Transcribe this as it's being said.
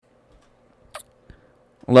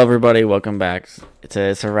Hello, everybody. Welcome back to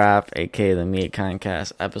It's a Wrap, aka the Meat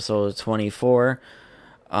Kindcast, episode 24.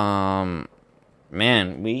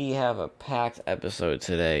 Man, we have a packed episode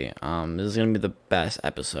today. This is gonna be the best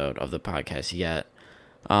episode of the podcast yet.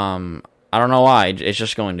 I don't know why. It's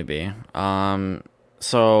just going to be.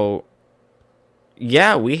 So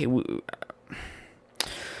yeah, we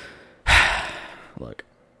look.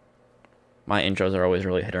 My intros are always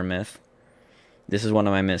really hit or miss. This is one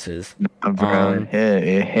of my misses. Bro, it hit.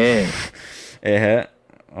 It hit.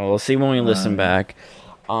 Well, we'll see when we listen back.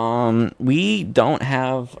 We don't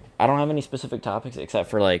have. I don't have any specific topics except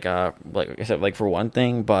for except for one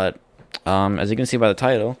thing. But as you can see by the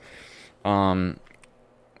title,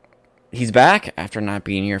 he's back after not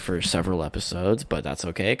being here for several episodes. But that's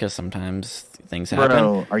okay because sometimes things happen.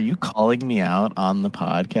 Bro, are you calling me out on the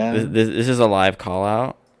podcast? This is a live call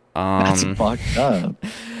out. That's fucked up.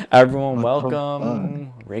 Everyone,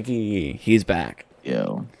 welcome Ricky. He's back.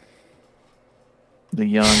 Yo, the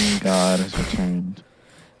young god has returned.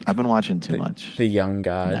 I've been watching too much. The young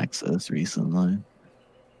god. Nexus recently.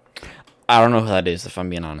 I don't know who that is, if I'm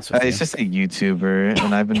being honest with you. It's just a YouTuber,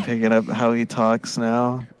 and I've been picking up how he talks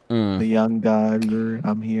now. The young god,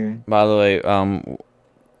 I'm here. By the way,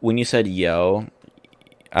 when you said yo,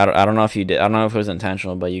 I don't know if you did. I don't know if it was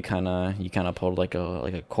intentional, but you kind of pulled like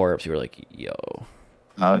a corpse. You were like yo.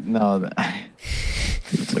 No,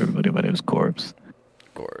 it's everybody, but it was corpse.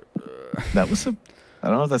 That was I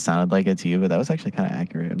don't know if that sounded like it to you, but that was actually kind of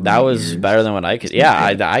accurate. That was better than what I could. Yeah,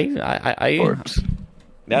 I corpse.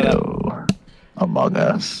 Yeah, Yo, Among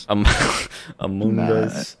Us. Among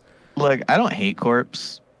Us. Look, I don't hate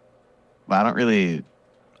Corpse, but I don't really.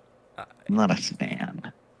 I'm not a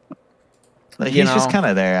fan. Like, he's just kind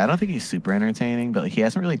of there. I don't think he's super entertaining, but he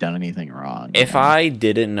hasn't really done anything wrong. If I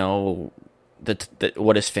didn't know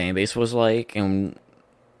what his fan base was like, and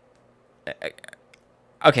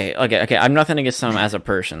okay, I'm nothing against him as a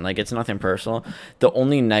person. Like, it's nothing personal. The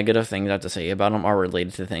only negative things I have to say about him are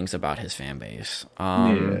related to things about his fan base.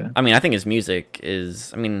 Yeah. I mean, I think his music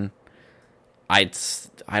is. I mean, I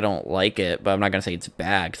don't like it, but I'm not gonna say it's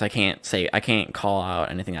bad because I can't call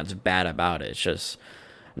out anything that's bad about it. It's just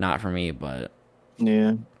not for me. But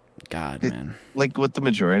yeah, God, man. Like with the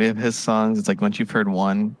majority of his songs, it's like once you've heard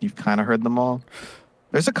one, you've kind of heard them all.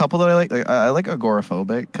 There's a couple that I like. I like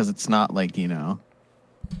Agoraphobic because it's not like,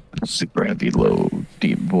 super heavy, low,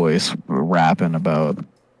 deep voice rapping about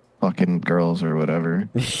fucking girls or whatever.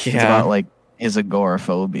 Yeah. It's about like his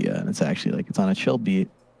agoraphobia, and it's actually like it's on a chill beat.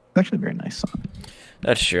 It's actually a very nice song.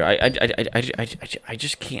 That's true. I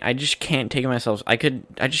just can't take myself. I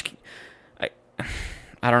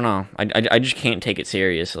don't know. I just can't take it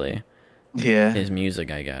seriously. Yeah. His music,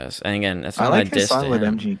 I guess. And again, that's not I like a his diss song to with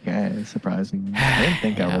him. MGK. Surprisingly, I didn't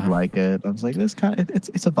think I would like it. I was like, it's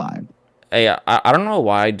a vibe. Hey, I don't know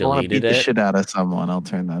why I deleted beat the it. shit out of someone, I'll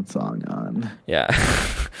turn that song on. Yeah.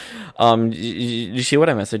 Did you see what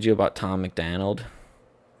I messaged you about Tom McDonald?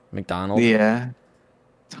 Yeah.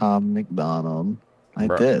 Tom McDonald. I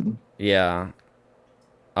did. Yeah.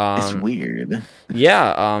 It's weird.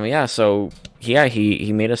 Yeah. So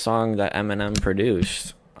he made a song that Eminem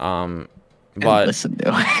produced. But listen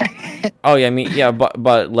to it. Oh yeah, I mean yeah,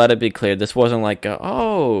 but let it be clear, this wasn't like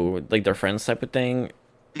like their friends type of thing.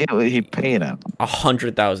 Yeah, he paid him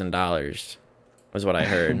 $100,000 was what I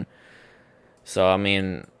heard. So I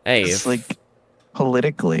mean, hey, it's like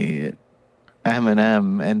politically,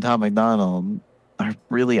 Eminem and Tom McDonald are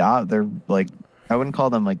really odd. They're like, I wouldn't call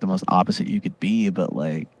them like the most opposite you could be, but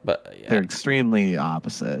yeah. They're extremely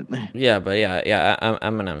opposite. Yeah, but yeah,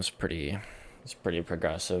 Eminem's pretty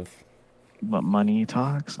progressive. But money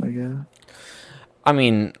talks, I guess. I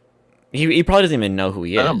mean, he probably doesn't even know who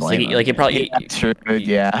he is. I don't blame him. He probably True,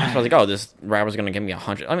 yeah. He's probably like, oh, this rapper's gonna give me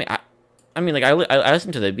 100. I mean, like I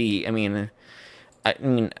listen to the beat. I mean,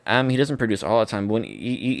 he doesn't produce all the time, but when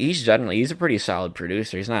he's a pretty solid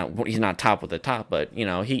producer. He's not top of the top, but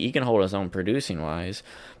he can hold his own producing wise.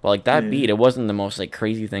 But like that beat, it wasn't the most like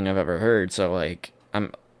crazy thing I've ever heard. So like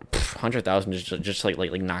I'm 100,000 just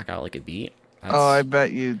like knock out like a beat. I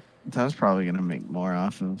bet you Tom's probably gonna make more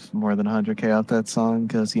than 100K off that song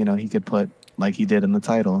because he could put like he did in the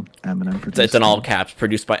title, Eminem produced. It's in all caps.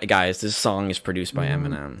 Produced by guys. This song is produced by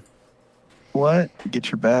Eminem. What?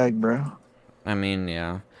 Get your bag, bro. I mean,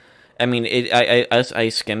 yeah. I mean, I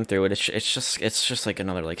skimmed through it. It's just like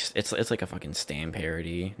another like it's like a fucking Stan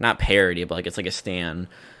parody, not parody, but like it's like a Stan,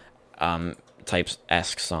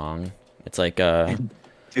 type-esque song. It's like Dude,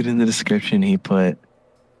 in the description he put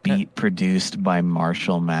beat produced by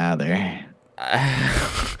Marshall Mather.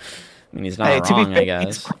 I mean, he's Hey, not to be wrong, I fair,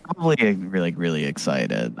 he's guess. probably really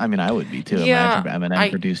excited. I mean, I would be too. Imagine Yeah, if Eminem I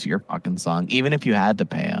produced your fucking song, even if you had to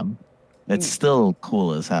pay him. It's still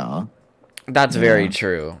cool as hell. That's You very know,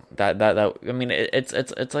 true. That I mean, it's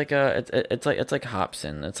like it's like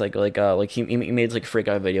Hobson. It's like he made like a freak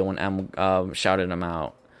out video when M shouted him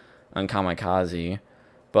out on Kamikaze,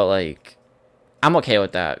 but like I'm okay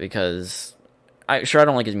with that because I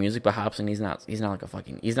don't like his music, but Hobson he's not like a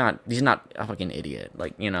fucking he's not a fucking idiot.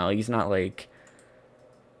 Like, you know, he's not like,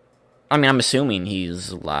 I mean, I'm assuming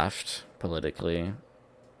he's left politically.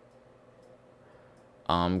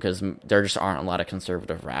 Because there just aren't a lot of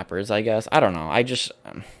conservative rappers, I guess. I don't know. I just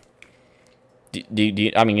I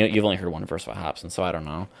mean, you've only heard one verse by Hobson, so I don't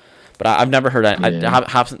know. But I've never heard yeah.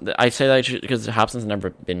 Hobson. I say that because Hobson's never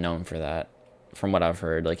been known for that, from what I've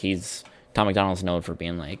heard. Like, Tom McDonald's known for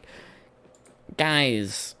being like,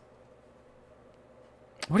 guys,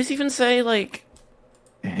 what does he even say? Like,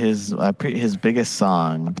 His biggest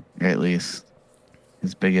song, or at least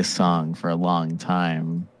his biggest song for a long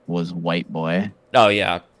time, was "White Boy." oh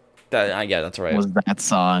yeah, yeah, that's right. Was that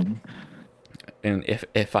song? And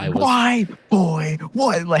if I was White boy,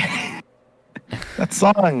 what? Like that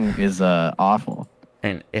song is awful.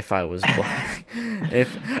 and if I was black,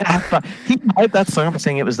 if He hyped that song up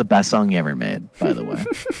saying it was the best song he ever made. By the way,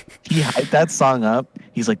 he hyped that song up.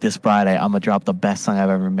 He's like, "This Friday, I'm gonna drop the best song I've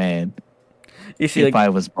ever made." you see, If like, I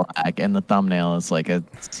was black, and the thumbnail is like a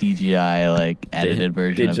CGI, like edited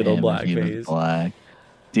version digital of him if he was blackface. black,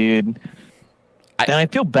 dude. And I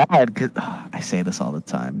feel bad because I say this all the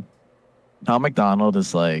time. Tom McDonald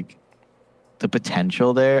is like the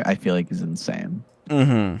potential there. I feel like is insane,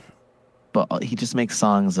 Mm-hmm. but he just makes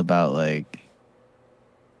songs about like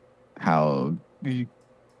how you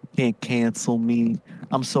can't cancel me.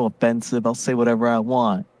 I'm so offensive. I'll say whatever I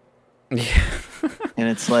want. Yeah. And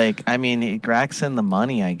it's like, I mean, it racks in the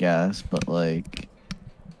money, I guess, but like,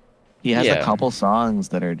 he has a Yeah. couple songs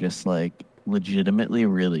that are just like legitimately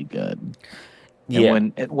really good.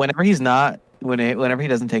 And Yeah. whenever he's not, whenever he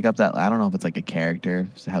doesn't take up that, I don't know if it's like a character,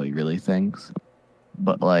 it's how he really thinks,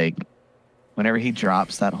 but like, whenever he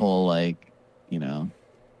drops that whole like, you know,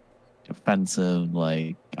 offensive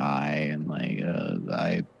like guy and like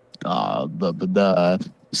the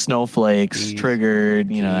snowflakes Jeez.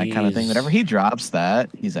 triggered, you know, that kind of thing. Jeez. Whenever he drops that,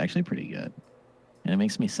 he's actually pretty good, and it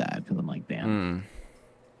makes me sad because I'm like, damn.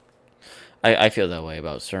 I feel that way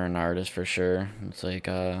about certain artists for sure. It's like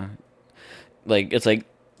it's like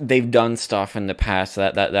they've done stuff in the past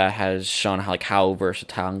that has shown how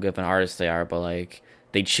versatile and good of an artist they are, but like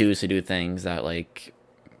they choose to do things that like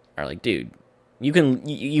are like, dude,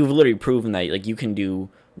 you've literally proven that like you can do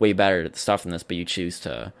way better stuff than this, but you choose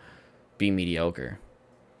to be mediocre.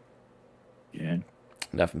 Yeah.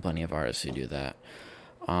 Definitely plenty of artists who do that.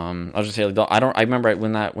 I was just saying, I don't. I remember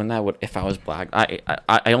when that would. If I was black, I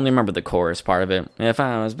only remember the chorus part of it. If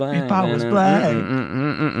I was black. If I was black.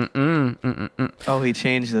 Oh, he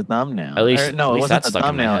changed the thumbnail. At least, no, at it least wasn't that's the stuck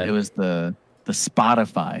in my thumbnail. head. It was the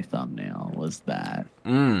Spotify thumbnail. Was that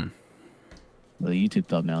the YouTube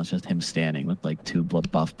thumbnail? Is just him standing with like two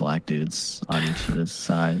buff black dudes on each of his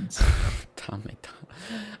sides. Tom McDonald.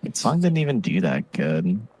 The song didn't even do that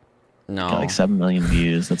good. No. Got like 7 million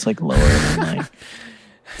views. That's like lower than like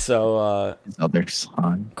So, his other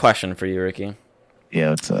song. question for you, Ricky.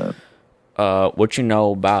 Yeah, it's a What you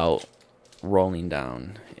know about Rolling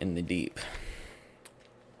Down in the Deep?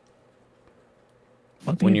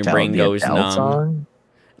 When your brain goes numb. Song?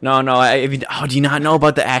 No. Do you not know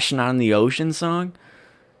about the Astronaut in the Ocean song?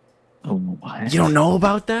 Oh, what? You don't know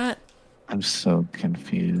about that? I'm so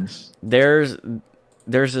confused. There's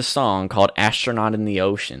a song called Astronaut in the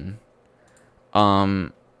Ocean.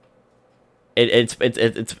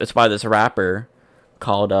 It's by this rapper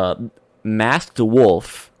called Masked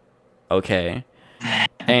Wolf. Okay.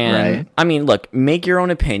 And Right. I mean, look, make your own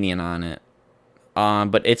opinion on it.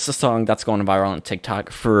 But it's a song that's going viral on TikTok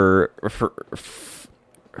for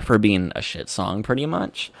being a shit song, pretty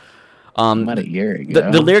much. About a year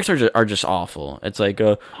ago. The lyrics are just awful. It's like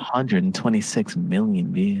 126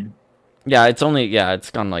 million views. yeah, it's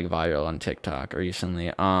gone like viral on TikTok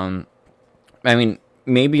recently. I mean,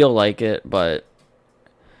 maybe you'll like it, but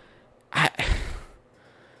I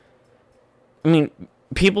mean,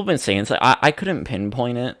 people have been saying it's like I couldn't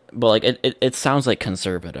pinpoint it, but like it sounds like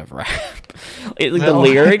conservative rap. The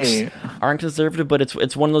lyrics way. aren't conservative, but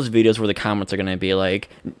it's one of those videos where the comments are gonna be like,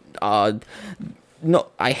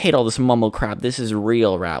 no, I hate all this mumble crap. This is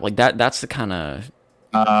real rap. Like that's the kind of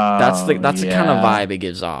that's the kind of vibe it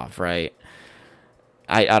gives off, right?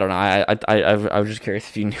 I don't know. I was just curious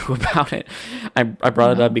if you knew about it. I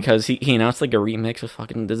brought it up because he announced like a remix with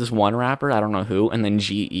fucking there's this one rapper, I don't know who, and then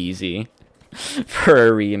G-Eazy for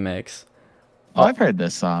a remix. Oh, I've heard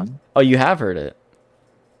this song. Oh, you have heard it?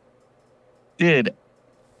 Dude,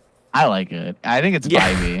 I like it. I think it's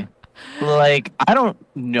Yeah. vibey. Like, I don't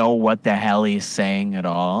know what the hell he's saying at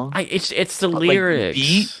all. It's the But, lyrics. Like,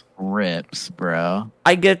 beat rips, bro.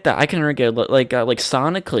 I get that. I can get it. Like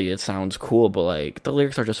sonically, it sounds cool, but like the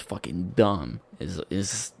lyrics are just fucking dumb.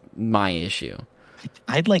 Is my issue.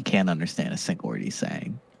 I like can't understand a single word he's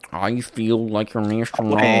saying. I feel like you're an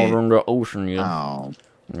astronaut Okay. in the ocean. You Oh,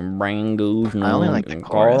 your brain goes I only like the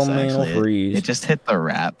chorus. Actually, freeze. it just hit the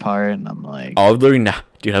rap part, and I'm like, Oh, literally not.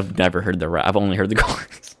 Dude, I've never heard the rap. I've only heard the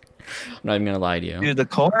chorus. I'm not even gonna lie to you. dude, the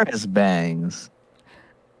chorus bangs.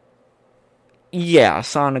 Yeah,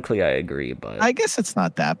 sonically, I agree, but I guess it's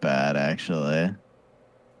not that bad, actually.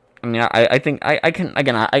 I mean, I think I can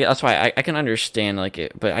again. That's why I can understand like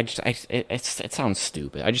it, but it sounds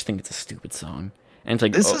stupid. I just think it's a stupid song, and it's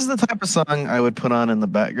like This is the type of song I would put on in the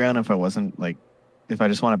background if I wasn't like, if I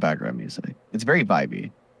just wanted background music. It's very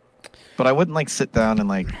vibey, but I wouldn't like sit down and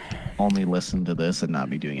like only listen to this and not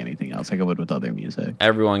be doing anything else like I would with other music.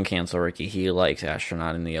 everyone cancel Ricky. He likes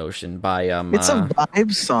 "Astronaut in the Ocean" by It's a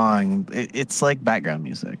vibe song. It's like background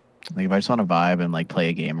music. Like if I just want to vibe and like play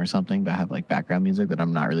a game or something, but have like background music that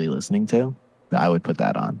I'm not really listening to, I would put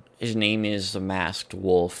that on. His name is the Masked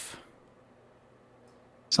Wolf.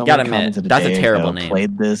 Someone Gotta admit, commented that's a day terrible ago, name.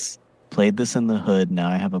 Played this in the hood. Now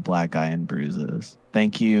I have a black eye and bruises.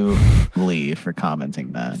 Thank you, Lee, for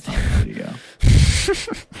commenting that. There you go.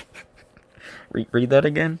 Read that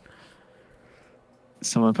again.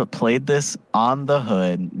 Someone played this on the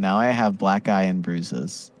hood. Now I have black eye and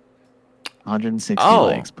bruises. 160 Oh.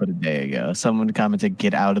 likes put a day ago. Someone commented,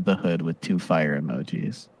 "Get out of the hood" with 2 fire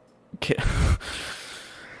emojis.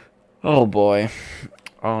 Oh boy.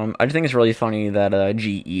 I just think it's really funny that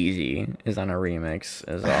G-Eazy is on a remix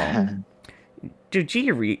as well. Dude,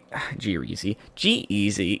 G-Eazy,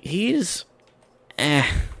 he's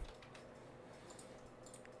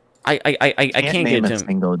I can't name get a him.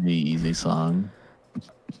 single G-Eazy song.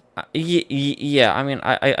 Yeah, I mean,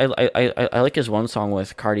 I like his one song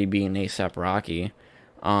with Cardi B and A$AP Rocky.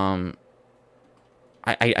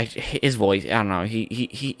 His voice, I don't know.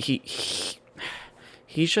 He's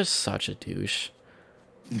just such a douche.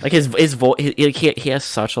 Like his voice, he has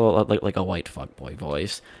such a like a white fuckboy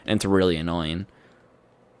voice, and it's really annoying.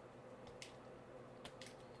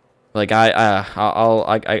 Like I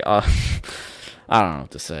don't know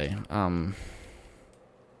what to say. I'm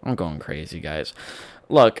going crazy, guys.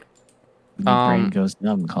 Look, My brain goes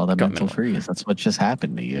numb. Call that mental mental. freeze. That's what just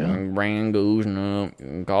happened to you. Brain goes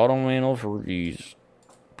numb. Got a mental freeze.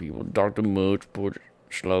 People talk too much, but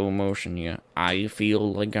slow motion, yeah. I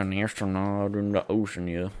feel like an astronaut in the ocean,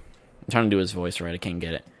 yeah. I'm trying to do his voice right. I can't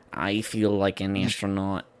get it. I feel like an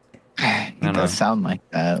astronaut. It know. does sound like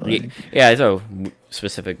that. Like, Yeah, it's a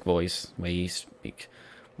specific voice way he speaks.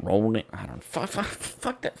 Rolling. I don't. Fuck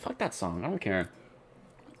that song. I don't care.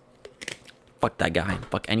 Fuck that guy.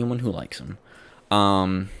 Fuck anyone who likes him.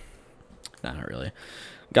 Not really,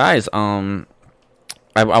 guys. I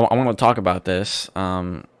want to talk about this.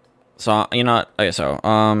 So you know, okay. So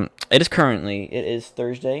it is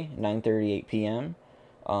Thursday, 9:38 p.m.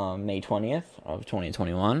 May 20th of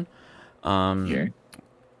 2021. here.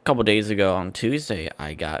 A couple days ago on Tuesday,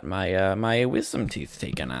 I got my my wisdom teeth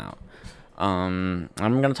taken out. I'm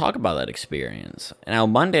gonna talk about that experience. Now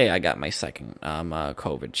Monday, I got my second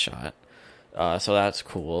COVID shot. So that's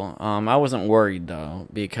cool. I wasn't worried though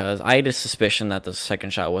because I had a suspicion that the second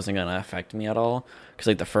shot wasn't gonna affect me at all. Because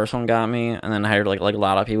like the first one got me, and then I heard like a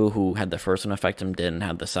lot of people who had the first one affect them didn't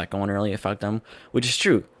have the second one really affect them, which is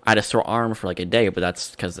true. I had a sore arm for like a day, but that's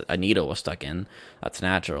because a needle was stuck in. That's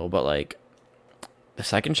natural. But like the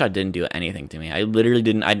second shot didn't do anything to me. I literally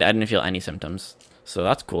didn't. I didn't feel any symptoms. So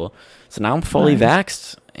that's cool. So now I'm fully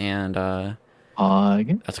vaxxed, and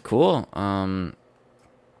that's cool. I'm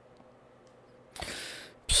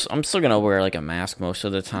still gonna wear like a mask most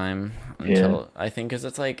of the time until I think, because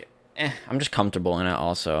it's like, I'm just comfortable in it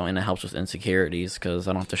also, and it helps with insecurities because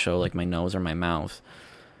I don't have to show like my nose or my mouth.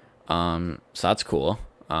 So that's cool.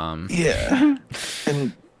 Yeah,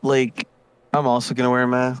 and like I'm also gonna wear a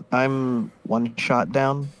mask. I'm 1 shot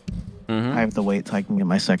down. Mhm. I have to wait till I can get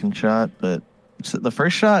my second shot, but the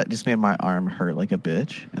first shot just made my arm hurt like a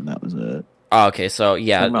bitch, and that was it. Oh, okay, so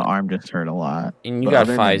yeah, My arm just hurt a lot. and you But got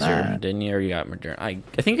other than Pfizer, that, didn't you? Or you got Moderna? I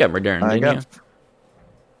think you got Moderna, I didn't got.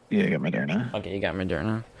 Yeah, I got Moderna. you? Okay, you got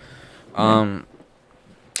Moderna.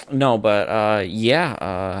 No, but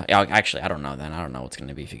yeah, actually, I don't know. Then I don't know what's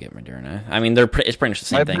gonna be if you get Moderna. I mean, it's pretty much the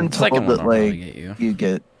same I've thing. been The second told one that will probably like get you. you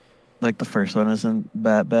get like the first one isn't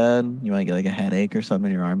that bad. You might get like a headache or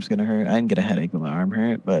something. Your arm's gonna hurt. I didn't get a headache, but my arm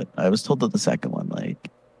hurt. But I was told that the second one like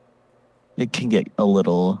it can get a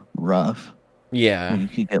little rough. Like Yeah. you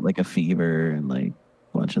could get like a fever and like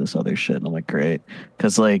a bunch of this other shit. And I'm like, great,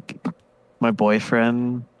 because like my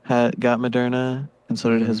boyfriend had got Moderna, and so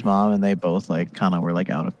did his Hmm. mom, and they both like kind of were like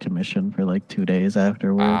out of commission for like 2 days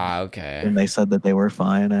afterward, Ah, okay. and they said that they were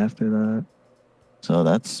fine after that. So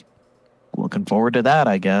that's looking forward to that,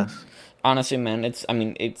 I guess. Honestly, man, I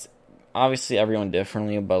mean, it's obviously everyone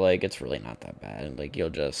differently, but like, it's really not that bad. Like, you'll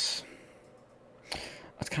just.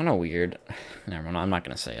 It's kind of weird. Never mind. I'm not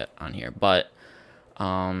gonna say it on here, but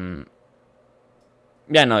um,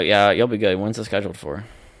 yeah, no, yeah, you'll be good. When's it scheduled for?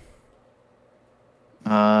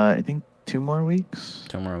 I think 2 more weeks.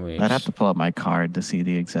 'I'd have Weeks. to pull up my card to see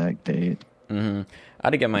the exact date. Mm-hmm. I had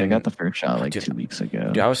to get But my. I got the first shot like Dude, 2 weeks dude,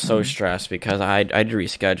 ago. I was so So. stressed because I had to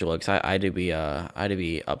reschedule it because I had to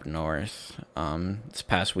be up north this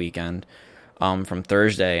past weekend from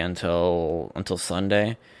Thursday until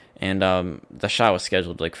Sunday, and the shot was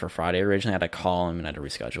scheduled like for Friday originally. I had to call him and I had to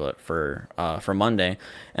reschedule it for Monday,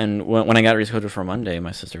 and when I got rescheduled for Monday,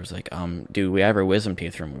 my sister was like, dude, we have our wisdom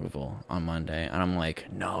teeth removal on Monday, and I'm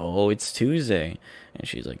like, no, it's Tuesday. And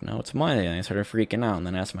she's like, no, it's Monday. And I started freaking out. And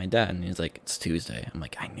then I asked my dad, and he's like, it's Tuesday. I'm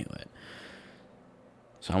like, I knew it.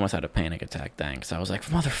 So I almost had a panic attack then, because I was like,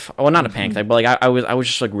 motherfucker. Well, not a panic attack, but like I was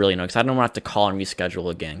just like really annoyed because I didn't want to have to call and reschedule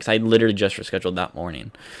again because I literally just rescheduled that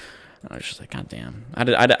morning. And I was just like, God damn. I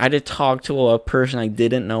had to talk to a person I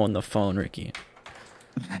didn't know on the phone, Ricky.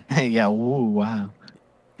 Yeah. Ooh, wow.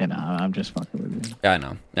 You know, I'm just fucking with you. Yeah, I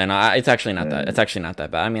know. And it's actually not that. Uh, It's actually not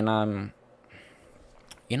that bad. I mean, I'm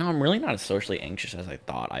really not as socially anxious as I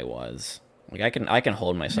thought I was. Like I can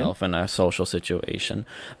hold yeah. myself in a social situation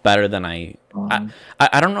better than I, Um,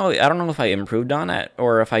 I don't know. I don't know if I improved on it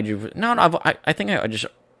or if I do. No, no. I think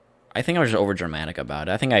I think I was just over dramatic about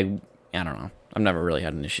it. I don't know. I've never really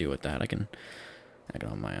had an issue with that. I can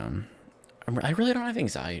on my own. I really don't have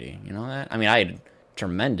anxiety. You know that? I mean, I had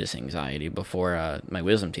tremendous anxiety before my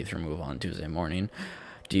wisdom teeth removal on Tuesday morning,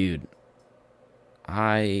 dude.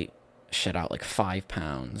 I shit out like 5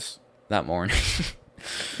 pounds that morning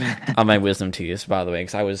on my wisdom teeth. By the way,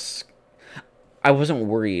 because I wasn't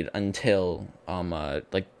worried until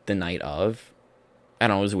like the night of. I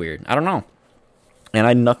don't know. It was weird. I don't know, and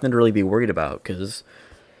I had nothing to really be worried about because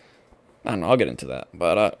I don't know. I'll get into that,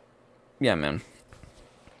 but yeah, man,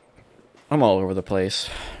 I'm all over the place,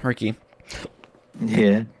 Ricky.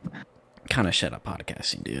 yeah. Kind of shit up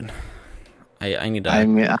podcasting, dude. I need I to.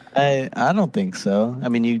 mean, I don't think so. I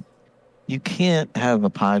mean, you can't have a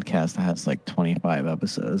podcast that has like 25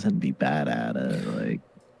 episodes and be bad at it. Like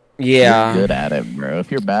you're Yeah. good at it, bro.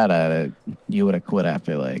 If you're bad at it, you would have quit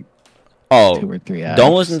after like Oh, 2 or 3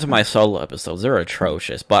 don't listen acts. to my solo episodes. They're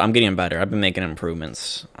atrocious, but I'm getting better. I've been making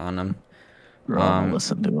improvements on them. Bro, I'm gonna Um,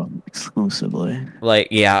 listen to them exclusively. like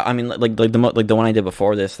yeah, I mean like the one I did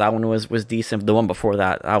before this, that one was decent. The one before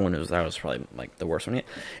that, that was probably like the worst one.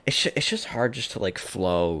 It's just hard just to like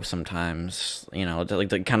flow sometimes, to like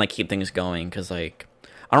to kind of keep things going because like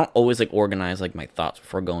I don't always like organize like my thoughts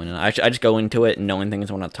before going in. I just go into it knowing things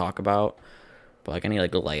I want to talk about, but like I need to,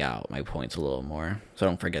 like lay out my points a little more so I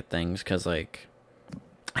don't forget things because like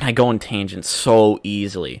I go on tangents so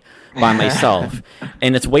easily by myself,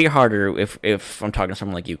 and it's way harder if I'm talking to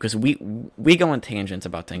someone like you because we go on tangents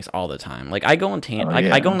about things all the time. Like Oh I go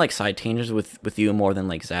yeah. on like side tangents with you more than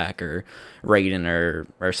like Zach or Raiden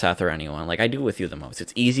or Seth or anyone. Like I do with you the most.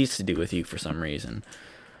 It's easiest to do with you for some reason.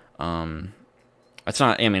 Um, it's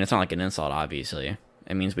not. I mean, it's not like an insult. Obviously,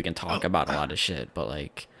 it means we can talk about a lot of shit. But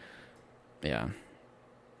like, yeah.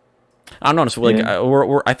 I don't know. So like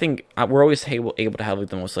Yeah. I think we're always able to have like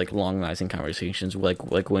the most like long lasting conversations like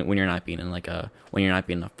when you're not being in like a when you're not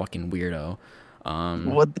being a fucking weirdo.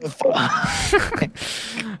 What the fuck?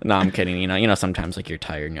 No, I'm kidding. Sometimes like you're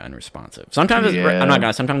tired and you're unresponsive. Sometimes I'm not Yeah.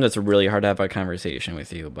 gonna. Sometimes it's really hard to have a conversation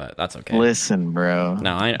with you, but that's okay. Listen, bro.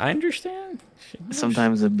 No, I understand.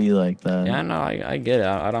 Sometimes it'd be like that. Yeah, no, I get it.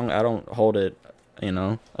 I don't hold it,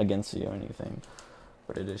 against you or anything,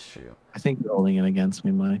 but it is true. I think you're holding it against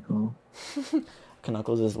me, Michael.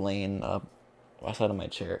 Knuckles is laying up outside of my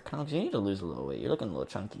chair. Knuckles, you need to lose a little weight. You're looking a little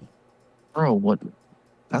chunky. Bro, what?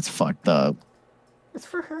 That's fucked up. It's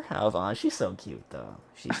for her health. On. She's so cute though.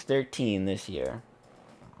 She's 13 this year.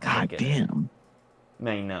 God Look at her. damn.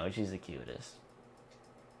 I know she's the cutest.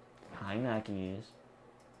 Hi, Knuckles.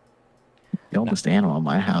 The oldest animal in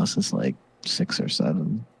my house is like 6 or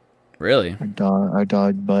 7. Really? Our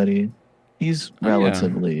dog Buddy. He's Oh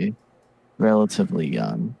yeah. relatively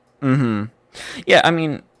young. Mm-hmm. Yeah.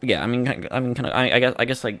 Kind of. I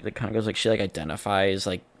guess like it kind of goes like she like identifies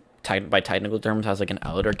like by technical terms has like an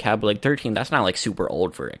elder cat, but like 13, that's not like super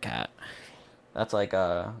old for a cat. That's like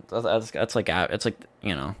that's like it's like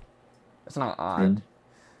it's not odd.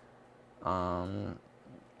 True. Um,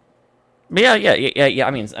 but yeah.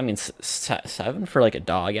 Seven for like a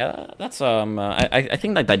dog. Yeah, that's I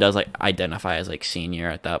think like that does like identify as like senior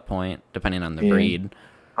at that point, depending on the Yeah. breed,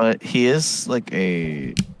 But he is like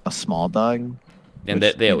a small dog, and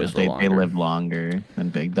which they always live they longer. live longer than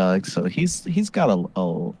big dogs. So he's got a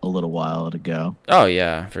little while to go Oh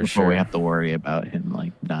yeah, for before we sure. have to worry about him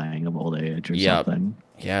like dying of old age or Yep. something.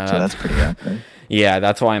 So Yeah. that's pretty epic. Yeah,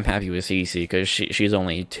 that's why I'm happy with Cece because she's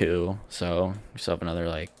only 2, so we still have another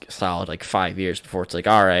like solid like 5 years before it's like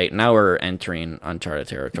all right, now we're entering uncharted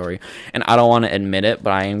territory, and I don't want to admit it,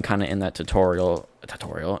 but I am kind of in that tutorial,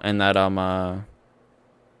 and that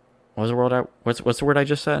what's the word what's the word I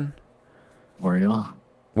just said? Oriole.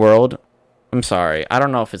 World. I'm sorry, I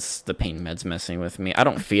don't know if it's the pain meds messing with me. I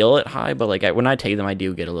don't feel it high, but like when I take them, I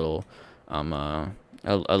do get a little um uh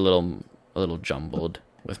a little jumbled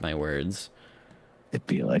with my words. It'd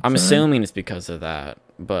be like I'm that. assuming it's because of that,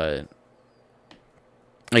 but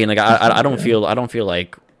again, like Yeah. I don't feel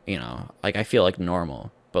like like I feel like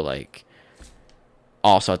normal, but like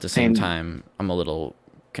also at the same Pain time I'm a little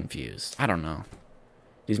confused. I don't know.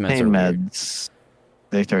 These meds pain are weird. meds.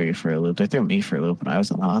 They throw you for a loop. They threw me for a loop when I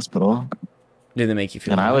was in the hospital. Do they make you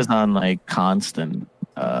feel And I high? was on like constant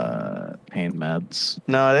pain meds.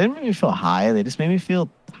 No, they didn't make me feel high. They just made me feel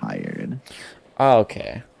tired. Oh,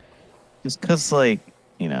 okay. Just because, like,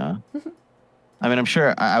 you know, I mean, I'm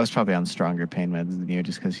sure I was probably on stronger pain meds than you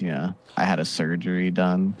just because, I had a surgery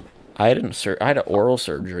done. I had an oral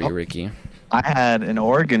surgery, Oh, Ricky. I had an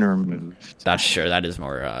organ removed. That's sure. That is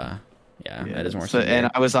more. Yeah, that Yeah. is more So, and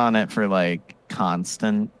severe. I was on it for like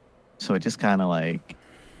constant. So it just kind of like,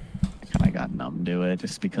 I kind of got numb to it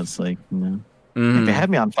just because, like they Mm. had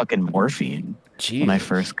me on fucking morphine when I Jesus.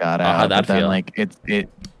 first got Oh, how'd out. But that then, feel? like,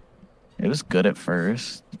 it was good at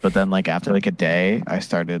first. But then, like, after like a day, I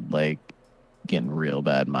started like getting real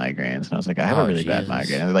bad migraines. And I was like, I have a Oh, really bad migraine.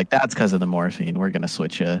 Jesus. And they're like, that's because of the morphine. We're going to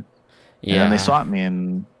switch you. And then they Yeah. swapped me,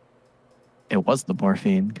 and it was the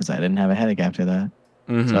morphine because I didn't have a headache after that.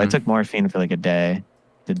 So I Mm-hmm. took morphine for like a day.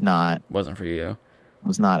 Did not, Wasn't for you.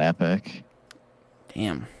 was not epic.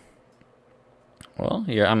 Damn. Well,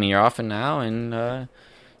 you're off it now, and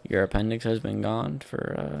your appendix has been gone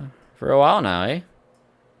for a while now, eh?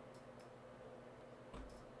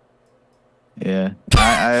 Yeah.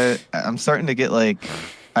 I'm starting to get like,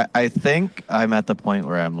 I think I'm at the point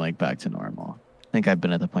where I'm like back to normal. I think I've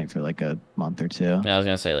been at the point for like a month or two. Yeah, I was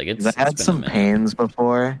gonna say like 'Cause it's I had been a some minute. pains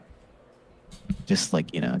before, just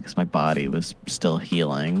like, because my body was still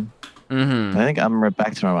healing. Mm-hmm. I think I'm right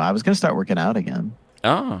back to normal. I was going to start working out again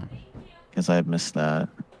Oh, because I missed that.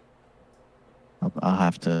 I'll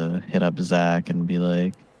have to hit up Zach and be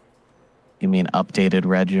like, give me an updated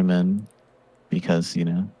regimen because, oh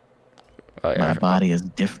my yeah. body is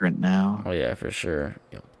different now. Oh yeah, for sure.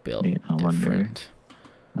 You'll built Yeah, different.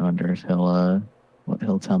 I wonder if what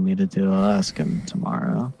he'll tell me to do. I'll ask him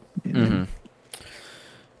tomorrow. Maybe. Mm-hmm.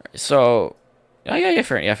 So,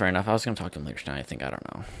 fair enough. I was gonna talk to him later tonight. I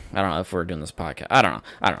don't know if we're doing this podcast. I don't know.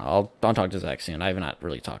 I'll talk to Zach soon. I have not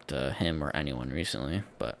really talked to him or anyone recently,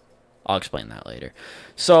 but I'll explain that later.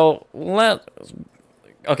 So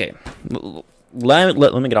okay, let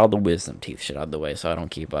me get all the wisdom teeth shit out of the way, so I don't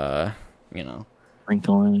keep you know,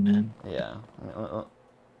 Sprinkling it in. yeah.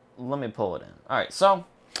 Let me pull it in. All right, so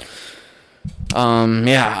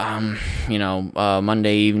yeah,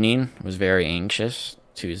 Monday evening was very anxious.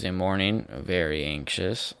 Tuesday morning, very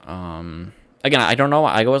anxious. Again, I don't know.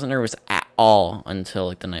 I wasn't nervous at all until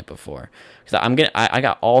like the night before, because I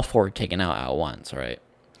got all 4 taken out at once, right?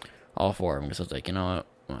 All 4 of them. Because I was like, you know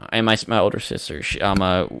what? And my older sister,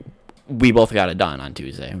 we both got it done on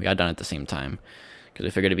Tuesday. We got it done at the same time because we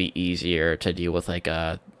figured it'd be easier to deal with like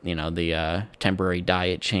the temporary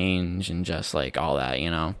diet change and just like all that.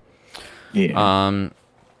 Yeah.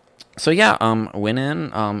 So yeah, went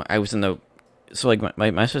in. I was in the so like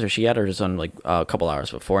my sister, she had hers done like a couple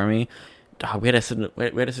hours before me. We had to sit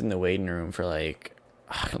in the waiting room for like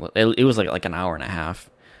it was like an hour and a half.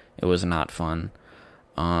 It was not fun.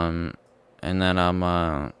 And then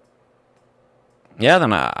yeah,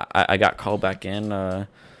 then I got called back in. Again,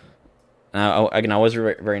 I was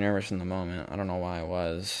very nervous in the moment. I don't know why I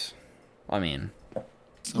was. I mean,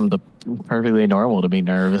 Something perfectly normal to be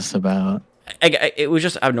nervous about. it was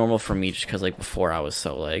just abnormal for me just because like before I was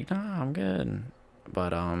so like, nah, I'm good.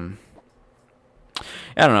 But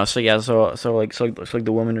I don't know. So yeah, so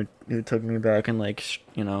the woman who took me back and like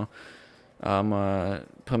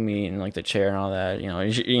put me in like the chair and all that.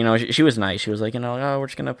 She was nice. She was like, oh, we're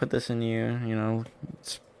just gonna put this in you.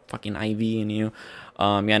 It's fucking IV in you.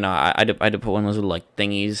 Yeah, no, I had to put one of those little like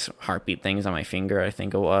thingies, heartbeat things on my finger. I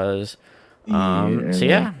think it was. So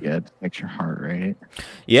yeah, yeah, it makes your heart rate.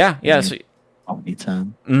 Yeah. So Body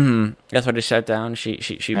 10. That's why I just sat down. She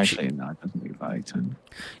Actually, no, it doesn't make body 10.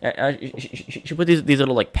 she put these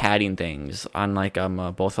little like padding things on like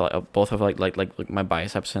both of like my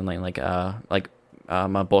biceps and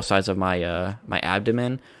both sides of my my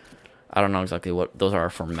abdomen. I don't know exactly what those are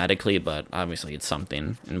for medically, but obviously it's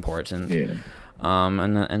something important. Yeah.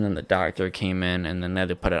 And then the doctor came in, and then they had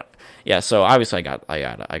to put it. Yeah, so obviously I got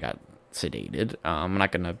sedated. I'm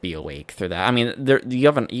not gonna be awake through that. I mean, you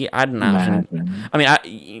have I had an option. I mean,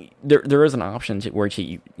 there is an option to where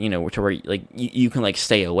you can like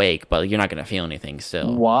stay awake, but you're not gonna feel anything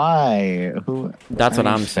still. Why? That's what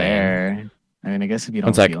I'm saying. I mean, I guess if you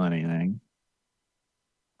don't feel anything.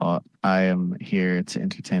 Well, I am here to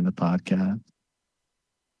entertain the podcast.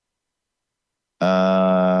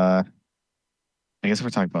 I guess if we're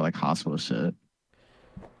talking about like hospital shit.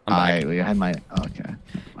 I had my okay.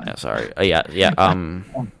 Yeah, sorry. Yeah.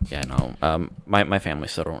 No. My family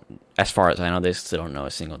still don't. As far as I know, they still don't know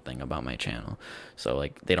a single thing about my channel. So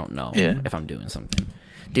like, they don't know if I'm doing something.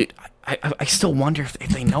 Dude, I still wonder if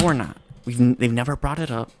they know or not. They've never brought it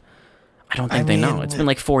up. I don't think they know. It's been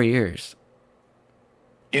like 4 years.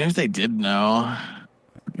 Even if they did know,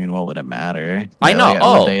 I mean, what would it matter? I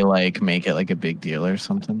know. Would they like make it like a big deal or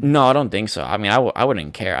something? No, I don't think so. I mean, I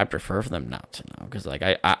wouldn't care. I prefer for them not to know because like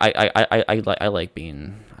I like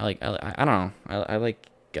being I don't know. I like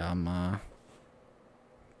doing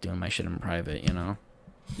my shit in private. Yeah.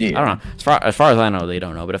 I don't know. As far as I know, they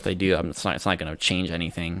don't know. But if they do, it's not gonna change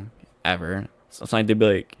anything ever. So it's not to be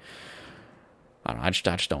like. I don't know. I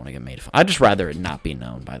just don't want to get made fun. I'd just rather it not be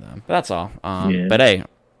known by them. But that's all. But hey.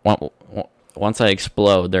 Once I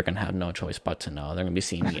explode, they're gonna have no choice but to know. They're gonna be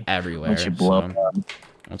seeing me everywhere. Once you blow up,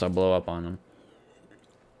 once I blow up on them,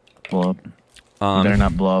 blow up. You better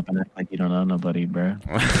not blow up and act like you don't know nobody, bro.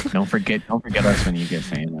 Don't forget us when you get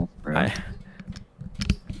famous, bro.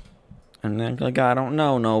 And then like I don't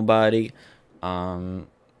know nobody. Yeah.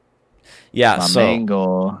 My main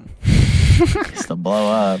goal is to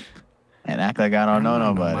blow up and act like I don't know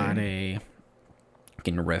nobody.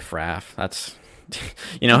 Fucking Riff Raff. That's.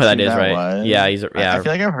 You know who that is, right? Was. Yeah, I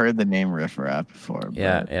feel like I've heard the name Riff Raff before. But...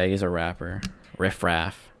 Yeah, he's a rapper. Riff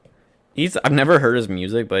Raff. I've never heard his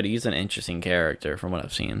music, but he's an interesting character from what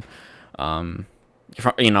I've seen. From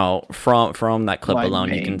that clip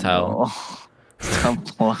alone, you can tell.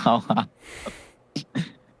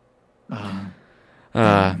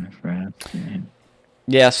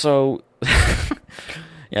 Yeah, so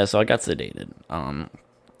I got sedated.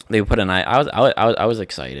 They put I was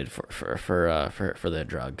excited for the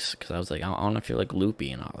drugs because I was like I want to feel like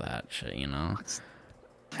loopy and all that shit, I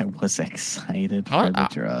was excited for the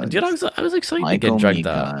drugs. Dude, I was excited to get drugged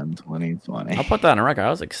up. 2020. I'll put that on a record. I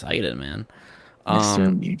was excited, man.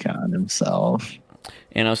 Mr. Mekon himself.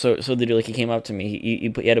 So the dude, like, he came up to me.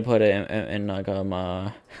 He had to put it in like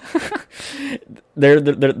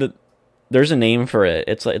there's a name for it.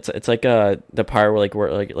 It's like the part where like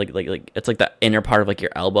it's like the inner part of like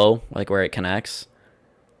your elbow, like where it connects.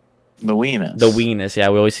 The weenus. The weenus, yeah.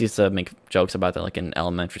 We always used to make jokes about that, like in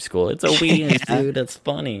elementary school. It's a weenus, dude. That's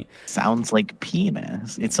funny. Sounds like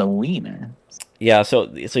penis. It's a weenus. Yeah.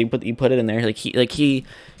 So you put it in there. He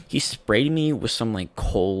sprayed me with some like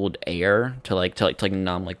cold air to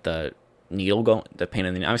numb like the needle the pain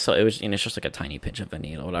in the needle. So it was, it's just like a tiny pinch of a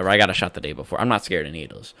needle, whatever. I got a shot the day before. I'm not scared of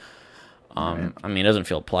needles. Right. I mean, it doesn't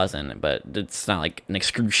feel pleasant, but it's not like an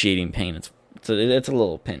excruciating pain. It's a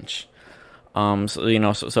little pinch.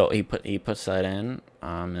 So he puts that in,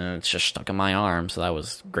 and it's just stuck in my arm. So that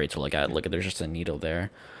was great to look at. There's just a needle there.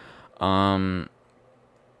 Yeah,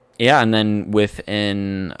 and then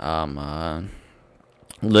within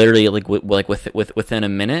literally within a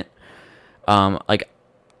minute, like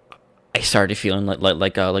I started feeling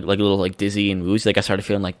like a little like dizzy and woozy. Like I started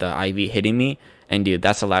feeling like the IV hitting me. And dude,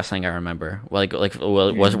 that's the last thing I remember.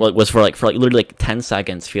 Was for literally like 10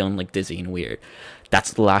 seconds feeling like dizzy and weird.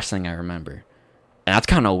 That's the last thing I remember, and that's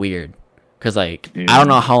kind of weird, cause like dude. I don't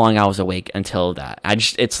know how long I was awake until that.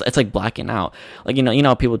 It's like blacking out. Like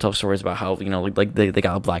people tell stories about how like they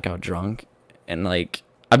got blackout drunk, and like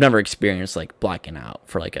I've never experienced like blacking out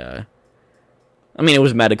for like a. I mean, it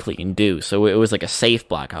was medically induced, so it was like a safe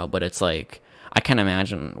blackout, but it's like I can't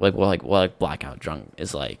imagine what blackout drunk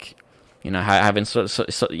is like. Having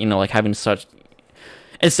having such.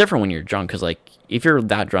 It's different when you're drunk because like if you're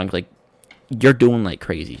that drunk, like you're doing like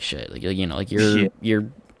crazy shit. Like like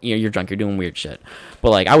you're drunk, you're doing weird shit.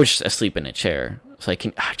 But like I was just asleep in a chair. So like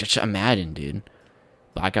just imagine, dude,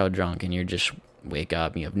 blackout drunk, and you just wake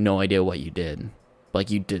up and you have no idea what you did.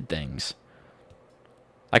 Like you did things.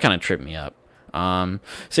 That kind of tripped me up.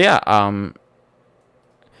 So yeah,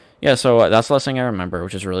 yeah, so that's the last thing I remember,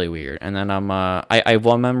 which is really weird. And then I have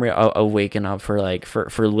one memory of waking up for like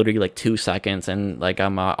for literally like 2 seconds, and like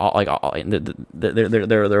they're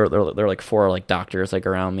like four like doctors like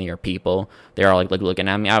around me or people. They are like looking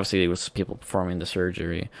at me. Obviously, it was people performing the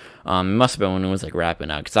surgery. It must have been when it was like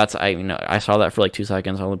wrapping up, because that's I saw that for like 2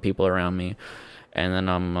 seconds, all the people around me, and then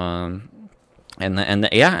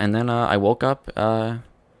I woke up.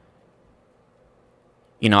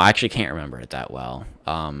 I actually can't remember it that well.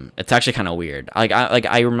 It's actually kind of weird.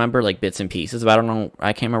 I remember like bits and pieces, but I don't know.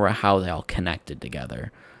 I can't remember how they all connected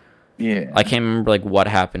together. Yeah. I can't remember like what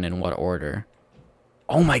happened in what order.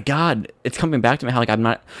 Oh my god, it's coming back to me how like I'm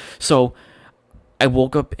not. So, I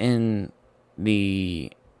woke up in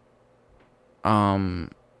the.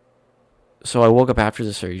 So I woke up after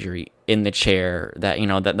the surgery in the chair that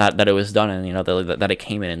that it was done in, that it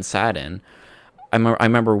came in and sat in. I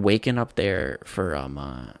remember waking up there for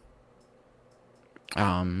a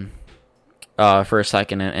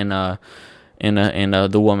second, and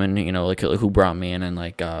the woman like who brought me in, and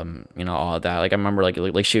like all of that. Like I remember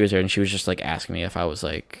like she was there, and she was just like asking me if I was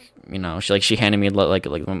like she handed me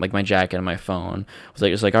like my jacket and my phone.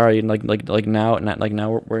 It was like all right, like now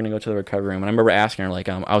we're gonna go to the recovery room. And I remember asking her like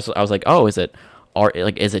I was like, oh, is it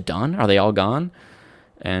done? Are they all gone?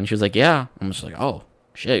 And she was like, yeah. I'm just like, oh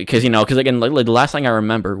shit, because again, like the last thing I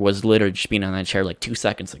remember was literally just being on that chair like 2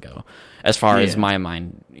 seconds ago, as far as my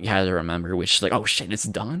mind had to remember. Which is like, oh shit, it's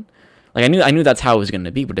done. Like I knew that's how it was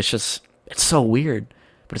gonna be, but it's so weird,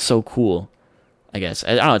 but it's so cool. I guess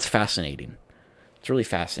I don't know. It's fascinating. It's really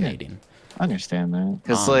fascinating. Yeah, I understand that,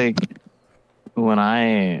 because like when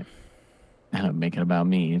I don't make it about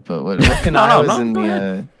me, but when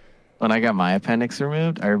when I got my appendix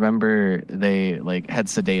removed, I remember they like had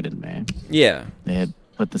sedated me. Yeah, they had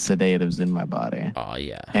put the sedatives in my body. Oh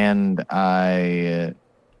yeah. And I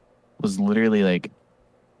was literally like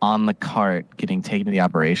on the cart getting taken to the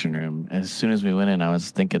operation room. As soon as we went in, I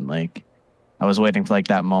was thinking like, I was waiting for like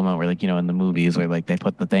that moment where like, in the movies where like they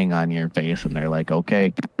put the thing on your face and they're like,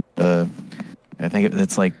 okay, I think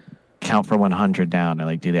it's like count for 100 down, or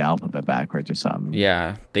like do the alphabet backwards or something.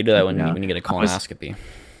 Yeah, they do that when you get a colonoscopy.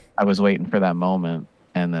 I was waiting for that moment,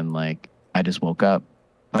 and then like I just woke up.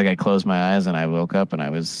 Like I closed my eyes and I woke up, and it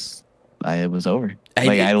was over.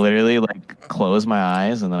 I literally like closed my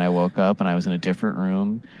eyes, and then I woke up and I was in a different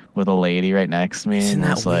room with a lady right next to me. Isn't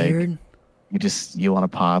and that weird? Like, you want a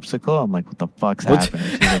popsicle? I'm like, what the fuck's happening?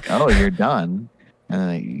 She's like, oh, you're done. And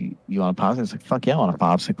then you want a popsicle? It's like, fuck yeah, I want a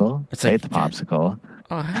popsicle. I ate the popsicle.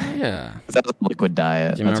 Oh hell yeah! That was a liquid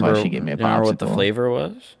diet. That's why she gave me a popsicle. Do you remember what the flavor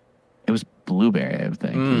was? It was blueberry, I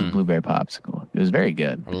think. It was blueberry popsicle. It was very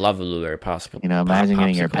good. I love a blueberry popsicle. Imagine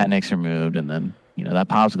getting your appendix removed, and then that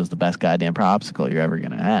popsicle is the best goddamn popsicle you're ever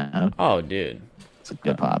gonna have. Oh, dude, it's a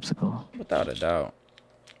good popsicle, without a doubt.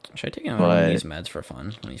 Should I take one of these meds for fun?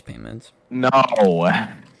 One of these pain meds? No.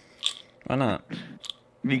 Why not?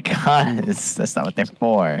 Because that's not what they're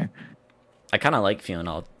for. I kind of like feeling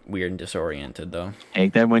all weird and disoriented, though.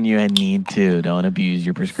 Take them when you need to. Don't abuse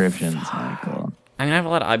your prescriptions, Michael. I mean, I have a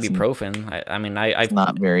lot of ibuprofen. It's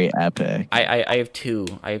not very epic. I have two.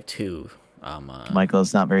 Michael,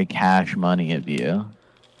 it's not very cash money of you.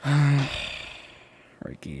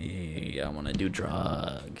 Ricky, I want to do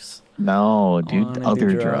drugs. No, do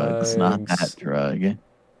other drugs, not that drug.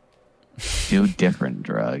 Do different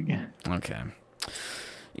drug. Okay.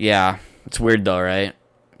 Yeah, it's weird though, right?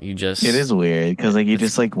 It is weird because like you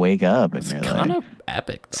just like wake up and you're kind of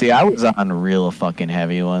epic. Though. See, I was on real fucking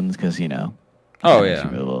heavy ones because Oh yeah.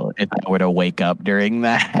 If I were to wake up during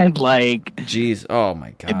that, like, jeez, oh my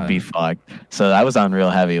god, it'd be fucked. So I was on real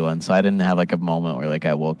heavy ones, so I didn't have like a moment where like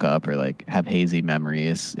I woke up or like have hazy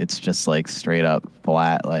memories. It's just like straight up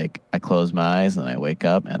flat. Like I close my eyes and I wake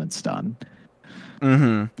up and it's done.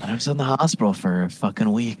 Mm-hmm. I was in the hospital for a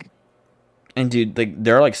fucking week. And dude, like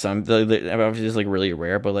there are like some, obviously it's like really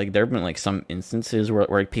rare, but like there have been like some instances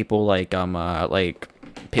where people like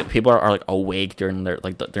people are like awake during their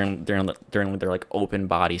like during their like open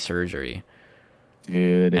body surgery.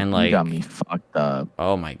 Dude, and like you got me fucked up.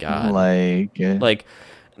 Oh my god!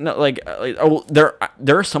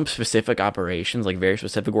 There are some specific operations, like very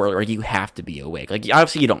specific, where you have to be awake. Like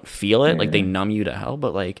obviously you don't feel it, like they numb you to hell,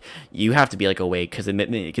 but like you have to be like awake because they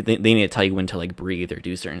need to tell you when to like breathe or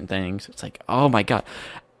do certain things. It's like, oh my god,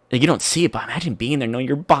 Like, you don't see it, but imagine being there, knowing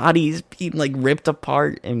your body's being like ripped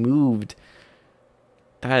apart and moved.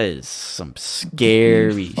 That is some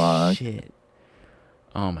scary shit.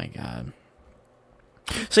 Oh my god.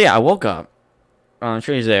 So yeah, I woke up.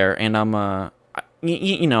 She's there, and I'm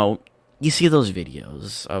you know, you see those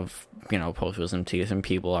videos of, you know, post wisdom teeth, and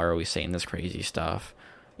people are always saying this crazy stuff.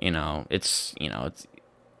 You know, it's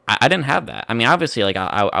I didn't have that. I mean, obviously, like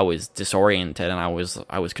I was disoriented and I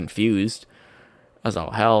was confused as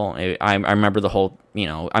all hell. I remember the whole, you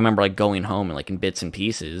know, I remember like going home and like in bits and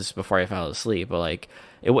pieces before I fell asleep. But like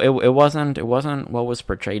it wasn't what was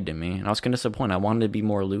portrayed to me, and I was kind of disappointed. I wanted to be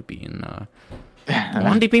more loopy and I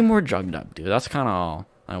wanted to be more drugged up, dude. That's kind of all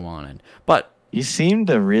I wanted. But you seem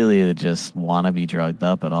to really just want to be drugged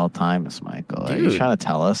up at all times, Michael. Dude, are you trying to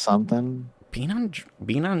tell us something? Being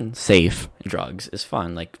on safe drugs is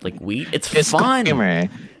fun. Like weed, it's fun. Disclaimer: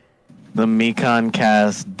 the Mekon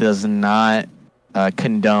cast does not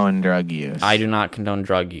condone drug use. I do not condone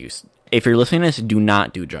drug use. If you're listening to this, do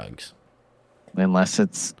not do drugs unless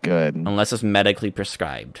it's good. Unless it's medically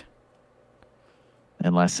prescribed.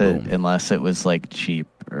 Unless it was like cheap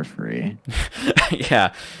or free.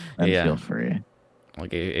 Yeah. And feel free.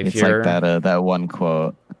 Like if it's you're like that one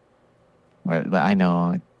quote where I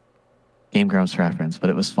know Game Grumps reference, but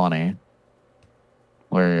it was funny.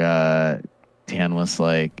 Where Dan was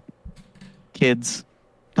like, "Kids,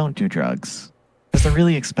 don't do drugs because they're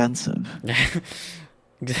really expensive."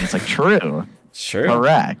 It's like true. Sure.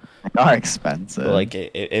 Correct. They are expensive. But like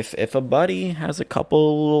if a buddy has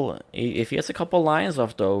if he has a couple lines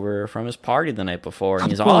left over from his party the night before and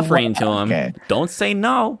he's offering to him, don't say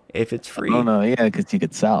no if it's free. Oh no, yeah, because you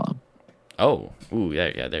could sell them. Oh, ooh,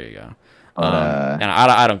 yeah, there you go. And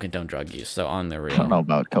I don't condone drug use, so on the real. I don't know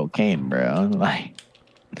about cocaine, bro. Like,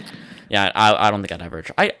 yeah, I don't think I'd ever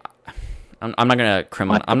try. I'm not gonna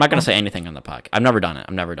I'm not gonna say anything on the podcast. I've never done it.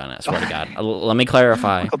 I swear to God. Let me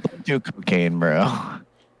clarify. Don't do cocaine, bro.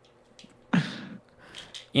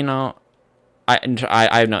 You know, I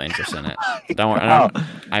have no interest in it. Don't worry.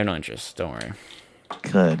 I have no interest. Don't worry.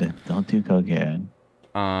 Good. Don't do cocaine.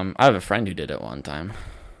 I have a friend who did it one time.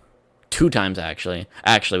 2 times actually.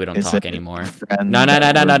 Actually, we don't talk anymore. No.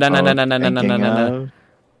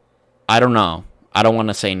 I don't know. I don't want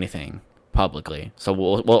to say anything publicly, so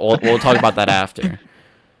we'll talk about that after. Wait,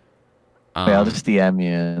 I'll just DM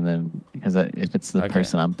you, and then because if it's the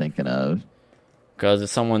person I'm thinking of, because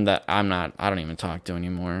it's someone that I don't even talk to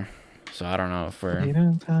anymore, so I don't know if we're. You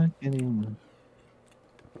don't talk anymore.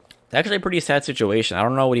 It's actually a pretty sad situation. I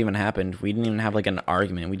don't know what even happened. We didn't even have like an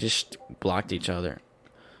argument. We just blocked each other.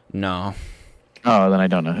 No. Oh, then I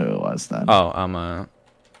don't know who it was then. Oh,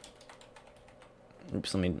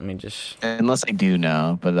 oops, let me just. Unless I do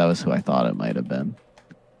know, but that was who I thought it might have been.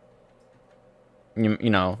 You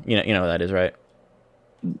know who that is, right?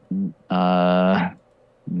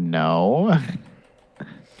 No.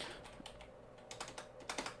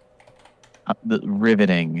 The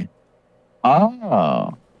riveting.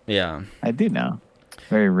 Oh. Yeah. I do know.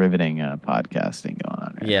 Very riveting podcasting going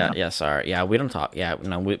on right now. Yeah, sorry. Yeah, we don't talk. Yeah,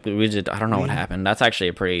 no, we just, I don't know what happened. That's actually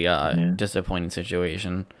a pretty disappointing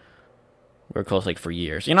situation. We were close like for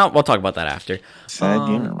years. You know, we'll talk about that after. Sad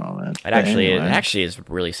gamer moment. It actually is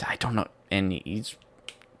really sad. I don't know. And he's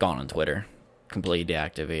gone on Twitter. Completely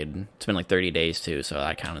deactivated. It's been like 30 days too, so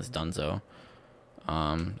that count as donezo.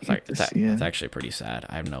 It's actually pretty sad.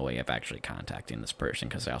 I have no way of actually contacting this person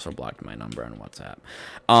because I also blocked my number on WhatsApp.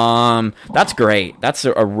 That's great. That's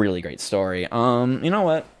a really great story. You know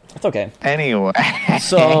what? It's okay. Anyway,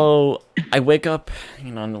 so I wake up,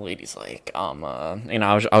 and the lady's like, I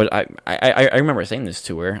remember saying this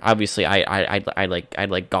to her. Obviously, I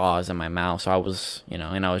like gauze in my mouth, so I was,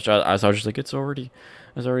 and I was just like, it's already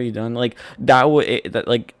done. Like it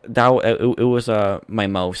was my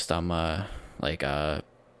most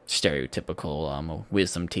stereotypical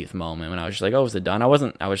wisdom teeth moment when I was just like, oh, is it done? I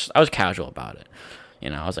was casual about it.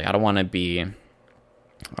 I was like, I don't want to be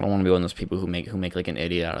one of those people who make like an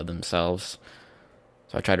idiot out of themselves.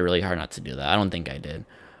 So I tried really hard not to do that. I don't think I did.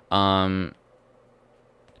 I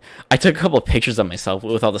took a couple of pictures of myself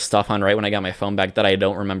with all the stuff on right when I got my phone back that I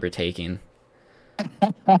don't remember taking.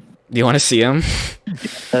 Do you want to see them?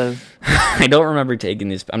 I don't remember taking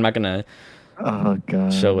these. I'm not gonna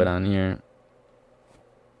show it on here.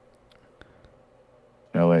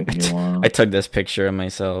 Show it. You want? I took this picture of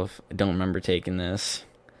myself. I don't remember taking this.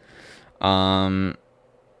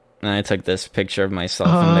 And I took this picture of myself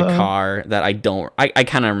in the car that I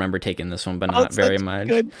kind of remember taking this one, but not very much.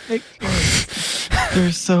 Good picture.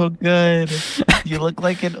 They're so good. You look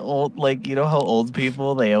like an old, like, you know how old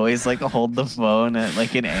people, they always like hold the phone at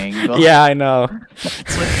like an angle. Yeah, I know.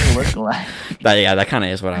 That's what you look like. That kind of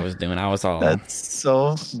is what I was doing. That's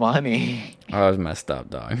so funny. I was messed up,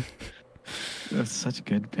 dog. That's such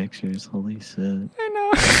good pictures. Holy shit.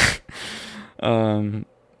 I know.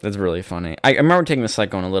 That's really funny. I remember taking the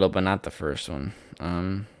second one a little, but not the first one.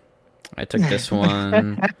 I took this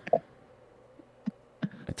one.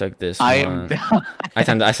 I took this I one.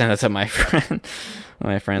 am I sent it to my friend,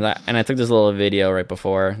 and I took this little video right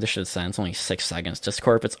before. This should send. It's only 6 seconds.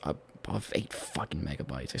 Discord, it's above 8 fucking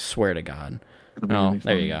megabytes. I swear to God. Oh,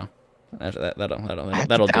 there you go.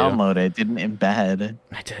 That'll do. Download it. Didn't embed.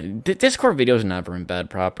 I did. Discord videos never embed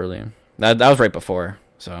properly. That was right before,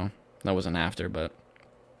 so that wasn't after. But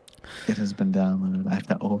it has been downloaded. I have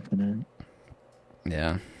to open it.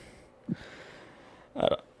 Yeah.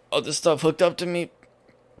 All this stuff hooked up to me.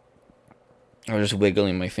 I was just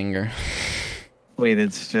wiggling my finger. Wait,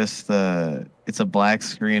 it's just it's a black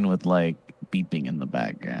screen with like beeping in the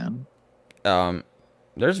background.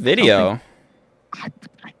 There's video.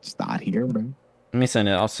 It's not here, bro. Let me send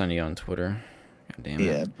it. I'll send you on Twitter. God damn it.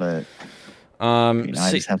 Yeah, but I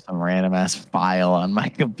just have some random ass file on my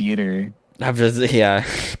computer.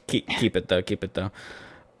 Keep it though. Keep it though.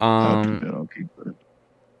 I'll keep it.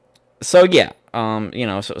 So yeah, so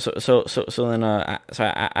then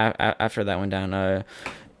after that went down,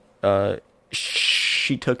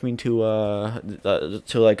 she took me to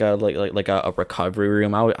like a recovery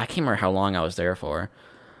room. I can't remember how long I was there for.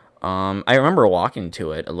 I remember walking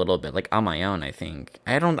to it a little bit, like on my own. I think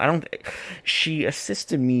she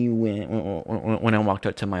assisted me when I walked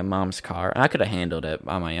up to my mom's car. I could have handled it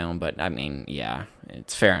on my own, but I mean, yeah,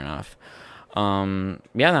 it's fair enough. Then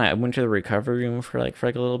I went to the recovery room for like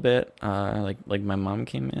a little bit. Like my mom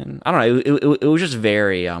came in. I don't know. It was just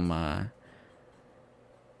very like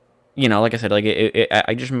I said, like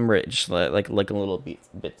I just remember it just like a little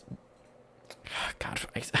bit. God,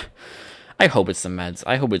 I hope it's the meds.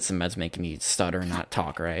 I hope it's the meds making me stutter, not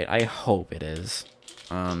talk right. I hope it is.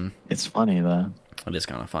 It's funny though. It is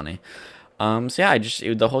kind of funny. So yeah,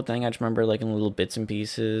 the whole thing, I just remember like in little bits and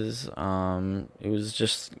pieces. It was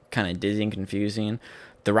just kind of dizzy and confusing.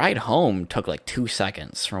 The ride home took like 2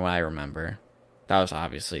 seconds from what I remember. That was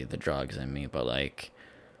obviously the drugs in me, but like,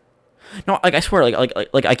 no, like I swear,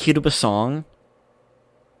 like I queued up a song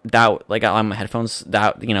that like on my headphones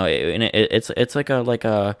that it's like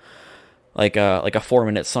a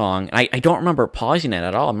 4-minute song. I don't remember pausing it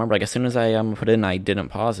at all. I remember like as soon as I put it in, I didn't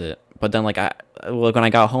pause it. But then when I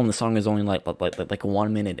got home, the song is only like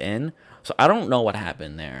 1 minute in. So I don't know what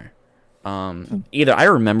happened there. Either I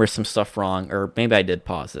remember some stuff wrong, or maybe I did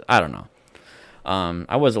pause it. I don't know.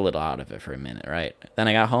 I was a little out of it for a minute, right? Then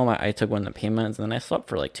I got home, I took one of the pain meds, and then I slept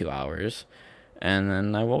for like 2 hours. And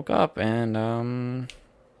then I woke up, and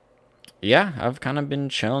yeah, I've kind of been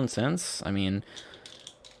chilling since. I mean,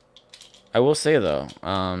 I will say though,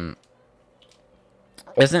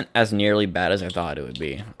 isn't as nearly bad as I thought it would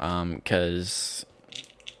be. Because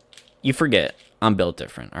you forget I'm built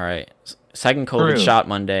different. All right, second COVID shot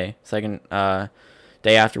Monday, second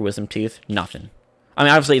day after wisdom teeth, nothing. I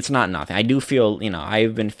mean, obviously it's not nothing. I do feel,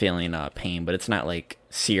 I've been feeling pain, but it's not like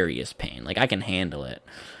serious pain. Like I can handle it.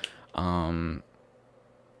 I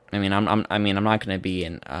mean, I'm not gonna be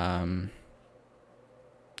an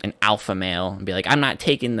alpha male and be like, I'm not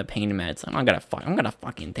taking the pain meds. I'm gonna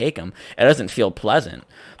fucking take them. It doesn't feel pleasant,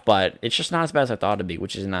 but it's just not as bad as I thought it'd be,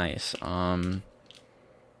 which is nice. I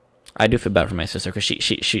do feel bad for my sister because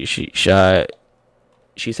she's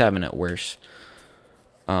having it worse.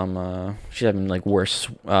 She's having like worse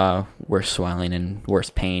swelling and worse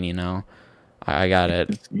pain. I got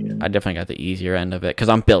it. Yeah. I definitely got the easier end of it because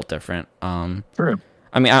I'm built different. True.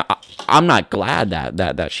 I mean, I'm not glad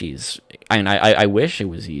that she's. I mean, I wish it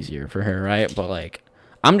was easier for her, right? But like,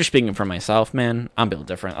 I'm just speaking for myself, man. I'm built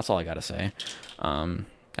different. That's all I gotta say. And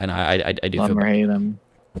I do love feel. Or hate him.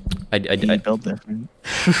 I built different.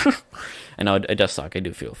 I know it does suck. I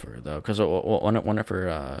do feel for her though, because one of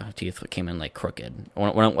her teeth came in like crooked.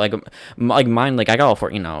 When like mine, like I got all for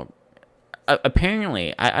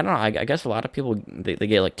apparently I don't know. I guess a lot of people they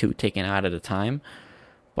get like 2 taken out at a time,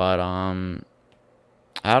 but I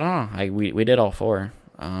don't know. We did all 4.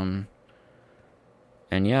 And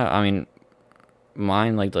yeah, I mean,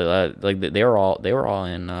 mine they were all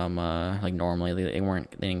in like normally they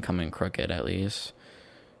didn't come in crooked at least.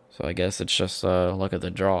 So I guess it's just luck of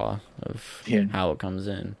the draw of how it comes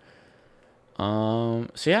in. So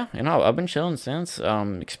yeah, I've been chilling since.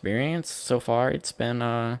 Experience so far, it's been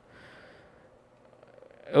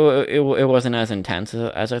it wasn't as intense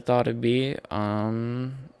as I thought it'd be.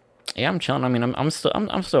 Yeah, I'm chilling. I mean, I'm still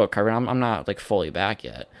recovering. I'm not like fully back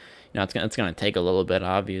yet. You know, it's gonna take a little bit,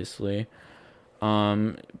 obviously.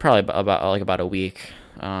 Probably about a week.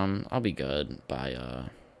 I'll be good by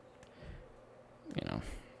you know,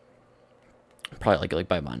 probably like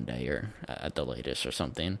by Monday or at the latest or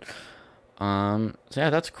something. So yeah,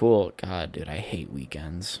 that's cool. God, dude, I hate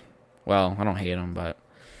weekends. Well, I don't hate them, but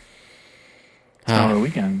Summer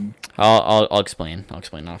weekend. I'll explain. I'll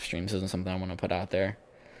explain off stream. This isn't something I want to put out there.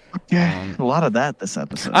 Yeah, a lot of that this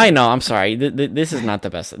episode. I know. I'm sorry. This is not the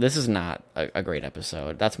best. This is not a great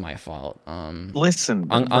episode. That's my fault. Listen,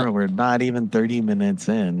 bro, we're not even 30 minutes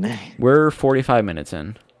in. We're 45 minutes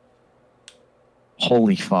in.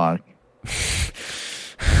 Holy fuck.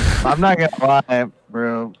 I'm not gonna lie,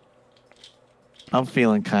 bro. I'm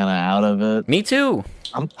feeling kind of out of it. Me too.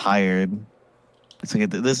 I'm tired. It's like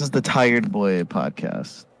this is the Tired Boy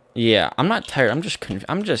podcast. Yeah, I'm not tired.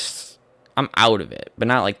 I'm out of it, but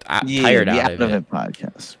not like tired out of it.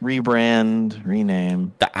 Podcast. Rebrand,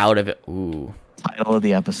 rename. The out of it. Ooh. Title of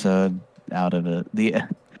the episode. Out of it.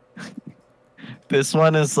 This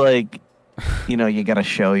one is like, you know, you got a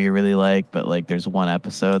show you really like, but like there's one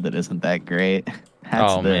episode that isn't that great.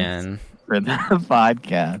 That's man. For the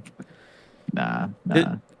podcast. Nah.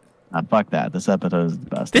 Fuck that. This episode is the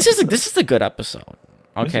best. This is a good episode.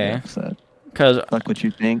 Okay. Because fuck what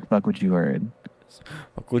you think. Fuck what you heard.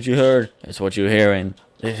 Fuck what you heard. It's what you're hearing.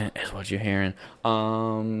 It's what you're hearing.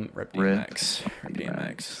 Rip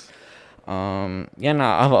DMX. Yeah, no,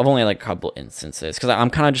 I've only like a couple instances because I'm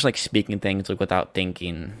kind of just like speaking things like without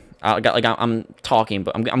thinking. I'm talking,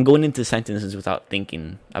 but I'm going into sentences without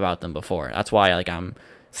thinking about them before. That's why like I'm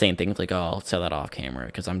saying things like, "Oh, I'll say that off camera,"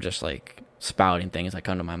 because I'm just like spouting things that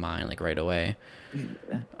come to my mind like right away.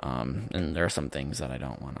 And there are some things that I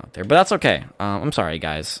don't want out there, but that's okay. I'm sorry,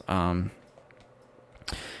 guys.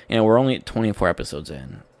 You know, we're only 24 episodes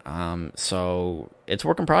in, so it's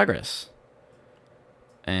work in progress.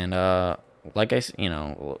 And like I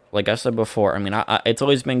said before, I mean, it's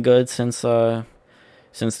always been good since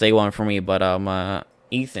day one for me. But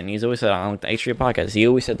Ethan, he's always said on the H3 podcast, he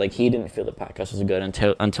always said like he didn't feel the podcast was good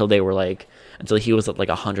until he was at like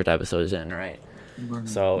 100 episodes in, right? Mm-hmm.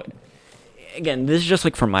 So again, this is just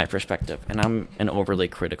like from my perspective, and I'm an overly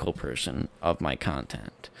critical person of my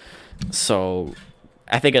content, so.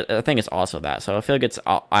 I think it's also that. So I feel like it's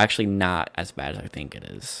actually not as bad as I think it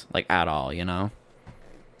is, like at all. You know,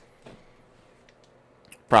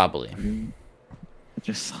 probably. I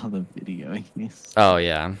just saw the video. Oh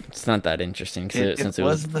yeah, it's not that interesting since it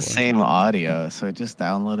was the same audio, so it just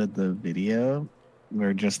downloaded the video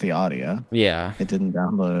or just the audio. Yeah, it didn't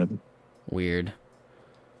download. Weird.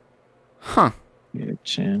 Huh. Weird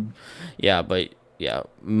chin. Yeah, but. Yeah,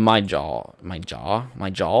 my jaw. What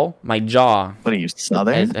are you,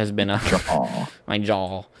 Southern? Has been a jaw. My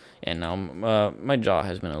jaw, and my jaw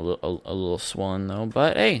has been a little swollen though.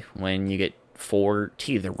 But hey, when you get 4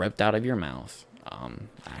 teeth ripped out of your mouth, that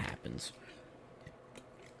happens.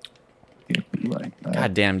 Like that.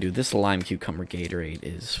 God damn, dude, this lime cucumber Gatorade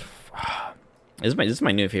is. This is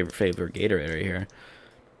my new favorite Gatorade right here.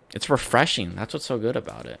 It's refreshing. That's what's so good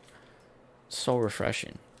about it. It's so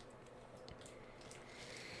refreshing.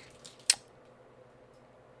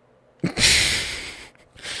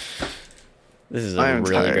 This is a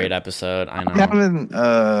really great episode. I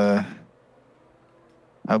know.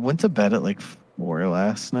 I went to bed at like 4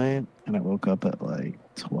 last night, and I woke up at like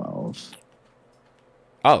 12.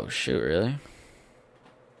 Oh shoot! Really?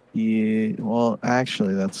 Yeah. Well,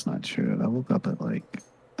 actually, that's not true. I went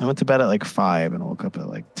to bed at like 5 and woke up at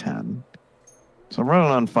like 10. So I'm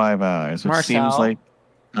running on 5 hours, which seems like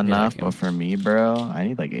enough. But for me, bro, I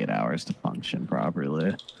need like 8 hours to function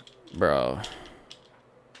properly. Bro.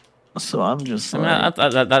 So I'm just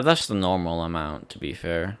that's the normal amount, to be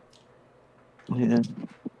fair. Yeah.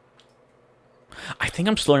 I think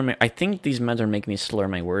these meds are making me slur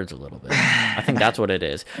my words a little bit. I think that's what it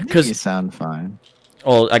is. Because you sound fine.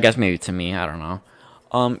 Well, I guess maybe to me, I don't know.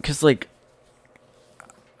 Because like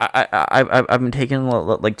I've been taking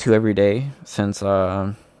like 2 every day since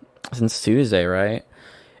Tuesday, right?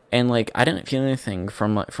 And like I didn't feel anything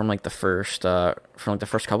from the first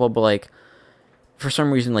couple, but like. For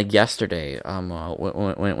some reason, like yesterday,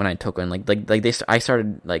 when I took one, I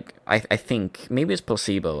started like I think maybe it's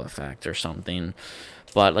placebo effect or something,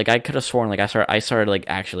 but like I could have sworn like I started like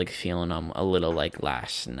actually like feeling them a little like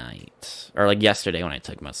last night or like yesterday when I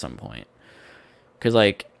took them at some point, because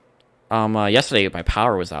like yesterday my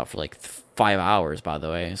power was out for like 5 hours, by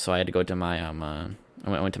the way, so I had to go to my I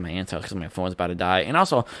went to my aunt's house because my phone was about to die, and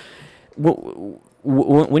also.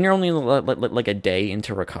 When you're only like a day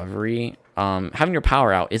into recovery, having your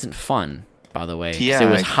power out isn't fun by the way. 'Cause Yeah, it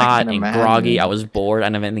was I hot can and groggy. I imagine. was bored. I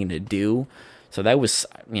didn't have anything to do. So that was,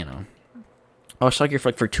 I was stuck here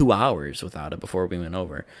for 2 hours without it before we went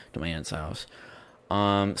over to my aunt's house.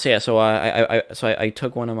 So yeah, I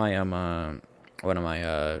took one of my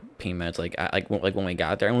pain meds like when we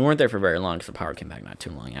got there, and we weren't there for very long because the power came back not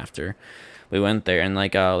too long after we went there, and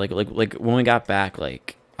like when we got back,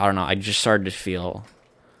 like I don't know, I just started to feel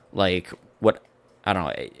like what I don't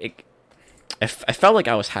know. I felt like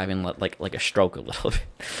I was having like a stroke a little bit.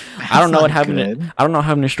 I don't know what That's not having good. I don't know how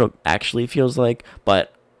having a stroke actually feels like,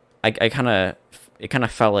 but I kind of it kind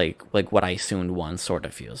of felt like what I assumed one sort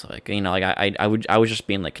of feels like. Like I was just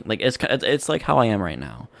being like it's like how I am right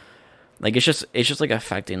now. Like it's just like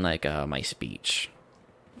affecting like my speech,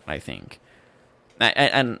 I think.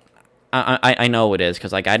 And I know it is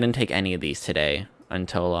because like I didn't take any of these today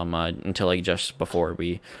until like just before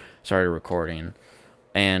we started recording,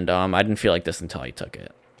 and I didn't feel like this until I took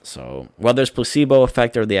it. So whether it's placebo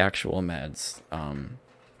effect or the actual meds,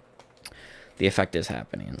 the effect is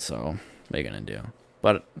happening. So what are you gonna do?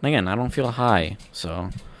 But again, I don't feel high. So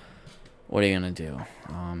what are you gonna do?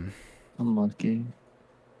 Unlucky.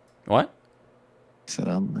 What? I said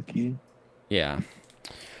unlucky. Yeah.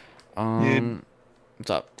 Dude.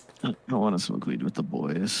 What's up? I want to smoke weed with the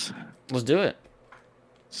boys. Let's do it.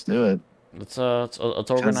 Let's do it. Let's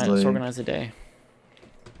organize. Let's like- organize the day.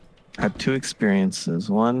 I had two experiences.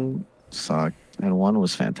 One sucked, and one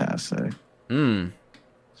was fantastic. Mm.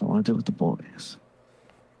 So I want to do it with the boys.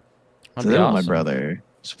 That'd So be then with my awesome. brother,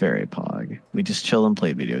 it's very pog. We just chill and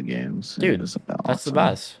play video games. Dude, It was That's awesome. the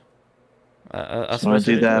best. That's I want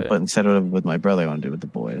the to do best way that, it. but instead of with my brother, I want to do it with the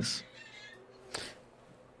boys.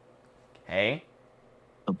 Hey.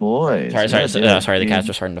 The boys. Sorry. Yeah, dude. Sorry. The cats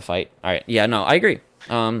are starting to fight. All right. Yeah. No, I agree.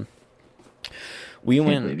 We Can't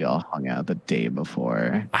went. believe y'all hung out the day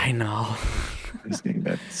before. I know. This game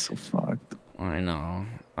got so fucked. I know.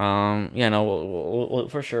 Yeah. No. We'll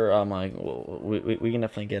for sure. Like we can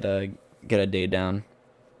definitely get a day down.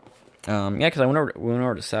 Yeah, because we went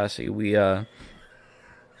over to Sassy.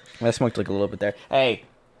 I smoked like a little bit there. Hey,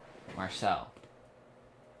 Marcel,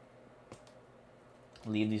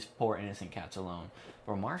 leave these poor innocent cats alone.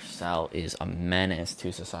 Bro, Marcel is a menace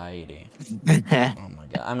to society. Oh my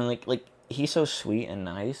god. I mean, like he's so sweet and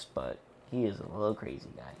nice, but he is a little crazy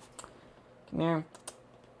guy. Come here.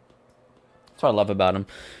 That's what I love about him.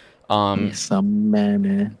 He's a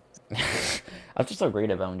menace. I'm just so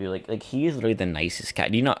great about him, dude. Like he is literally the nicest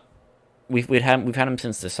cat. Do you know? We've had him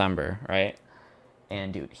since December, right?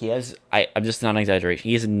 And dude, he has. I'm just not an exaggeration.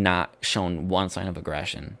 He has not shown one sign of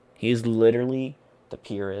aggression. He is literally the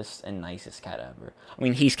purest and nicest cat ever. I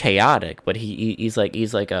mean, he's chaotic, but he's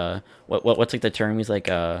like a what's like the term? He's like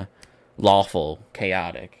a lawful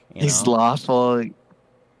chaotic. He's lawful.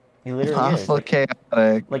 He literally is. Lawful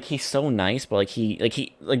chaotic. Like he's so nice, but like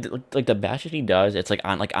the bad shit he does, it's like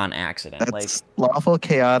on accident. That's lawful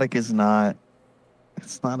chaotic is not.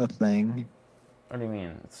 It's not a thing. What do you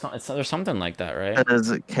mean? There's something like that, right?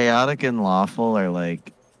 Because chaotic and lawful are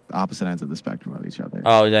like opposite ends of the spectrum of each other.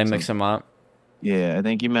 Oh, did I mix them up? Yeah, I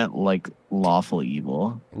think you meant like lawful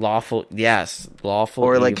evil. Lawful, yes, lawful.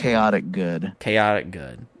 Or like evil. chaotic good. Chaotic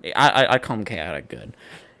good. I call him chaotic good,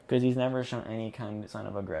 because he's never shown any kind of sign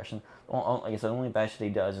of aggression. Like I said, the only bad shit he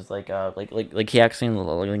does is like he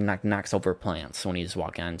accidentally knocks over plants when he's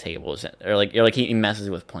walking on tables, or like he messes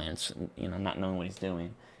with plants, not knowing what he's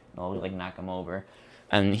doing. I'll like knock him over,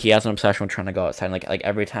 and he has an obsession with trying to go outside. Like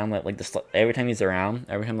every time every time he's around,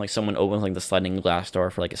 every time like someone opens like the sliding glass door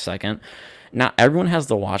for like a second, not everyone has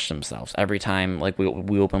to watch themselves every time like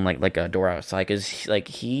we open like a door outside, because like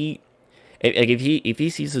if he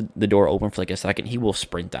sees the door open for like a second, he will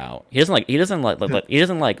sprint out. He doesn't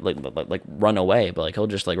run away, but like he'll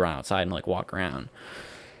just like run outside and like walk around.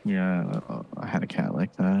 Yeah, I had a cat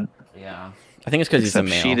like that. Yeah, I think it's because he's a Except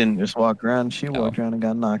male. she didn't just walk around. She walked around and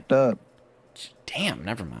got knocked up. Damn,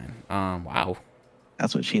 never mind. Wow.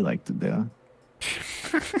 That's what she liked to do.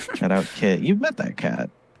 Shout out Kit. You've met that cat.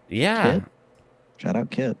 Yeah, Kit? Shout out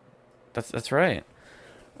Kit. that's right.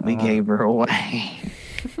 We gave her away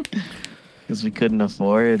because we couldn't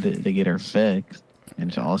afford to get her fixed,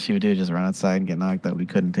 and all she would do is just run outside and get knocked up. We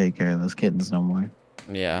couldn't take care of those kittens no more.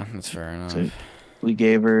 Yeah, that's fair enough. So we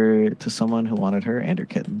gave her to someone who wanted her and her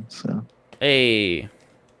kitten. So Hey,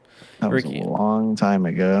 that was Ricky. a long time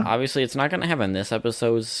ago. obviously it's not gonna happen this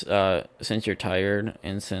episode since you're tired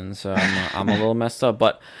and since I'm a little messed up,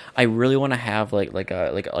 but I really want to have like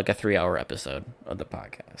a 3-hour episode of the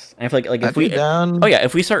podcast. And if if I'd be down. oh yeah,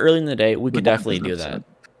 if we start early in the day, we could But not definitely this do that. episode.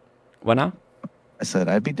 What now? I said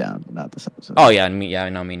I'd be down, but not this episode. Oh yeah, me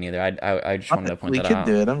neither. I just wanted to point We that could out.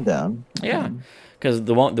 do it. I'm down. Yeah. Because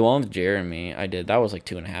the one with Jeremy I did, that was like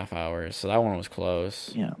 2.5 hours, so that one was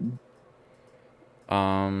close. Yeah.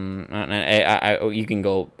 And you can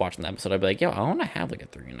go watch an episode. I'd be like, yo, I want to have like a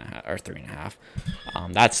 3.5 or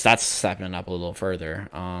 3.5. That's stepping it up a little further.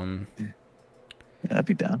 Yeah, I'd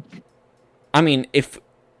be down. I mean, if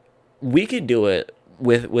we could do it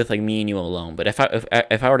with like me and you alone, but if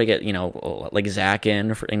I were to get like Zach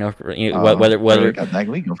in, for, whether we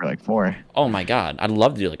can go for like 4. oh my god, I'd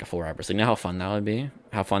love to do like a 4 hour. You know how fun that would be.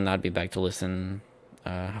 How fun that would be back to listen.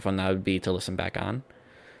 How fun that would be to listen back on.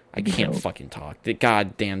 I can't fucking talk.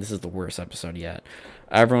 God damn, this is the worst episode yet.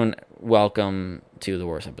 Everyone, welcome to the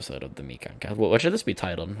worst episode of the Mekon. What should this be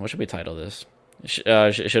titled? What should we title this? Should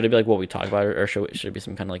it be like what we talk about, or should it be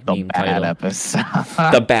some kind of like meme title? Episode.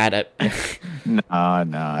 The bad No.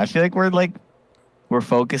 I feel like we're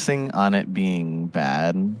focusing on it being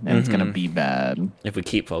bad, and it's gonna be bad if we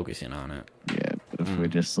keep focusing on it. Yeah, but if we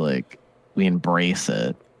just we embrace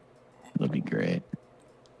it, it'll be great.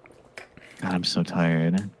 God, I'm so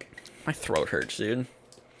tired. My throat hurts, dude.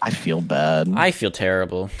 I feel bad. I feel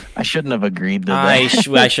terrible. I shouldn't have agreed to that.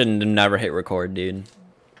 I shouldn't have never hit record, dude.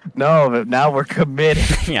 No, but now we're committed.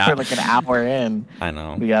 Yeah. We're like an hour in. I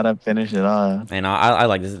know. We gotta finish it off. I know. I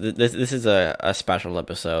like this. This is a special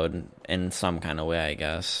episode in some kind of way, I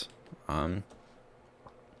guess. I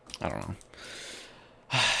don't know.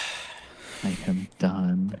 I am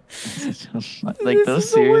done. Like those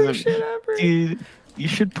series, dude. You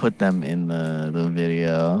should put them in the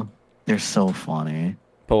video. They're so funny.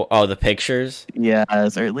 Oh, the pictures?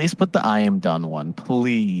 Yes, or at least put the I am done one,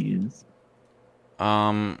 please.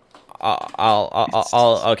 I'll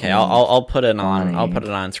put it on. I'll put it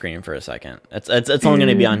on screen for a second. It's only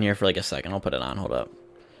gonna be on here for like a second. I'll put it on. Hold up.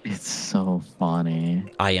 It's so funny.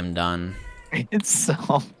 I am done. It's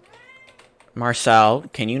so. Marcel,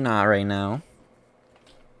 can you not right now?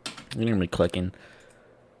 You're gonna be clicking.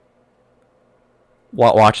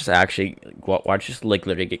 Watch this actually. Watch this like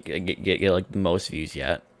literally get like the most views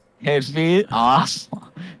yet. It'd be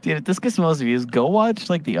awesome, dude. If this gets most views, go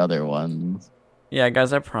watch like the other ones. Yeah,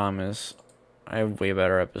 guys, I promise. I have way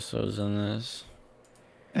better episodes than this.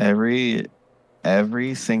 Every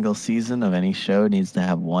single season of any show needs to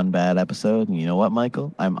have one bad episode, and you know what,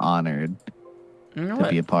 Michael? I'm honored to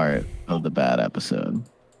be a part of the bad episode.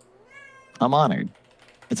 I'm honored.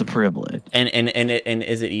 It's a privilege. And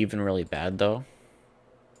is it even really bad though?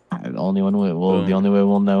 The only way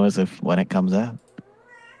we'll know is when it comes out.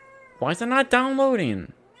 Why is it not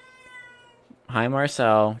downloading? Hi,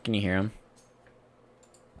 Marcel. Can you hear him?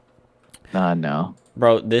 No.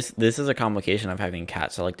 Bro, this is a complication of having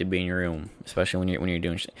cats that like to be in your room, especially when you're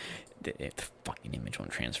doing shit. The fucking image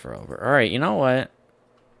won't transfer over. All right, you know what?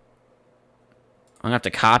 I'm gonna have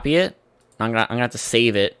to copy it. I'm gonna have to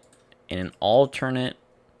save it in an alternate.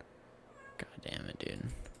 God damn it, dude.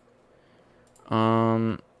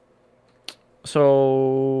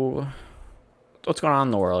 So what's going on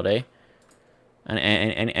in the world, eh? And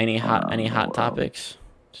any hot topics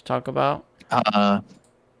to talk about?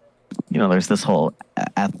 There's this whole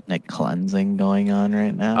ethnic cleansing going on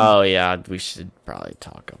right now. Oh yeah, we should probably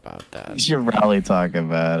talk about that. We should probably talk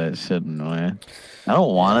about it, shouldn't we? I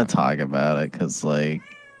don't want to talk about it because,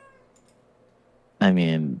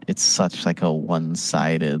 it's such like a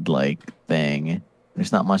one-sided thing.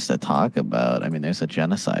 There's not much to talk about. I mean, there's a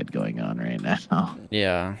genocide going on right now.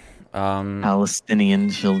 Yeah. Palestinian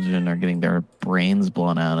children are getting their brains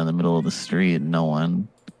blown out in the middle of the street. No one.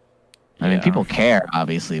 I mean, people care,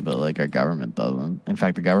 obviously, but our government doesn't. In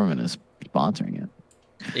fact, the government is sponsoring it.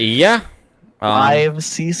 Yeah. 5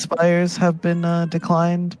 ceasefires have been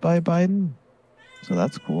declined by Biden, so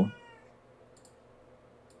that's cool.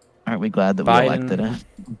 Aren't we glad that we elected him?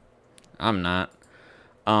 I'm not.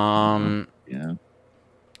 Yeah.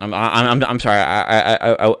 I'm sorry.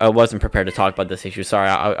 I wasn't prepared to talk about this issue. Sorry,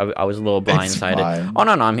 I was a little blindsided. Oh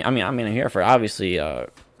no. I'm here for obviously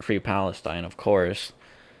free Palestine, of course.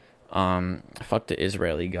 Fuck the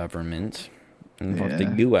Israeli government and fuck the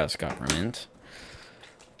U.S. government.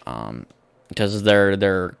 Because they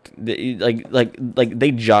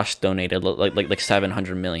just donated like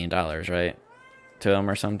 $700 million, right, to them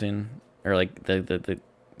or something, or they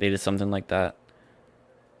did something like that.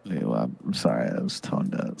 I'm sorry, I was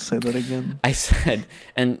toned out. Say that again. I said,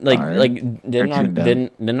 and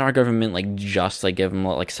didn't our government just give them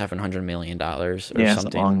 $700 million or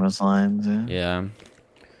something along those lines? Yeah.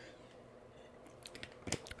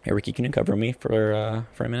 Hey Ricky, can you cover me for a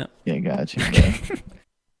minute? Yeah, got you.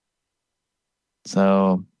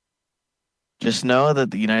 So, just know that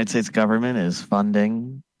the United States government is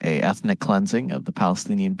funding a ethnic cleansing of the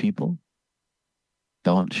Palestinian people.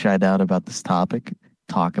 Don't shy out about this topic.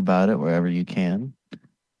 talk about it wherever you can,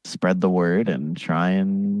 spread the word, and try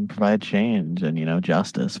and provide change and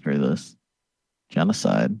justice for this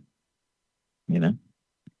genocide. You know,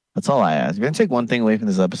 that's all I ask. If you're gonna take one thing away from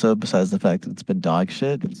this episode besides the fact that it's been dog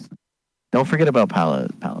shit, don't forget about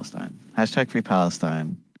Palestine. Hashtag free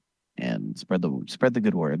Palestine, and spread the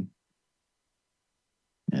good word.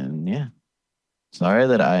 And yeah, sorry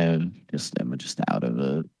that am just out of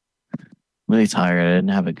it. Really tired. I didn't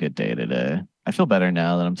have a good day today. I feel better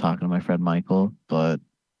now that I'm talking to my friend Michael, but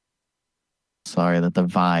sorry that the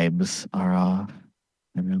vibes are off.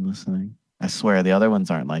 Everyone listening. I swear the other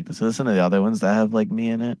ones aren't like this. Listen to the other ones that have like me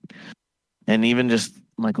in it. And even just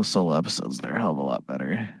Michael's solo episodes, they're a hell of a lot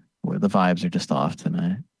better. Where the vibes are just off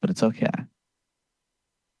tonight. But it's okay.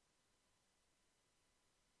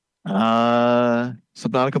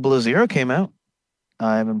 Subnautica Below Zero came out.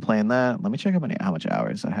 I've been playing that. Let me check how much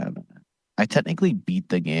hours I have. I technically beat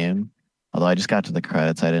the game, although I just got to the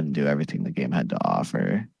credits. I didn't do everything the game had to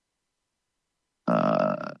offer.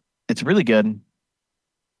 It's really good.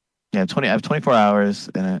 Yeah, I have 24 hours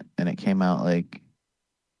in it, and it came out like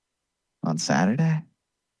on Saturday.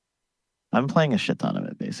 I'm playing a shit ton of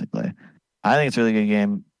it, basically. I think it's a really good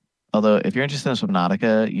game. Although, if you're interested in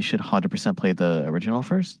Subnautica, you should 100% play the original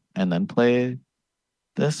first, and then play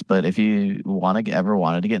this. But if you ever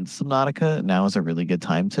wanted to get into Subnautica, now is a really good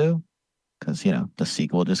time to, because the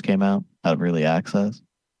sequel just came out of early access.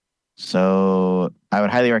 So I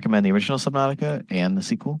would highly recommend the original Subnautica and the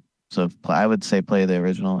sequel. So I would say play the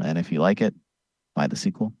original, and if you like it, buy the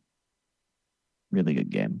sequel. Really good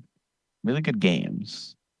game. Really good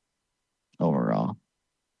games overall.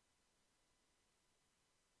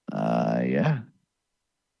 Yeah.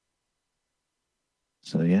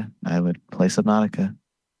 So yeah, I would play Subnautica.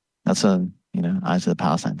 That's obviously the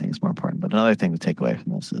Palestine thing is more important. But another thing to take away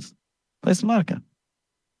from this is play Subnautica.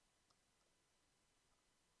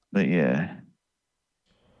 But yeah.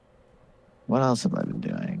 What else have I been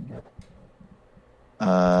doing?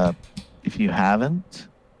 If you haven't,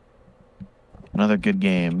 another good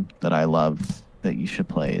game that I love that you should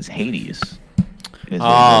play is Hades.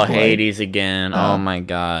 Oh, Hades again. Oh my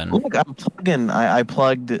god. Look, I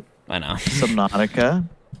plugged I know. Subnautica.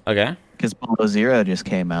 Okay. Because Below Zero just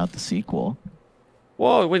came out, the sequel.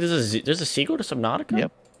 Whoa, wait, there's a sequel to Subnautica?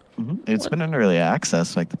 Yep. It's been in early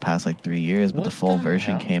access like the past 3 years, but the full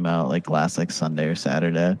version hell? came out last Sunday or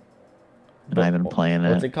Saturday. And I've been playing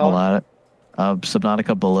what's it it called? a lot.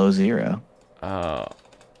 Subnautica Below Zero.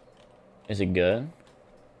 Is it good?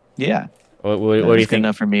 Yeah. What do you think? Good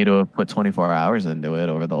enough for me to have put 24 hours into it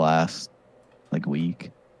over the last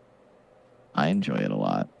week. I enjoy it a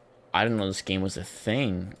lot. I didn't know this game was a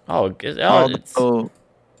thing. I'd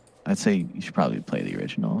say you should probably play the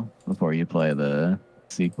original before you play the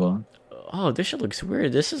sequel. Oh, this shit looks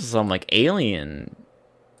weird. This is some alien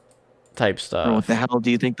type stuff. Or what the hell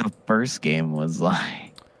do you think the first game was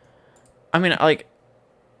like? I mean,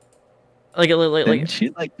 didn't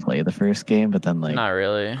you play the first game, but then not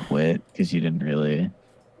really quit because you didn't really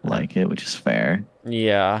like it, which is fair.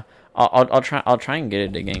 Yeah, I'll try and get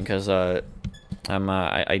it again because I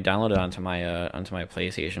downloaded it onto my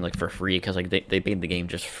PlayStation for free because they made the game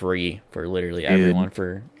just free for literally everyone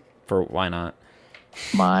for why not?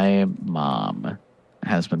 My mom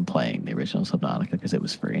has been playing the original Subnautica because it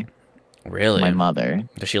was free. Really? My mother.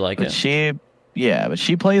 Does she like it? But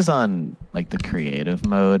she plays on the creative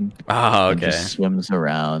mode. Oh, okay. And just swims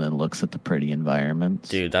around and looks at the pretty environments.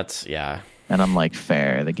 Dude, that's yeah. And I'm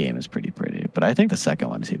fair. The game is pretty, but I think the second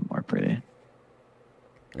one is even more pretty.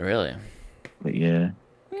 Really? But yeah,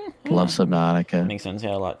 love Subnautica. Makes sense.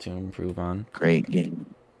 Yeah, a lot to improve on. Great game,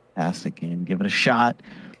 fantastic game. Give it a shot.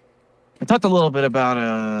 I talked a little bit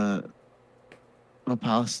about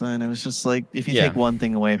Palestine. It was just if you take one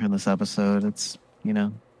thing away from this episode, it's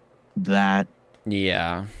that.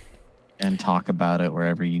 Yeah. And talk about it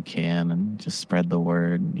wherever you can, and just spread the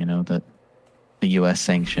word. That the U.S.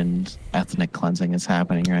 sanctioned ethnic cleansing is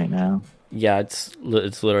happening right now. Yeah, it's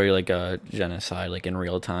literally like a genocide, in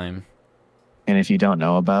real time. And if you don't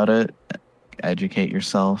know about it, educate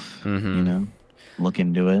yourself. Mm-hmm. Look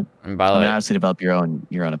into it. And obviously develop your own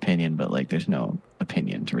opinion, but there's no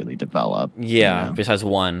opinion to really develop. Yeah, besides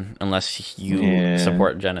one, unless you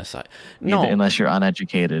support genocide. No, unless you're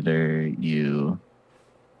uneducated or you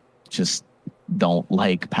just don't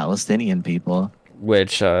like Palestinian people,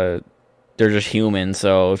 which they're just human.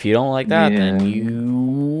 So if you don't like that,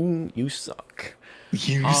 then you suck.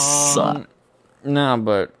 You suck. No,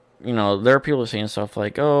 but there are people saying stuff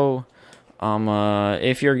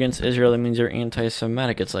if you're against Israel, that means you're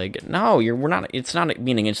anti-Semitic. It's no, we're not. It's not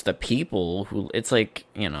being against the people who. It's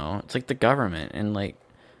it's the government and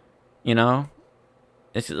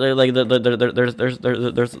It's like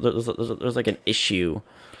there's like an issue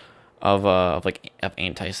of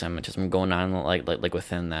anti-Semitism going on like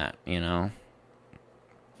within that, you know.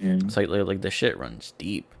 Yeah. It's like the shit runs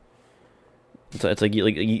deep. It's like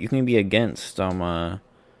you can be against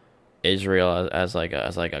Israel as like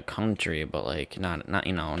a country, but like not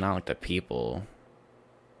you know not like the people,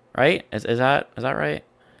 right? Is that right?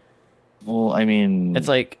 Well, I mean, It's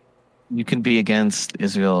like you can be against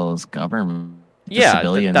Israel's government. The yeah,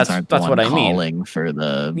 civilians aren't the that's one what I mean. calling for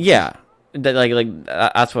the. Yeah,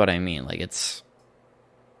 that's what I mean. Like it's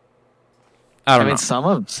I I don't mean,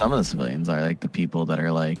 know. some of the civilians are like the people that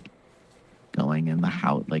are like going in the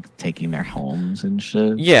house, like taking their homes and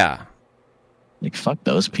shit. Yeah, Like fuck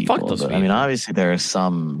those fuck people. those But I mean, people. obviously there are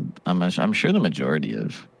some. I'm sure the majority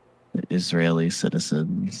of Israeli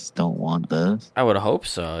citizens don't want this, I would hope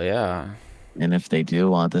so. Yeah. and if they do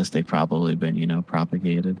want this, they've probably been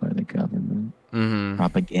propagated by the government, Mm-hmm.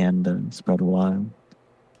 propaganda and spread wild.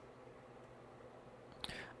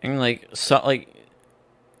 I mean, like so, like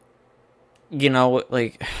you know,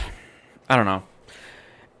 like I don't know.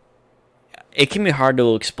 It can be hard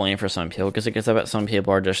to explain for some people because I guess I bet some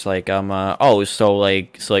people are just like oh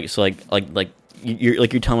you're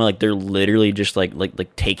telling me like they're literally just like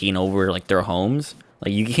taking over like their homes.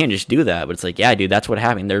 Like you can't just do that, but it's like yeah, dude, that's what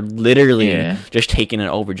happened. They're literally Yeah. just taking it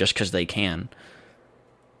over just because they can.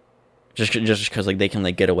 Just because like they can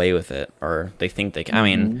like get away with it or they think they can. I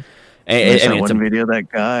mean, Mhm. There's I that mean it's one a video, that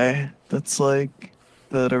guy that's like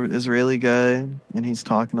the Israeli guy, and he's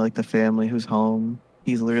talking to like the family who's home.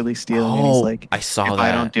 He's literally stealing, and he's oh like, I saw "If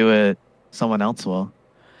I don't that. do it, someone else will."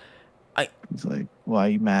 I He's like, "Why are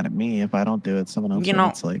you mad at me? If I don't do it, someone else you will." know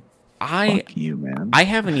It's like, I fuck you, man. I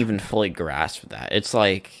haven't even fully grasped that. It's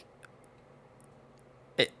like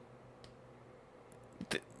it,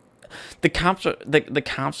 the concept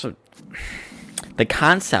the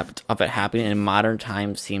concept of it happening in modern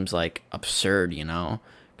times seems like absurd, you know?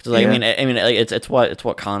 Because like, Yeah. I mean, like, it's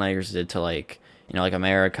what colonizers did to like like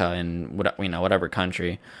America and whatever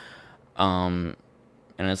country, and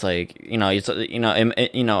it's like a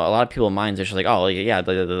lot of people's minds are just like oh yeah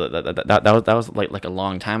that was like a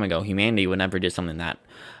long time ago. Humanity would never do something that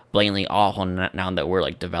blatantly awful now that we're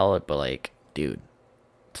like developed, but like dude,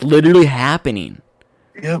 it's literally happening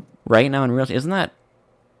Yep. right now in real time. Isn't that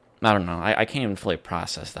I don't know. I can't even fully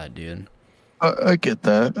process that, dude. I get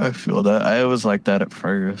that. I feel that. I was like that at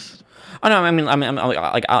first. Oh no, I'm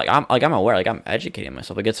aware, like I'm educating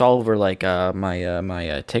myself. Like it's all over like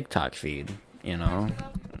my TikTok feed, you know.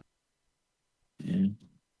 Yeah.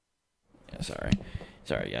 Yeah, sorry,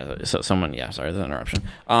 yeah. So someone, yeah, sorry, the interruption.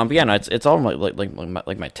 But yeah, no, it's all my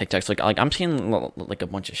TikToks. Like I'm seeing like a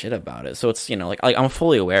bunch of shit about it. So it's like I'm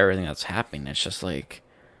fully aware of everything that's happening. It's just like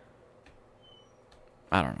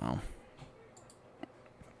I don't know.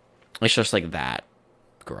 It's just like that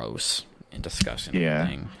gross and disgusting Yeah.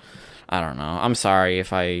 thing. I don't know. I'm sorry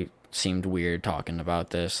if I seemed weird talking about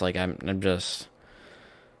this. Like I'm just.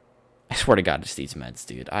 I swear to God, it's these meds,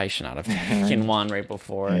 dude. I should not have taken one right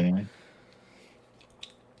before. Yeah.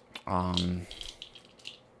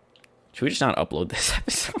 Should we just not upload this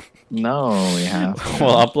episode? No, we have to.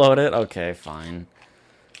 We'll upload it. Okay, fine.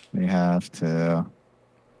 We have to.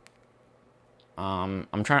 I'm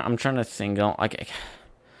trying to think. Like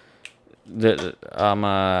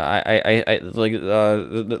I like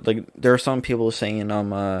there are some people saying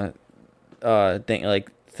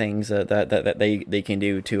things that they can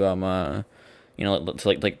do to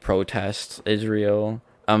to like protest Israel.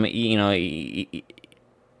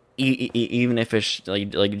 Even if it's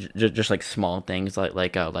just like small things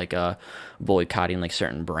like boycotting like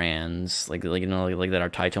certain brands like that are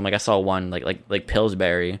tied to them. Like I saw one like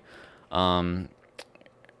Pillsbury,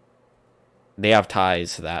 they have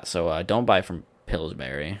ties to that, so don't buy from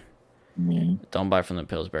Pillsbury. Yeah. Don't buy from the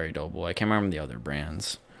Pillsbury Doughboy. I can't remember the other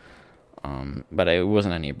brands, but it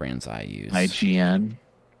wasn't any brands I used. IGN.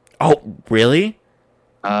 Oh, really?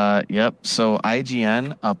 Yep. So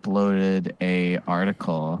IGN uploaded a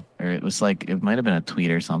article, or it was like it might have been a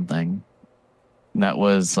tweet or something, that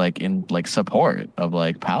was like in like support of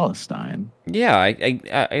like Palestine. Yeah,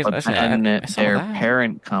 But I then saw their that.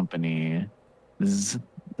 parent company, is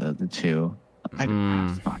the two.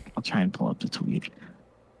 Fuck, I'll try and pull up the tweet.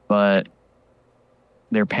 But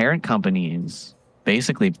their parent companies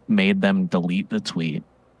basically made them delete the tweet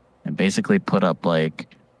and basically put up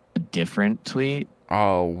like a different tweet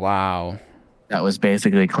Oh wow. that was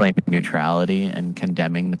basically claiming neutrality and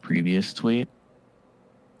condemning the previous tweet.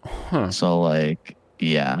 Huh. So like,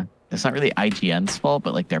 yeah, it's not really IGN's fault,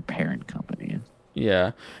 but like their parent company.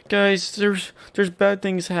 Yeah, guys, there's bad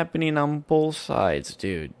things happening on both sides,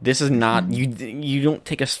 dude. This is not Mhm. you don't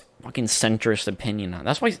take a fucking centrist opinion on.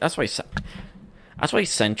 That's why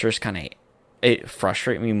centrists kind of it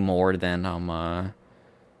frustrate me more than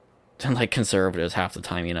like conservatives half the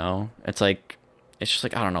time. It's like it's just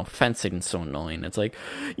like I don't know, fencing is so annoying. It's like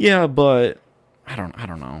yeah, but I don't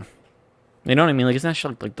know. You know what I mean? Like it's not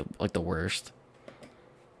shit like the worst.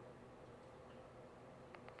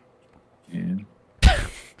 Yeah.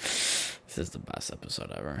 This is the best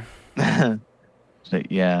episode ever.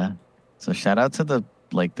 But yeah. So shout out to the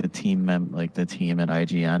team at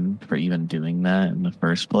IGN for even doing that in the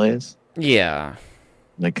first place. Yeah.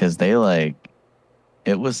 Like, cause they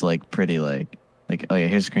it was like pretty oh yeah,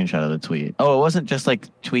 here's a screenshot of the tweet. Oh, it wasn't just like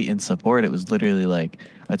tweet in support. It was literally like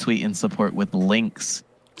a tweet in support with links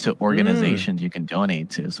to Mm. organizations you can donate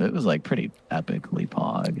to. So it was like pretty epically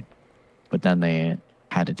pog. But then they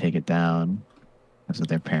had to take it down because of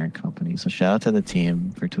their parent company. So shout out to the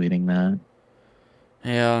team for tweeting that.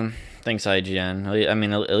 Yeah. Thanks, IGN. I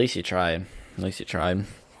mean, at least you tried. At least you tried.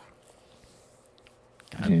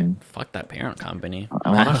 God, Yeah. fuck that parent company. I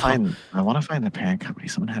want to find the parent company.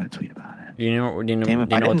 Someone had a tweet about it. Do you know? Do you know? Damn, Do if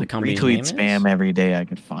you I know what the didn't company's retweet name is? spam every day, I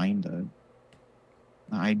could find it.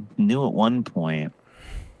 I knew at one point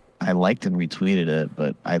I liked and retweeted it,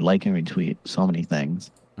 but I like and retweet so many things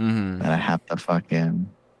Mm-hmm. that I have to fucking.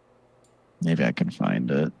 Maybe I can find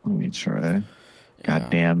it. Let me try. God Yeah.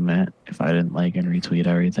 damn it! If I didn't like and retweet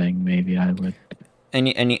everything, maybe I would. And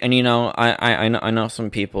I know some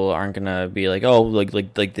people aren't gonna be like, oh,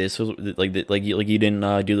 like this was like you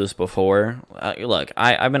didn't do this before. Look,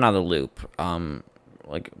 I've been out of the loop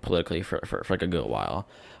like politically for like a good while.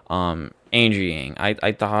 Andrew Yang,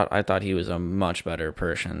 I thought he was a much better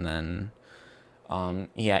person than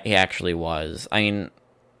he actually was. I mean,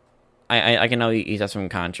 I can know he's had some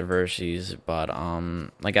controversies, but I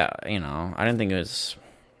didn't think it was.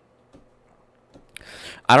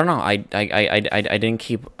 I don't know. I didn't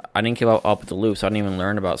keep up with the loop, so I didn't even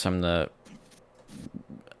learn about some of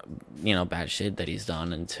the bad shit that he's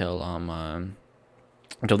done until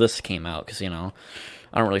this came out, because I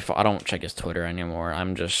don't check his Twitter anymore.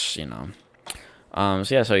 I'm just so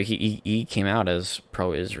yeah, so he came out as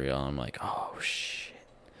pro-Israel. I'm like, oh shit.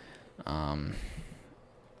 I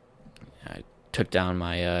took down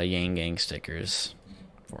my Yang Gang stickers,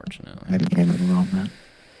 fortunately. I became a moment.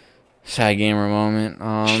 Sad gamer moment.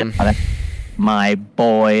 My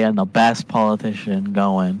boy and the best politician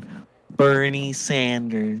going, Bernie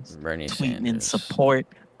Sanders, Bernie tweeting in Sanders. support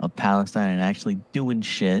of Palestine and actually doing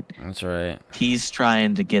shit. That's right. He's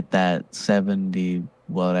trying to get that 70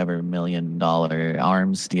 whatever $1 million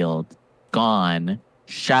arms deal gone.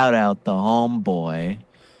 Shout out the homeboy.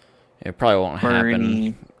 It probably won't Bernie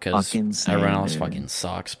happen because fucking everyone else Sanders. fucking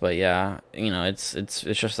sucks. But yeah, it's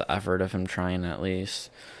just the effort of him trying at least.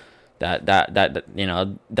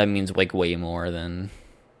 That means like way more than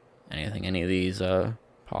anything any of these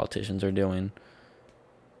politicians are doing.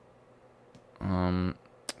 So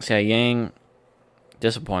yeah, Yang,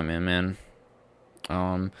 disappointment, man.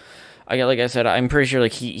 Like I said, I'm pretty sure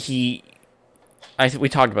like we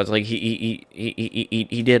talked about this, like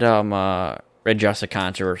he did address a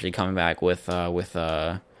controversy coming back with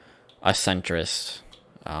a centrist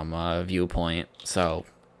viewpoint. So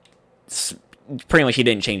pretty much he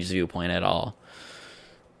didn't change his viewpoint at all.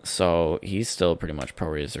 So he's still pretty much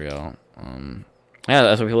pro-Israel. Yeah,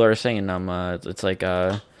 that's what people are saying. It's like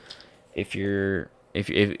if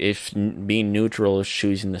being neutral is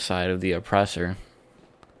choosing the side of the oppressor,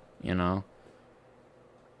 you know.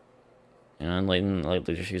 And like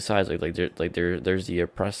there's two sides. There's the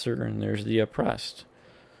oppressor and there's the oppressed.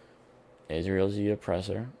 Israel's the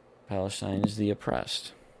oppressor. Palestine is the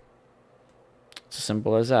oppressed. It's as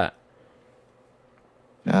simple as that.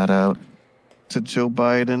 Shout out to Joe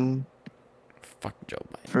Biden Fuck Joe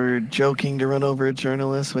Biden. for joking to run over a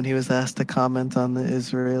journalist when he was asked to comment on the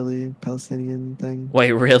Israeli-Palestinian thing.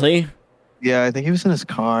 Wait, really? Yeah, I think he was in his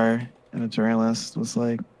car, and a journalist was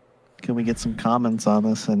like, "Can we get some comments on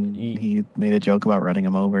this?" And he made a joke about running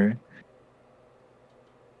him over.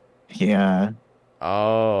 Yeah.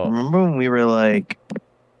 Oh. Remember when we were like,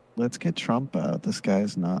 let's get Trump out. This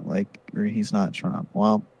guy's not or he's not Trump.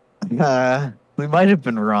 Well, we might have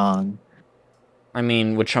been wrong. I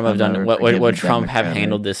mean, would Trump have I'll done never what? forgive Would the Trump have Democrat.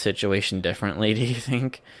 handled this situation differently? Do you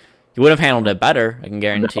think he would have handled it better? I can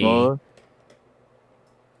guarantee. No.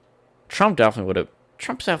 Trump definitely would have.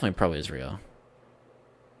 Trump's definitely pro-Israel.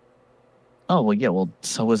 Oh, well, yeah. Well,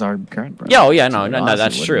 so was our current president. Yeah, oh yeah, no, So it no, honestly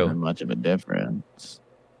that's wouldn't true. have been much of a difference.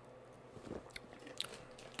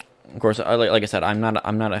 Of course, like I said, I'm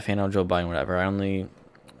not a fan of Joe Biden. Whatever.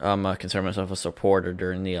 consider myself a supporter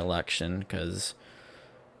during the election because,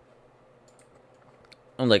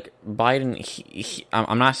 like, Biden,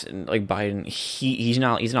 I'm not saying, like, Biden. He's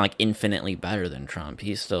not like infinitely better than Trump.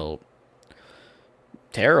 He's still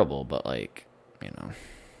terrible, but, like,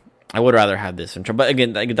 I would rather have this than Trump. But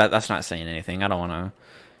again, like, that's not saying anything. I don't want to.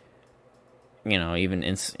 I don't want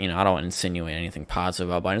to insinuate anything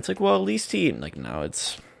positive about Biden. It's like, well, at least like, no,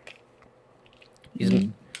 he's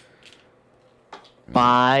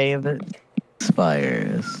 5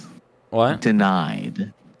 ceasefires what?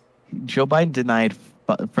 denied. Joe Biden denied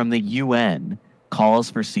from the UN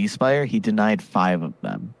calls for ceasefire. He denied 5 of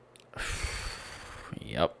them.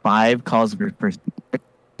 Yep. 5 calls for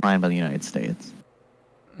signed by the United States.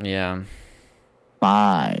 Yeah.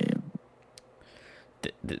 5.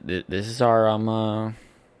 This is our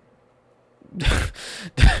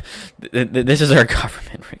this is our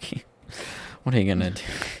government, Ricky. What are you gonna do?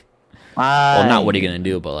 5. Well, not what are you gonna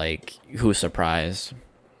do, but like, who's surprised?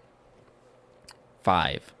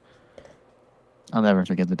 5. I'll never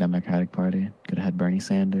forget the Democratic Party. Could have had Bernie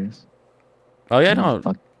Sanders. Oh yeah, no.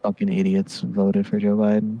 Fucking idiots voted for Joe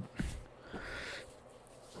Biden.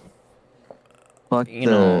 Fuck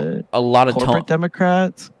a lot of corporate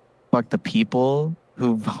Democrats. Fuck the people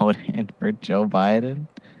who voted for Joe Biden.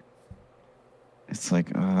 It's like,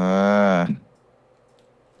 yeah.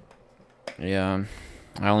 I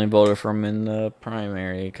only voted for him in the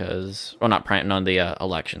primary because, well, not the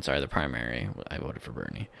election. Sorry, the primary. I voted for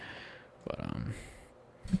Bernie, but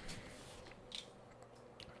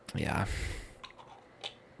yeah.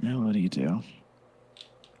 Now what do you do?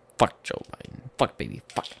 Fuck Joe Biden. Fuck, baby.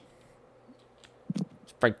 Fuck.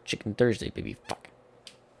 Fried Chicken Thursday, baby. Fuck.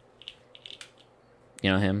 You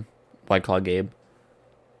know him? White Claw Gabe?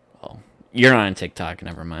 Oh. You're not on TikTok.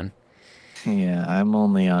 Never mind. Yeah, I'm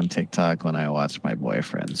only on TikTok when I watch my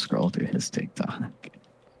boyfriend scroll through his TikTok.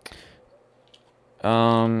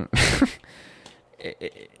 I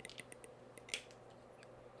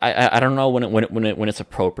don't know when it's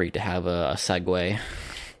appropriate to have a segue.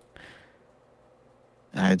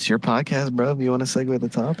 It's your podcast, bro. If you want to segue the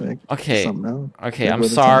topic. Okay. Okay, Segue I'm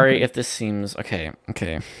sorry if this seems... Okay.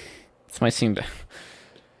 This might seem...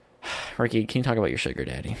 Ricky, can you talk about your sugar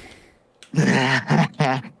daddy?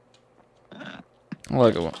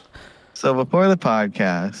 Look. So before the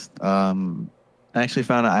podcast, I actually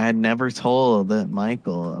found out I had never told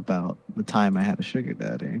Michael about the time I had a sugar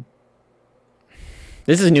daddy.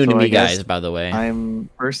 This is new to me, guys, by the way. I'm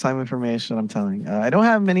first time information I'm telling. I don't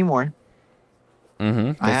have many more.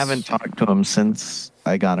 Mm-hmm. I haven't talked to him since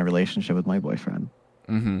I got in a relationship with my boyfriend.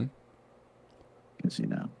 Mm-hmm. Because,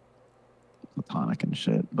 platonic and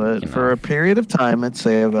shit. But for a period of time, I'd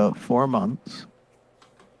say about 4 months,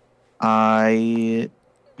 I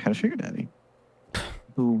had a sugar daddy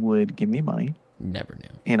who would give me money. Never knew.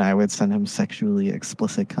 And I would send him sexually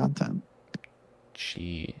explicit content.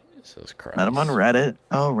 Jesus Christ. Met him on Reddit.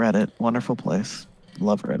 Oh, Reddit. Wonderful place.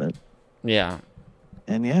 Love Reddit. Yeah.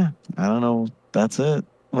 And yeah, I don't know. That's it.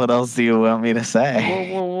 What else do you want me to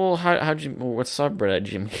say? Well, how'd you... What subreddit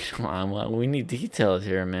did you meet him on? Well, we need details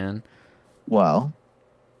here, man. Well,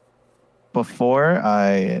 before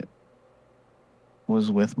I was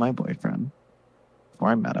with my boyfriend, before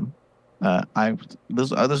I met him,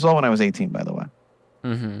 this is all when I was 18, by the way.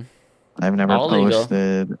 Mm-hmm. I've never all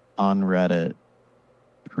posted legal. On Reddit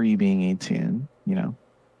pre being 18.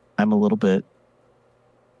 I'm a little bit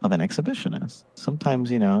of an exhibitionist.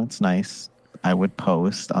 Sometimes, it's nice. I would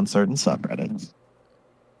post on certain subreddits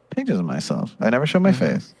pictures of myself. I never show my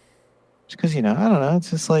face. Just because, I don't know.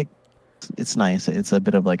 It's just like, it's nice. It's a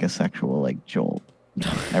bit of like a sexual like jolt.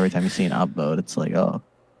 Every time you see an upvote, it's like, oh,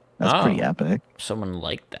 that's pretty epic. Someone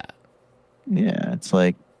liked that. Yeah, it's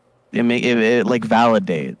like it like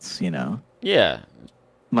validates, Yeah.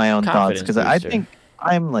 My own thoughts because I booster. think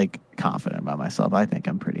I'm like confident about myself. I think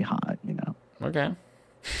I'm pretty hot, Okay.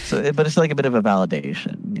 So, but it's like a bit of a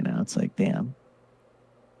validation, It's like, damn,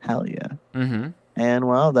 hell yeah. Mm-hmm. And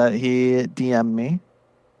well, that he DM'd me,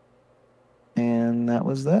 and that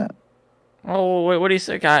was that. Oh, what do you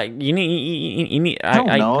say? You need. I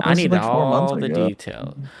don't know. I need like 4 months all the ago.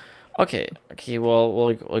 details. Okay. Well,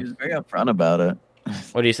 He was very upfront about it.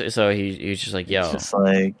 What do you say? So he's just like, yo. It's just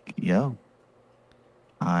like, yo,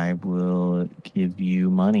 I will give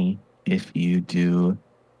you money if you do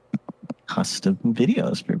custom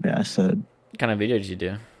videos for me. I said, What kind of video did you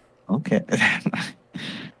do? okay.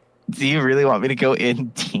 Do you really want me to go in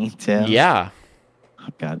detail? Yeah. Oh,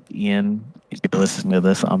 God, Ian, if you're listening to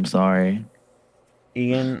this, I'm sorry.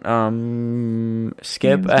 Ian,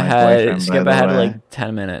 skip Ian's my ahead. boyfriend, Skip by the ahead way. like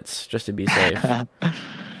 10 minutes just to be safe.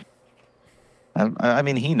 I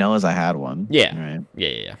mean, he knows I had one. Yeah. Right.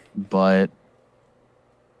 Yeah. But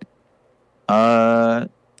I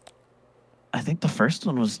think the first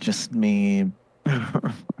one was just me. I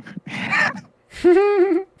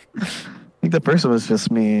think the first one was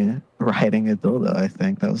just me riding a dildo. I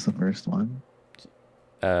think that was the first one.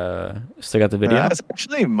 Still got the video? That's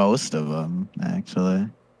actually most of them, actually.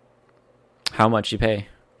 How much you pay?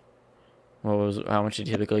 How much did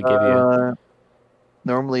he typically give you?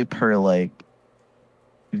 Normally per like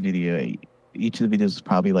video, each of the videos is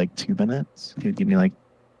probably like 2 minutes. He would give me like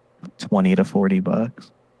 $20 to $40.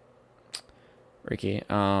 Ricky,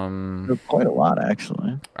 Quite a lot,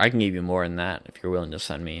 actually. I can give you more than that if you're willing to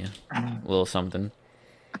send me a little something.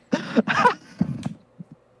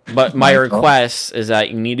 But my request is that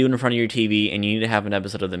you need to do it in front of your TV, and you need to have an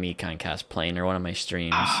episode of the Mekon Cast playing or one of my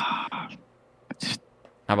streams. How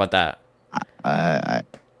about that? I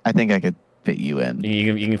think I could fit you in.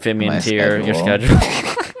 You can fit me into your schedule.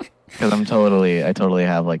 Because I totally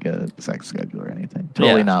have like a sex schedule or anything.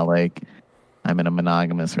 Totally not like I'm in a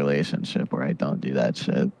monogamous relationship where I don't do that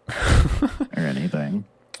shit or anything.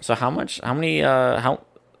 So how much money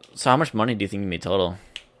do you think you made total?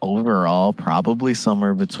 Overall, probably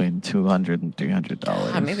somewhere between $200 and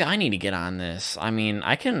 $300. Maybe I need to get on this. I mean,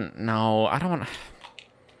 I don't want to.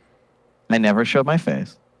 I never showed my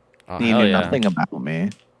face. He knew nothing about me.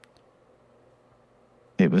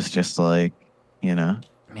 It was just like, he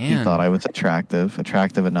thought I was attractive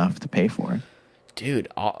enough to pay for. Dude,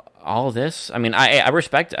 all this. I mean, I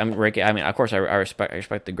respect. I'm Ricky. I mean, of course, I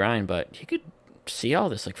respect the grind, but you could see all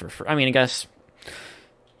this like for free. I mean, I guess.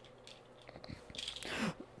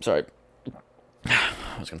 Sorry,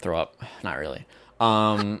 I was gonna throw up. Not really.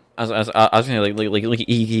 I was gonna like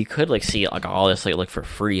you could like see like all this like for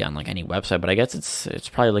free on like any website, but I guess it's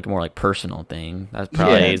probably like more like personal thing. That's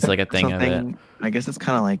probably it's like a thing of it. I guess it's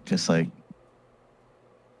kind of like just like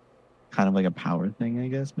kind of like a power thing. I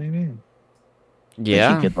guess maybe.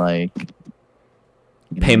 Yeah. Like he could like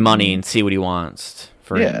pay money and see what he wants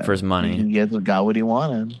for his money. He got what he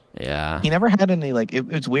wanted. Yeah. He never had any like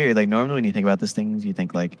it's weird. Like normally when you think about these things, you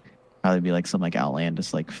think like probably be like some like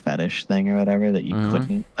outlandish like fetish thing or whatever that you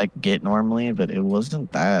couldn't like get normally, but it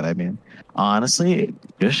wasn't that. I mean, honestly,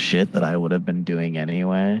 just shit that I would have been doing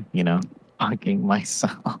anyway. Fucking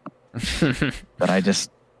myself. But I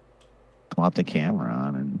just plopped the camera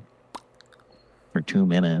on and for 2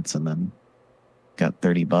 minutes and then got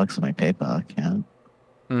 $30 in my PayPal account.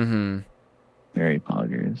 Mm-hmm. Very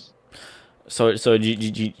poggers. So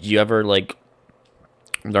did you ever like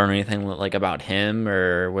learn anything like about him,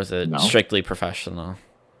 or was it strictly professional?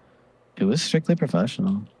 It was strictly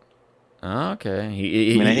professional. Oh, okay.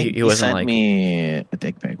 He wasn't sent me a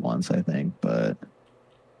dick pic once, I think, but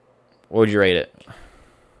what would you rate it?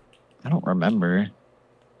 I don't remember.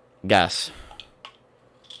 Guess.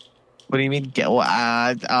 What do you mean?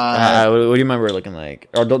 What do you remember it looking like?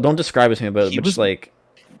 Or don't describe it to me, but just like.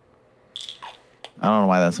 I don't know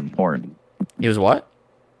why that's important. He was what?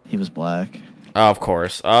 He was black. Oh, of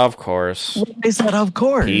course. What is that? Of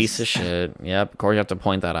course. Piece of shit. Yep. Of course, you have to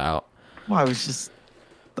point that out. Well, I was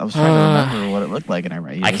trying to remember what it looked like, and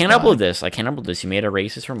I can't upload this. You made a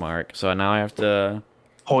racist remark, so now I have to.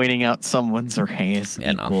 Pointing out someone's race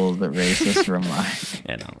equals the racist remark.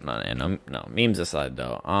 No. Memes aside,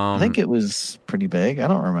 though. I think it was pretty big. I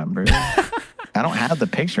don't remember. I don't have the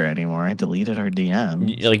picture anymore. I deleted her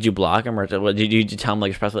DM. Did you block him, or did you tell him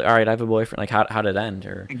like expressly? All right, I have a boyfriend. Like, how did it end?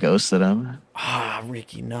 Or I ghosted him.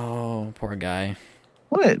 Ricky, no, poor guy.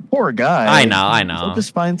 What? Poor guy. I know. I'll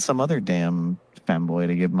just find some other damn femboy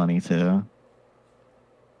to give money to.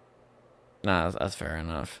 Nah, that's fair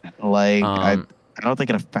enough. Like, I don't think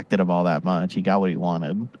it affected him all that much. He got what he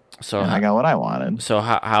wanted. So I got what I wanted. So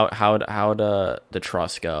how'd the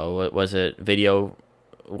trust go? Was it video,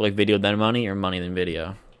 like video then money, or money then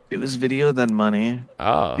video? It was video then money.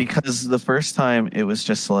 Oh. Because the first time it was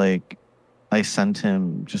just like I sent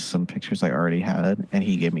him just some pictures I already had, and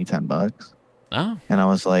he gave me $10. Oh. And I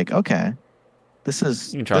was like, okay, this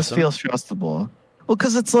feels trustable. Well,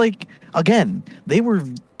 because it's like, again, they were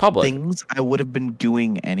public things I would have been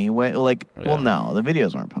doing anyway. Like, well, no, the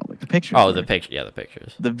videos weren't public. The pictures. Oh, the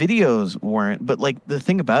pictures. The videos weren't. But like, the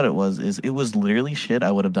thing about it was it was literally shit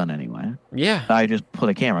I would have done anyway. Yeah. I just put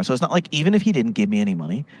a camera. So it's not like, even if he didn't give me any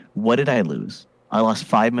money, what did I lose? I lost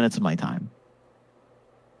 5 minutes of my time.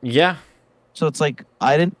 Yeah. So it's like,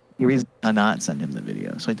 I didn't reason to not send him the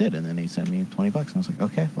video. So I did. And then he sent me $20. And I was like,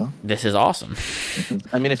 okay, well. This is awesome.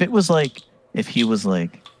 I mean, if he was like,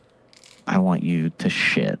 I want you to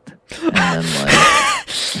shit, and then like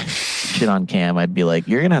shit on cam, I'd be like,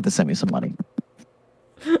 you're gonna have to send me some money.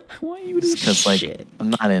 I want you to shit. Because like,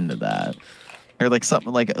 I'm not into that. or like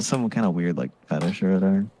something like some kind of weird like fetish or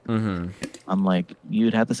whatever. Mm-hmm. I'm like,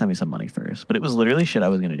 you'd have to send me some money first. But it was literally shit I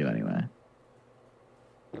was gonna do anyway.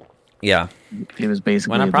 Yeah. It was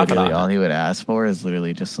basically Why not profit literally on all it? he would ask for is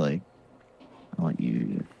literally just like, I want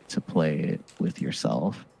you to play it with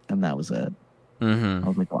yourself, and that was it. Mm-hmm. I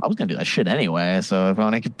was like, well, I was gonna do that shit anyway, so if I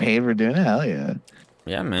want to get paid for doing it, hell yeah.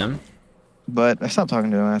 Yeah, man. But I stopped talking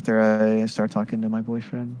to him after I started talking to my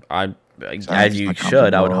boyfriend. I Sorry, as I'm just you not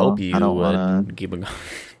should. I would comfortable. hope you I don't would wanna. keep it going.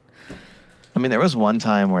 I mean, there was one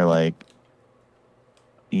time where like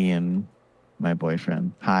Ian, my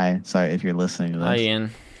boyfriend. Hi, sorry if you're listening to this. Hi, Ian.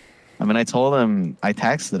 I mean, I told him, I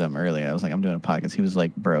texted him earlier. I was like, I'm doing a podcast. He was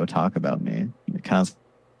like, bro, talk about me. Kind of,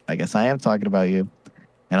 I guess I am talking about you.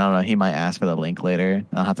 And I don't know, he might ask for the link later.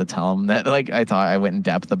 I'll have to tell him that like I went in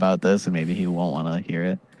depth about this, and maybe he won't want to hear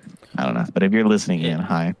it. I don't know. But if you're listening, Ian,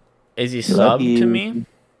 hi. Is he Love subbed to you. me?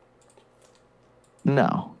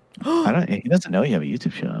 No, I don't. He doesn't know you have a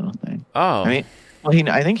YouTube channel. I don't think. Oh. I mean, well,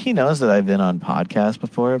 I think he knows that I've been on podcasts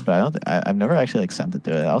before, but I don't. I've never actually like sent it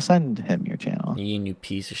to it. I'll send him your channel. Ian, you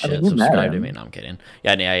piece of I shit. mean, you met Subscribe to him. me. No, I'm kidding.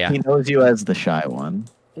 Yeah. He knows you as the shy one.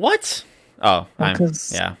 What? Oh,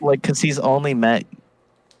 Because yeah. because he's only met.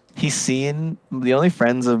 He's seen the only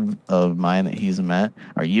friends of mine that he's met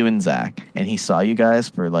are you and Zach, and he saw you guys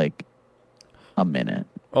for like a minute.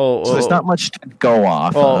 So there's not much to go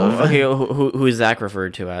off of. Okay. Who is Zach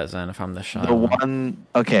referred to as then? If I'm the shy The one. one,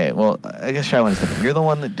 okay, well, I guess shy one is different. You're the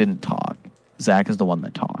one that didn't talk. Zach is the one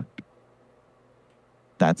that talked.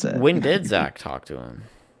 That's it. When did Zach talk to him?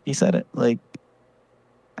 He said it like,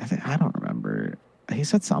 I don't remember. He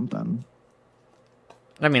said something.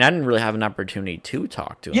 I mean, I didn't really have an opportunity to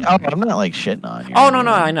talk to him. Yeah, I'm not like shitting on you. Oh no,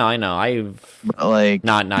 I know. But, like,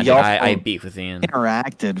 y'all I beef with Ian.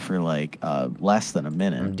 interacted for like less than a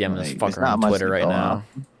minute. I'm DMing this Like, there's fucker not on much Twitter to right go now. off.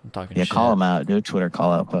 I'm talking Yeah, shit. call him out. Do a Twitter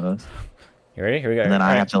call out post. You ready? Here we go. And then I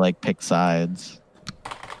All have right. to like pick sides.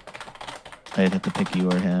 I'd have to pick you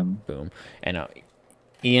or him. Boom. And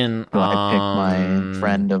Ian. Do I pick my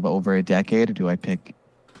friend of over a decade, or do I pick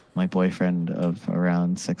my boyfriend of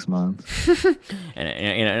around 6 months?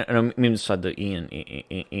 and I mean, beside the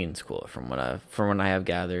Ian's cool from what I have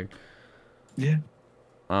gathered. Yeah.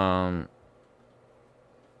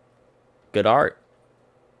 Good art.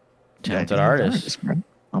 Talented artist. Bro.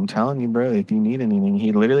 I'm telling you, bro. If you need anything,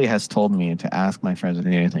 he literally has told me to ask my friends if they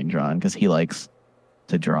need anything drawn because he likes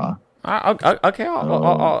to draw. Okay,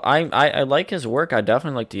 I like his work. I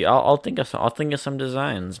definitely like to. I'll think of some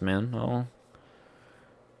designs, man.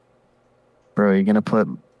 Bro, you're gonna put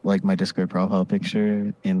like my Discord profile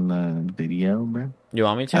picture in the video, bro? You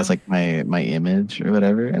want me to? As like my image or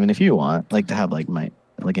whatever. I mean, if you want, like to have like my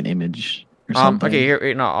like an image or something. Okay,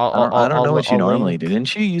 here. No, I don't know what you I'll normally link- do.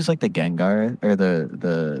 Didn't you use like the Gengar or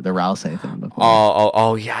the Rousey thing before?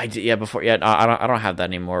 Oh, yeah, I did. Yeah, before. Yeah, I don't have that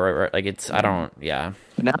anymore. Right? Like it's. I don't. Yeah.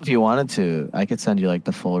 But now, if you wanted to, I could send you like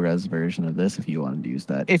the full res version of this if you wanted to use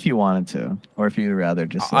that. If you wanted to, or if you'd rather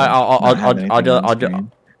just. Like, I'll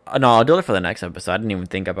do it for the next episode. I didn't even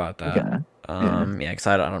think about that. Okay. Yeah, because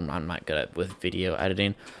I'm not good at with video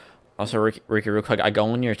editing. Also, Ricky, real quick, I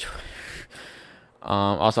go on your.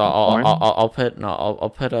 Also, I'll put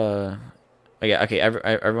okay.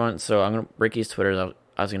 Everyone. So I'm gonna Ricky's Twitter.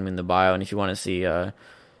 I was gonna be in the bio, and if you want to see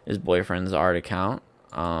his boyfriend's art account,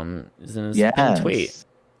 is in his pinned tweet.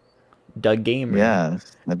 Doug Gamer.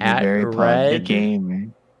 Yes, that'd be At very Red Doug Gamer.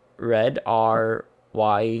 Red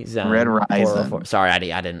RYZen. Red Ryzen. 404. Sorry, I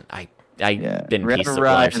didn't Red piece the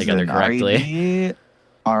letters together correctly.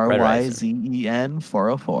 RYZEN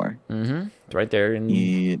 404. Mm-hmm. It's right there in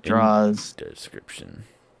He draws. the description.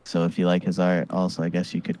 So if you like his art, also I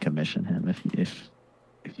guess you could commission him if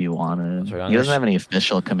you wanted. Sorry, He doesn't have any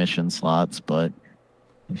official commission slots, but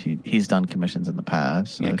he's done commissions in the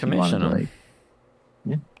past. So Yeah, if you wanted commission to, him.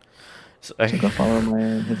 like, So, so go follow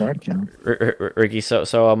his art account. Ricky, so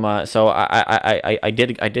I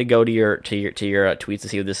did go to your tweets to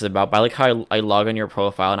see what this is about. But I like how I log on your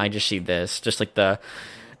profile and I just see this, just like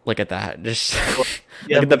look at that, just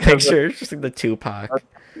Yeah, look at the because picture, just like the Tupac.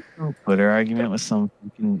 Twitter argument with some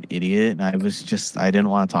fucking idiot, and I didn't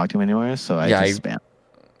want to talk to him anymore, so I just spammed.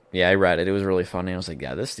 Yeah, I read it. It was really funny. I was like,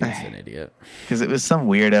 yeah, this dude's an idiot. Because it was some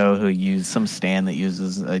weirdo who used some stand that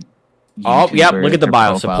uses a. Oh, yep. YouTuber Look at the as their bio.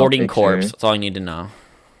 profile Supporting picture. corpse. That's all you need to know.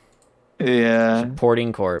 Yeah,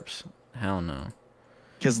 Supporting corpse. Hell no.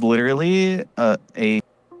 because literally,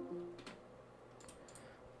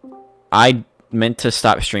 I meant to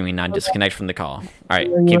stop streaming, not disconnect from the call. All right,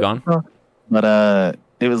 keep going. But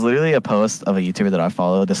it was literally a post of a YouTuber that I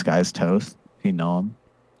follow, Disguised Toast. If you know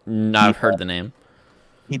him, I've heard the name.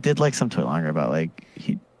 he did like some tweet longer about like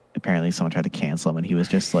apparently someone tried to cancel him, and he was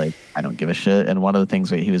just like, I don't give a shit. And one of the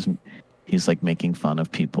things where he's like making fun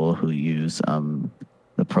of people who use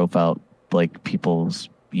the profile, like people's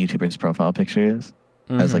YouTubers profile pictures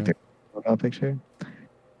as like their profile picture.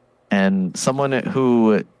 And someone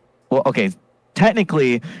who, well, okay,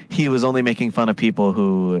 technically he was only making fun of people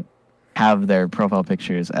who have their profile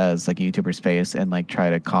pictures as like a YouTuber's face and like try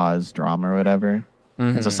to cause drama or whatever.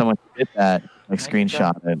 And so someone did that, like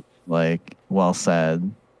screenshot it, like well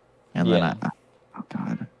said. And then oh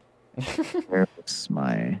god, where's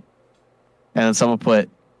my? And then someone put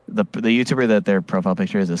the YouTuber that their profile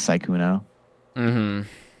picture is Saikuno.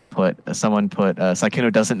 Someone put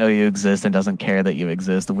Saikuno doesn't know you exist and doesn't care that you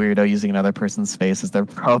exist. The weirdo using another person's face as their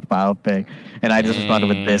profile pic. And I just responded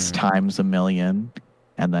with this times a million.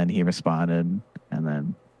 And then he responded, and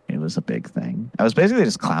then it was a big thing. I was basically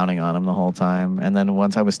just clowning on him the whole time. And then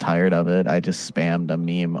once I was tired of it, I just spammed a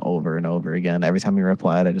meme over and over again. Every time he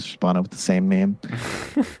replied, I just responded with the same meme.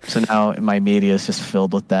 So now my media is just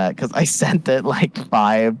filled with that because I sent it like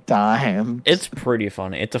 5 times. It's pretty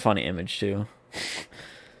funny. It's a funny image too.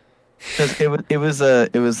 Because it was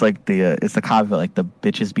like it's the copy like the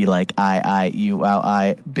bitches be like I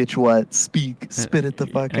bitch what spit it the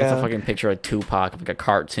fuck and out. It's a fucking picture of Tupac, like a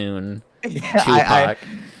cartoon. Yeah, Tupac.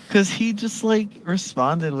 Because he just like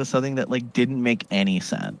responded with something that like didn't make any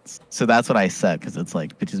sense. So that's what I said. Because it's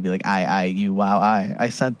like bitches be like I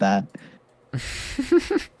sent that.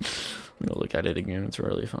 Go look at it again. It's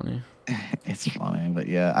really funny. It's funny, but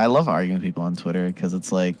yeah, I love arguing with people on Twitter because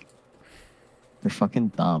it's like they're fucking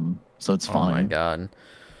dumb. So it's funny. Oh my god,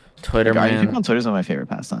 Twitter, like, man. People on Twitter is one of my favorite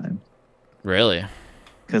pastimes. Really?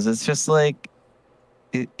 Because it's just like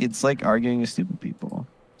it's like arguing with stupid people.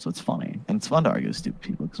 So it's funny, and it's fun to argue with stupid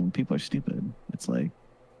people because when people are stupid, it's like,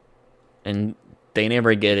 and they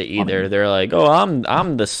never get it either. Funny. They're like, "Oh,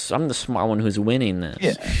 I'm the smart one who's winning this."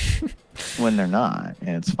 Yeah, when they're not,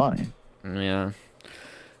 and it's funny. Yeah,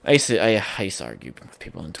 I used to argue with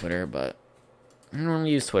people on Twitter, but I don't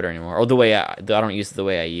really use Twitter anymore. Or I don't use it the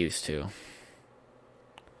way I used to.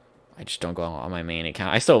 I just don't go on my main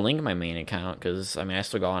account. I still link my main account because I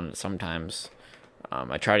still go on it sometimes.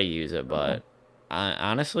 I try to use it, but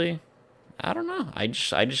honestly, I don't know. I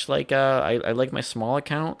just like I like my small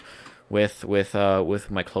account with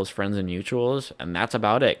my close friends and mutuals, and that's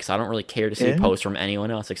about it. Because I don't really care to see posts from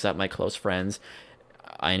anyone else except my close friends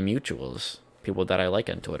and mutuals, people that I like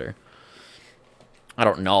on Twitter. I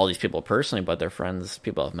don't know all these people personally, but they're friends,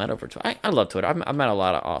 people I've met over Twitter. I love Twitter. I've met a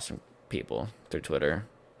lot of awesome people through Twitter.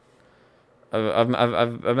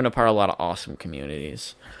 I've been a part of a lot of awesome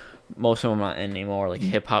communities. Most of them not anymore. Like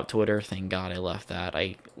hip hop Twitter, thank God I left that.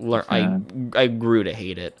 I grew to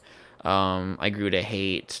hate it. I grew to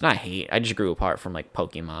hate, not hate. I just grew apart from like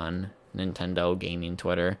Pokemon, Nintendo, gaming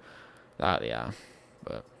Twitter. Yeah,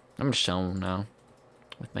 but I'm just chilling now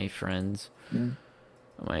with my friends on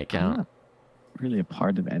my account. I'm not really a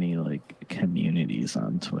part of any like communities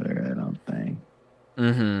on Twitter. I don't think.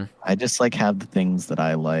 I just like have the things that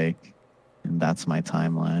I like. And that's my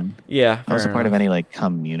timeline. Yeah. I was a part of any like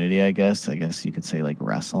community, I guess. I guess you could say like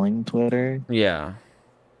wrestling Twitter. Yeah.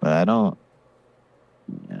 But I don't.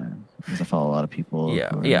 Yeah, because I follow a lot of people. Yeah.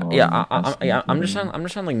 I'm just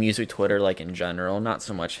on like music Twitter, like in general, not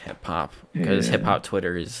so much hip hop, because hip hop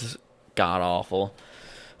Twitter is god awful.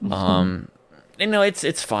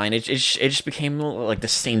 It's fine. It just became like the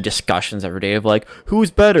same discussions every day of like who's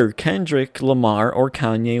better, Kendrick Lamar or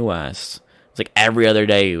Kanye West. It's like every other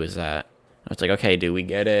day it was that. It's like, okay, dude, we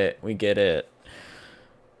get it.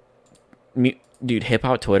 Dude,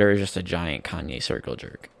 hip-hop Twitter is just a giant Kanye circle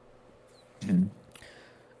jerk.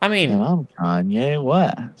 I mean... I'm Kanye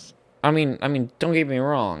West. I mean, don't get me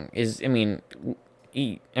wrong.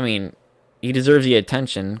 He deserves the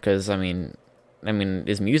attention, because, I mean,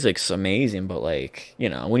 his music's amazing, but, like, you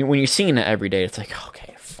know, when you're seeing it every day, it's like,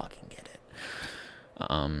 okay, I fucking get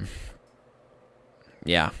it.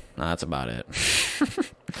 Yeah, that's about it.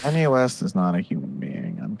 Kanye West is not a human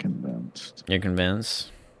being. I'm convinced. You're convinced?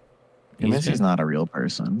 He's not a real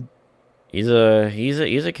person. He's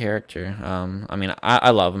a character. I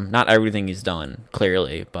love him. Not everything he's done,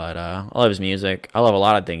 clearly, but I love his music. I love a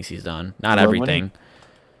lot of things he's done. Not everything.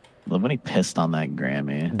 Love when he pissed on that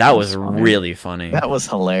Grammy. That was really funny. That was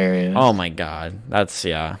hilarious. Oh my god, that's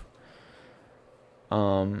yeah.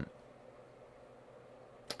 But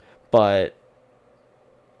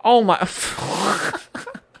oh my.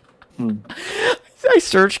 I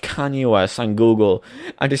searched Kanye West on Google.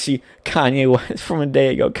 I just see Kanye West from a day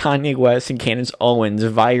ago. Kanye West and Candace Owens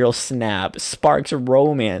viral snap sparks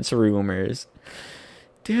romance rumors.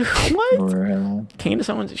 Dude, what? Really? Candace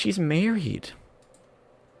Owens, she's married.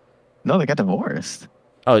 No, they got divorced.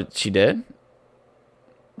 Oh, she did.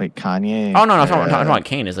 Like Kanye. Oh no, no, I'm talking about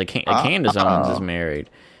Candace. Like Candace Owens is Oh, married.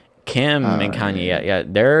 Kim and Kanye, yeah. yeah,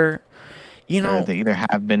 they're, you know, They either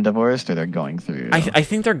have been divorced or they're going through. I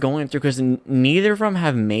think they're going through because neither of them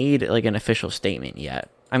have made like an official statement yet.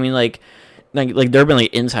 I mean, like there have been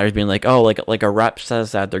like insiders being like, oh, like a rep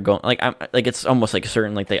says that they're going, like I'm like it's almost like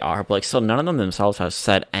certain like they are, but like still none of them themselves have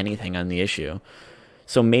said anything on the issue.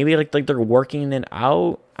 So maybe like they're working it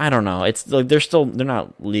out. I don't know. It's like they're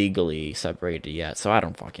not legally separated yet, so I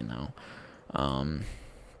don't fucking know.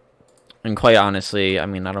 And quite honestly, I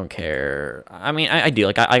mean, I don't care. I mean, I do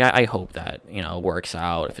like I hope that it works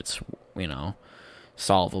out if it's you know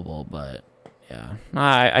solvable. But yeah,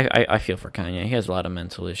 I feel for Kanye. He has a lot of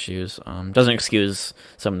mental issues. Doesn't excuse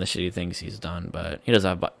some of the shitty things he's done, but he does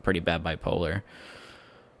have pretty bad bipolar.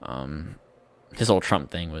 His whole Trump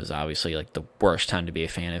thing was obviously like the worst time to be a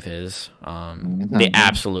fan of his. The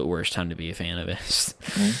absolute worst time to be a fan of his.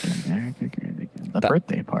 The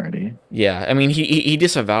birthday party. Yeah, I mean he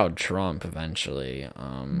disavowed Trump eventually.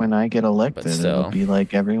 When I get elected, still. it'll be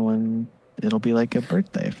like everyone. It'll be like a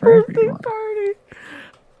birthday for everyone. Party.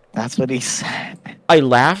 That's what he said. I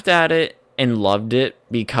laughed at it and loved it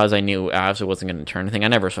because I knew it obviously wasn't going to turn anything. I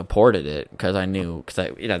never supported it because I knew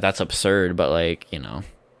that's absurd. But like it's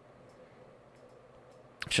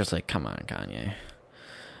just like, come on, Kanye.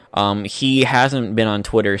 He hasn't been on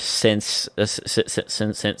Twitter since he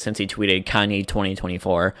tweeted Kanye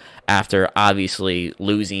 2024 after obviously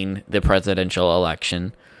losing the presidential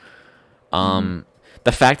election.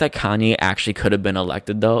 The fact that Kanye actually could have been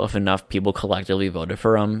elected though, if enough people collectively voted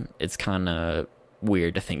for him, it's kind of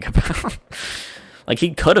weird to think about. Like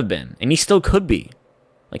he could have been, and he still could be.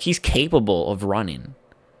 Like he's capable of running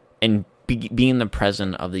and being the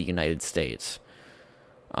president of the United States.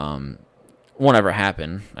 Won't ever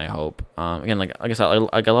happen, I hope. Again, like I said,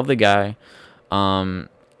 I love the guy. In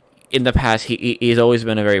the past, he's always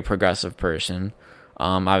been a very progressive person.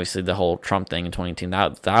 Obviously, the whole Trump thing in 2018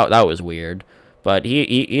 that was weird, but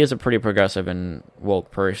he is a pretty progressive and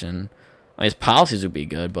woke person. I mean, his policies would be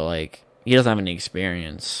good, but like he doesn't have any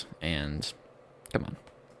experience. And come on,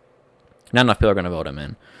 not enough people are gonna vote him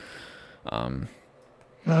in.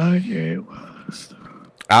 Kanye was.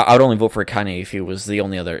 I would only vote for Kanye if he was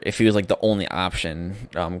if he was like the only option,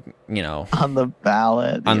 On the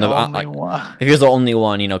ballot, on the only one. if he was the only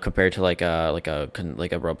one, compared to like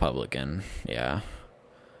a Republican, yeah.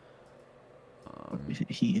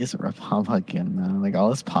 He is a Republican, though. Like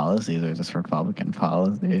all his policies are just Republican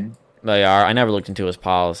policy. They are. I never looked into his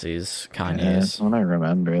policies. Yeah, Kanye's. that's what I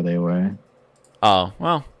remember they were. Oh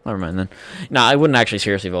well, never mind then. No, I wouldn't actually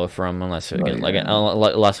seriously vote for him unless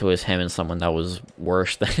unless it was him and someone that was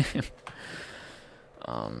worse than him.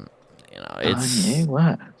 It's Kanye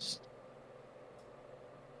West.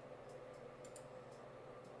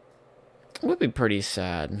 it would be pretty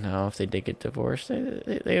sad, no, if they did get divorced.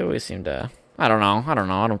 They always seem to. I don't know. I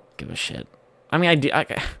don't give a shit. I mean, I do. I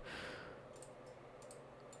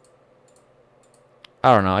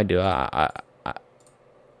don't know. I do. I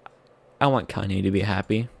want Kanye to be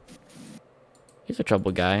happy. He's a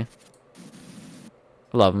troubled guy.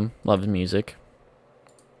 Love him. Love his music.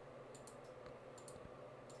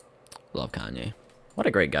 Love Kanye. What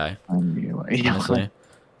a great guy. Honestly.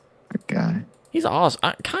 Good guy. He's awesome.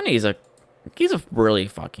 Kanye's he's a really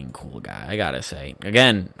fucking cool guy, I gotta say.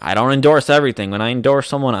 Again, I don't endorse everything. When I endorse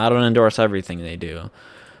someone, I don't endorse everything they do.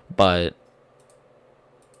 But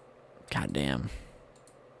goddamn.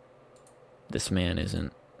 This man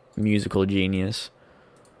isn't musical genius.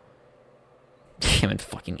 Damn it,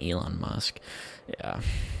 fucking Elon Musk. Yeah.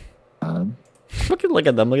 Look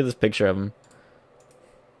at them. Look at this picture of him.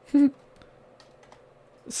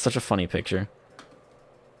 It's such a funny picture.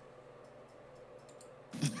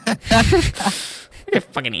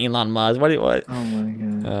 Fucking Elon Musk. What? Oh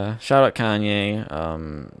my god. Shout out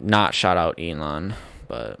Kanye. Not shout out Elon,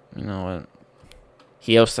 but you know what?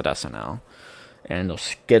 He hosted SNL, and those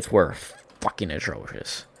skits were fucking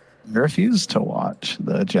atrocious. I refuse to watch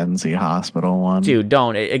the Gen Z hospital one. Dude,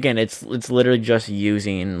 don't. Again, it's literally just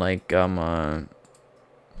using like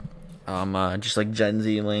just like Gen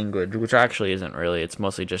Z language, which actually isn't really. It's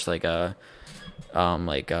mostly just like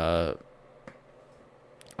like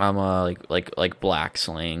black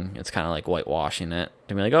slang. It's kind of like whitewashing it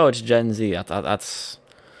to be like, oh, it's Gen Z. That's.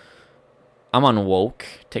 I'm on woke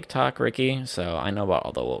TikTok, Ricky, so I know about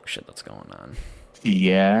all the woke shit that's going on.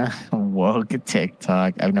 Yeah, woke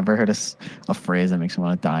TikTok. I've never heard a phrase that makes me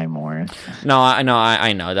want to die more. No, I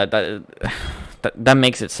know that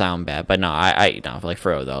makes it sound bad, but no, I know, like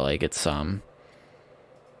for real though, like it's yeah,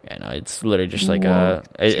 no, it's literally just like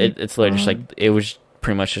it's literally just like it was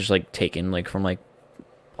pretty much just like taken like from like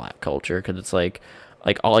black culture, because it's like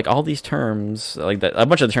all these terms, like that, a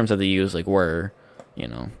bunch of the terms that they use like were, you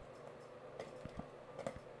know,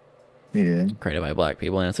 Yeah. created by black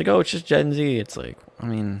people, and it's like, oh, it's just Gen Z. It's like, I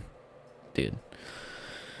mean, dude,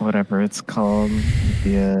 Whatever it's called.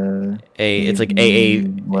 Yeah. it's like AA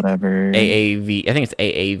whatever. AAV. I think it's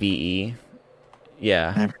AAVE.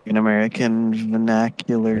 Yeah, African American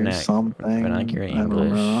vernacular something. vernacular I don't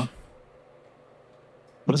English. know.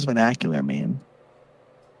 What does vernacular mean?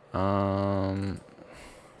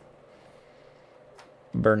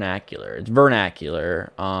 Vernacular. It's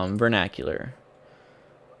vernacular. Vernacular.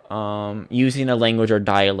 Using a language or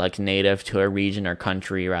dialect native to a region or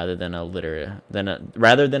country rather than a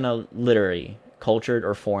literary, cultured,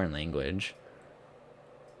 or foreign language.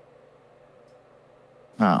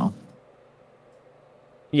 Oh.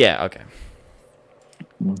 Yeah. Okay.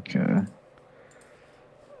 Okay.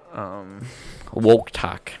 Woke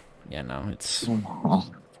talk. Yeah. No, it's Oh.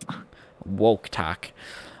 woke talk.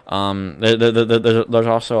 There's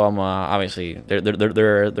also obviously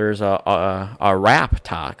there's a rap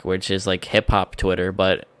talk, which is like hip hop Twitter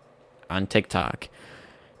but on TikTok,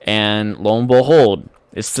 and lo and behold,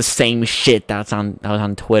 it's the same shit that was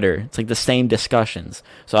on Twitter. It's like the same discussions.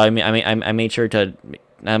 So I made sure to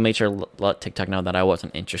let TikTok know that I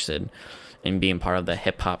wasn't interested in being part of the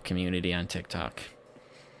hip hop community on TikTok.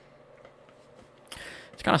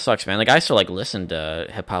 It kind of sucks, man. Like, I still like listen to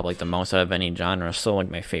hip hop like the most out of any genre. It's still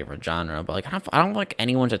like my favorite genre, but like I don't like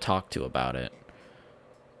anyone to talk to about it.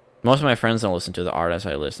 Most of my friends don't listen to the artists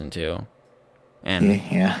I listen to, and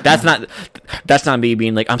Yeah. that's not me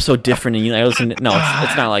being like I'm so different and I listen. No,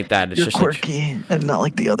 it's not like that. It's You're just quirky and not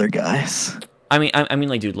like the other guys. I mean,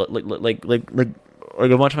 like, dude, like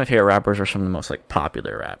a bunch of my favorite rappers are some of the most like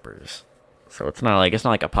popular rappers. So it's not like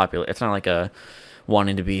a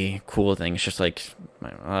wanting to be cool thing. It's just like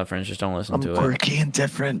my other friends just don't listen I'm to it. quirky and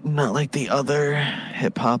different, not like the other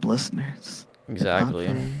hip hop listeners. Exactly.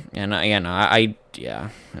 And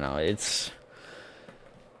it's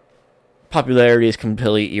popularity is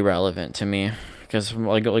completely irrelevant to me because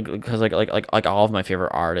like all of my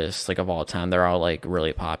favorite artists like of all time, they're all like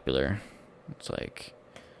really popular. It's like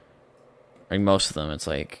most of them, it's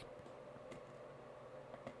like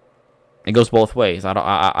it goes both ways. I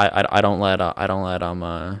don't let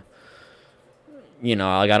you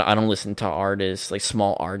know, like I don't listen to artists like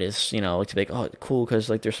small artists, you know, like to be like, oh, cool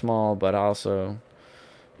because like they're small, but I also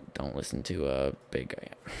don't listen to big.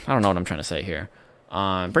 I don't know what I'm trying to say here.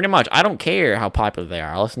 Pretty much, I don't care how popular they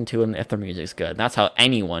are. I listen to them if their music's good. And that's how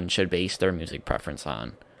anyone should base their music preference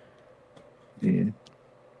on. Yeah.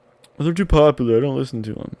 Well, they're too popular. I don't listen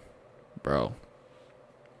to them, bro.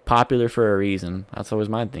 Popular for a reason. That's always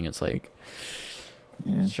my thing. It's like,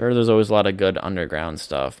 Yeah. sure, there's always a lot of good underground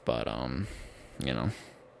stuff, but you know,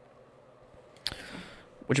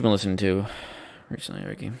 what you been listening to recently,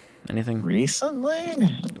 Ricky? Anything?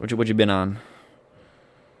 Recently? What you been on?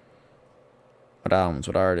 What albums?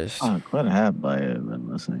 What artists? Oh, what have I been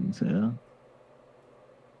listening to?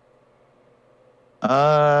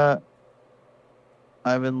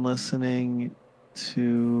 I've been listening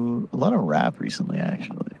to a lot of rap recently,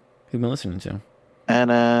 actually. Who you been listening to?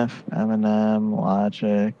 NF, Eminem,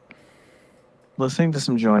 Logic. Listening to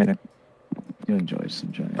some Joyner. You enjoy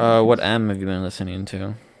some Joyner. What M have you been listening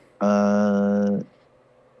to?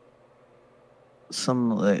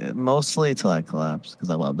 Mostly Till I Collapse because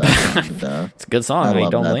I love that song to death. It's a good song. I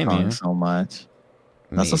don't blame you. So much.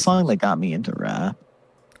 That's the song that got me into rap.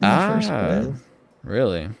 In the first place.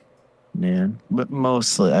 Really? Yeah, but I've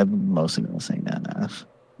mostly been listening to NF.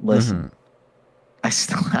 Listen, I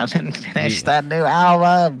still haven't finished that new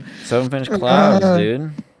album. So haven't finished Clouds,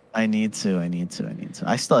 dude. I need to.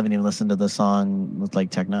 I still haven't even listened to the song with like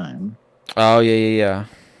Tech Nine. Oh yeah.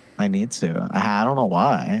 I need to. I don't know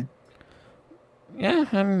why.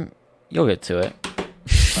 Yeah, you'll get to it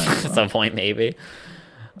at some point, maybe.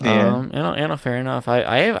 Yeah. Fair enough.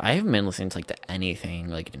 I haven't been listening to like anything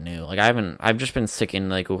like new. Like I've just been sticking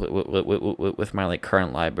like with my like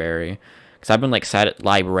current library because I've been like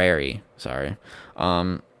library. Sorry.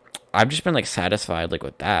 I've just been like satisfied like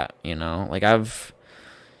with that. You know, like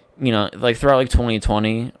like throughout like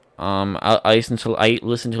 2020. I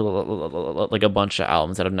listened to like a bunch of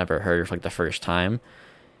albums that I've never heard for like the first time.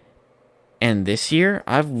 And this year,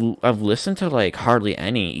 I've listened to like hardly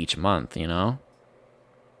any each month. You know,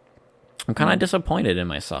 I'm kind of disappointed in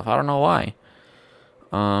myself. I don't know why.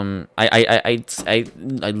 I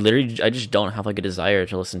literally just don't have like a desire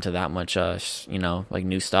to listen to that much like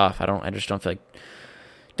new stuff. I just don't feel like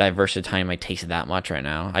diversifying my taste that much right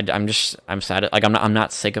now. I'm sad. Like I'm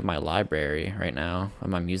not sick of my library right now, of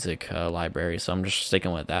my music library. So I'm just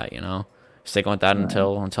sticking with that. You know, sticking with that Right.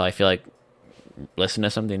 until I feel like listening to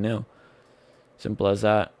something new. Simple as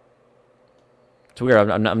that. It's weird.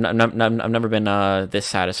 I've never been this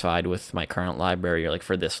satisfied with my current library like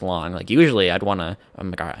for this long. Like usually I'd wanna.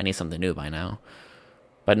 I'm like, all right, I need something new by now.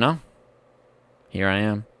 But no, here I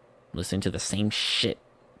am, listening to the same shit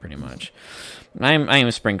pretty much. I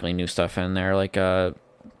am sprinkling new stuff in there, like the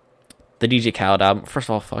DJ Khaled album. First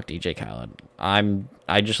of all, fuck DJ Khaled.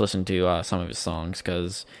 I just listened to some of his songs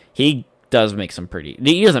because he does make some pretty.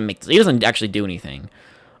 He doesn't actually do anything.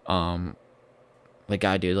 Like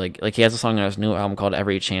I do. Like he has a song on his new album called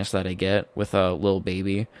 "Every Chance That I Get" with a Lil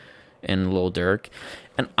Baby and Lil Durk,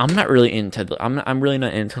 and I'm not really into. I'm really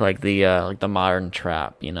not into like the modern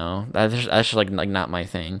trap. You know, that's just like not my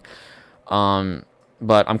thing.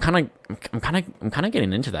 But I'm kind of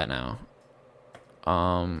getting into that now.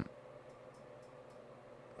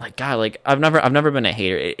 Like God, like I've never been a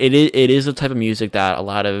hater. It is a type of music that a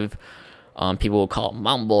lot of people will call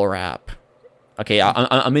mumble rap. Okay,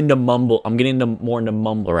 I'm into mumble. I'm getting more into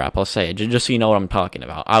mumble rap. I'll say it just so you know what I'm talking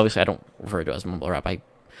about. Obviously, I don't refer to it as mumble rap.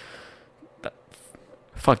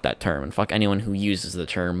 Fuck that term and fuck anyone who uses the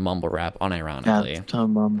term mumble rap unironically. That's a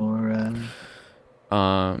mumble rap.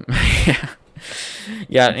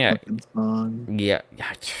 Yeah, yeah, Fucking song. yeah.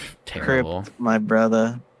 Terrible. Crypt, my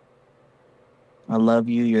brother. I love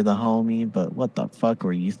you. You're the homie. But what the fuck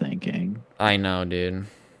were you thinking? I know, dude.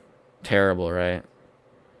 Terrible, right?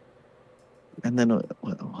 And then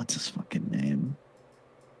what's his fucking name?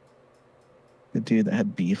 The dude that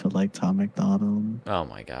had beef with like Tom McDonald. Oh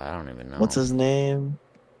my god, I don't even know. What's his name?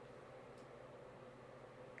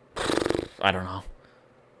 I don't know.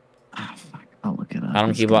 Ah, fuck. I'll look it up. I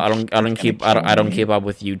don't It's keep gonna- up. I don't it's keep. gonna I don't kill keep me. up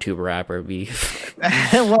with YouTube rapper beef.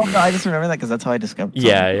 Well, no, I just remember that because that's how I discovered. Tom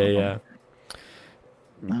yeah. McDonald.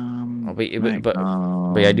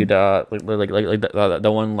 Oh, but yeah, dude.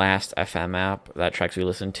 The one last FM app that tracks we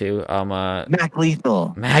listen to. Mac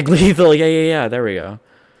Lethal. Mag Lethal. Yeah. There we go.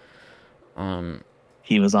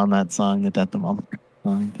 He was on that song, the Death of Mom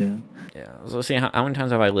song too. Yeah. So see, how many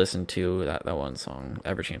times have I listened to that one song?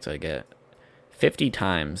 Every chance I get. 50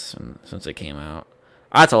 times since it came out.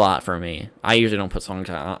 That's a lot for me. I usually don't put songs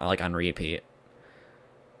on repeat.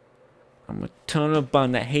 I'm gonna turn up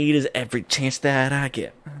on the haters every chance that I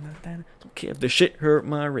get. Don't care if the shit hurt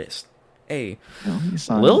my wrist. Hey, The only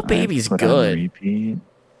song Lil I Baby's put on good. repeat.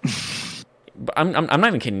 but I'm not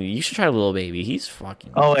even kidding you. You should try Lil Baby. He's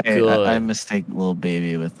fucking Oh wait, good. I mistake Lil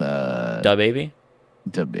Baby with Da Baby.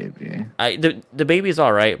 Da Baby. The Baby's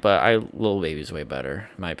all right, but Lil Baby's way better,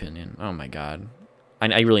 in my opinion. Oh my god.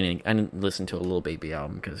 I really need to listen to a Lil Baby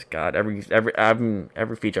album because God, every album,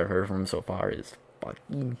 every feature I've heard from him so far is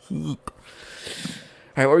fucking heat. All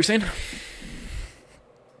right, what were you saying?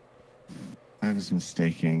 I was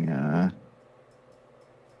mistaking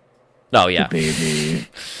Oh yeah. Da Baby.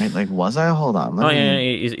 Wait, like was I? Hold on. Oh yeah.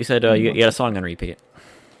 You said you had a song on repeat.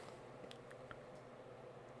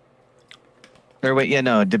 Or wait, yeah,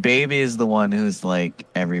 no. Da Baby is the one who's like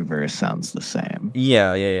every verse sounds the same.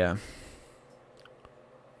 Yeah.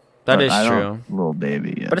 That But is I true. don't- Lil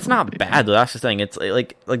Baby, yeah. But it's Lil not Baby. bad though. That's the thing. It's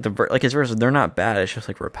like his verses. They're not bad. It's just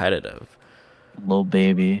like repetitive. Lil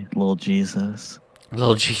Baby, Lil Jesus.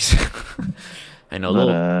 Little G's. I know.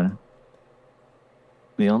 But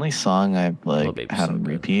the only song I've Lil like Baby's had so on good.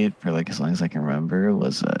 repeat for like as long as I can remember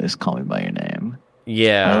was is "Call Me by Your Name." I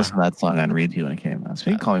Yeah. listened to that song on repeat when it came out.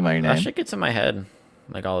 Speaking of "Call Me by Your That Name," shit gets in my head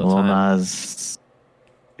like all the Lil time. Nas,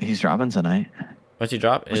 he's dropping tonight. What's he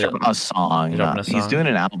drop? He's dropping a song. He's dropping a He's song? doing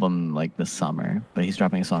an album like this summer, but he's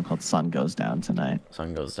dropping a song called "Sun Goes Down" tonight.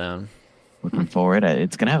 Sun goes down. Looking forward.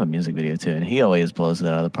 It's gonna have a music video too, and he always blows it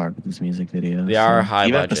out of the park with his music videos. They are high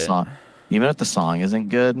even budget. Even if the song isn't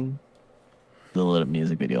good, the little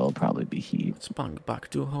music video will probably be heat. Spun back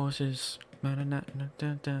to horses.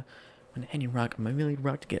 When any rock, I really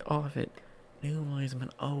rock to get off it. New ways, man,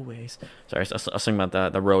 always. Sorry, I was thinking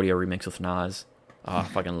about the rodeo remix with Nas. Oh, I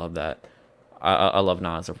fucking love that. I love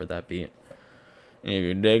Nas over that beat. If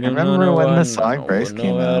you're digging I remember when the one, song first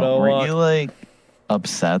came nowhere to out. Were walk. you like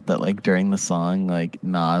upset that like during the song like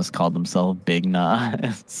Nas called himself Big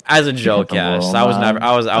Nas? As a joke, the yes. Lil I was Nas? never.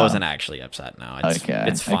 I Oh. wasn't actually upset. Now it's Okay,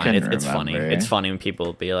 it's I fine. couldn't It's funny. remember. It's funny when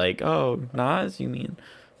people be like, "Oh, Nas, you mean?"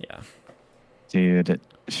 Yeah. Dude,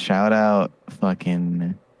 shout out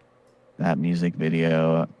fucking that music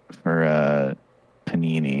video for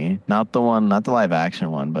Panini. Not the live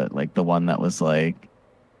action one, but like the one that was like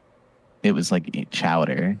it was like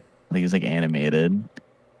Chowder. Like it was like animated.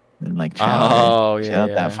 And like Chowder. Oh yeah. Shout out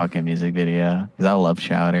yeah. that fucking music video. Because I love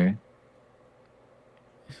Chowder.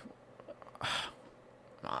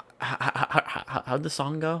 How'd the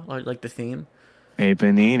song go? Like the theme? Hey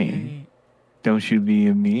Panini. Don't you be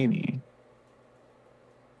a meanie.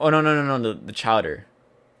 Oh no, the Chowder.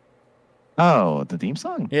 Oh, the theme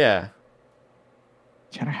song? Yeah,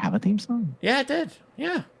 Cheddar have a theme song? yeah, it did.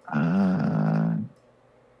 Yeah. Uh,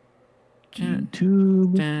 Dun,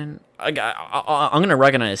 YouTube. I'm gonna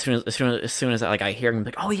recognize as soon as like I hear him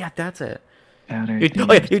like, oh yeah, that's it. Cheddar You, oh theme.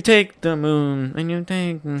 yeah, you take the moon and you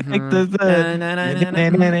take. Like the.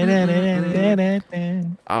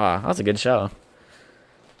 Ah, that's a good show.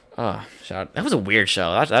 Oh, shout! That was a weird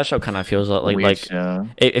show. That show kind of feels Weird show.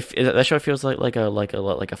 if that show feels like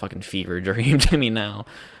a fucking fever dream to me now.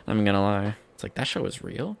 I'm gonna lie. It's like that show was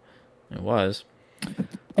real. It was.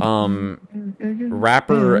 Rapper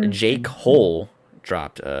J. Cole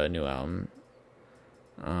dropped a new album.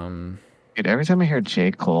 Dude, every time I hear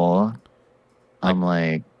J. Cole, I'm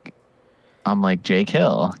like Jake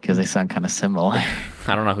Hill because they sound kind of similar.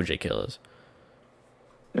 I don't know who J. Kill is.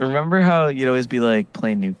 Remember how you'd always be like,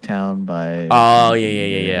 play Nuketown by. Oh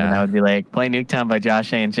yeah. And I would be like, play Nuketown by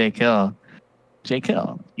Josh A and Jake Hill. Jake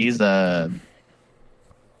Hill. He's a.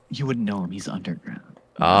 You wouldn't know him. He's underground.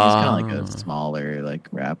 He's kind of like a smaller like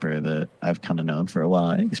rapper that I've kind of known for a while.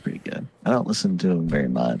 I think he's pretty good. I don't listen to him very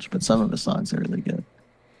much, but some of his songs are really good.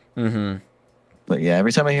 Mm-hmm. But yeah,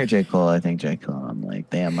 every time I hear J. Cole, I think J. Cole. I'm like,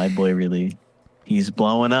 damn, my boy really, he's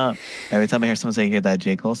blowing up. Every time I hear someone say hear that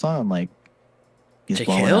J. Cole song, I'm like, he's J.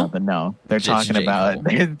 blowing Cole? up. But no, they're It's talking J. about Cole.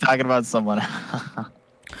 they're talking about someone.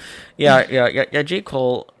 Yeah. J.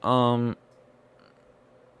 Cole.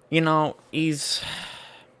 He's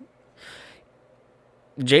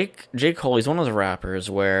J. Cole. He's one of those rappers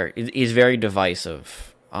where he's very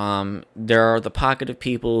divisive. There are the pocket of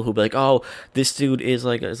people who be like, "Oh, this dude is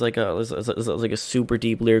like a super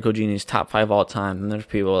deep lyrical genius, top 5 all time." And there's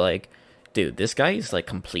people like, "Dude, this guy is like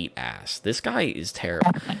complete ass. This guy is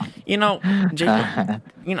terrible." J. Cole,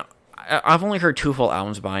 I've only heard 2 full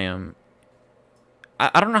albums by him.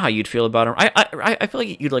 I don't know how you'd feel about him. I feel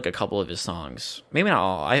like you'd like a couple of his songs, maybe not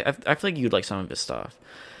all. I feel like you'd like some of his stuff.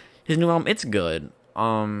 His new album, it's good.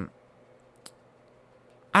 I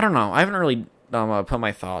don't know. I haven't really put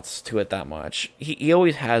my thoughts to it that much. He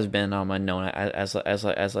always has been known as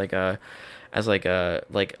like a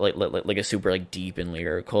super like deep and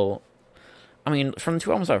lyrical. I mean, from the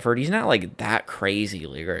 2 albums I've heard, he's not like that crazy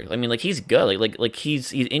lyric. I mean, like he's good. Like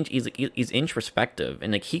he's introspective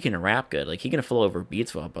and like he can rap good. Like he can flow over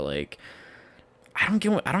beats well. But like, I don't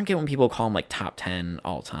get when people call him like top 10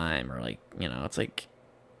 all time or like it's like,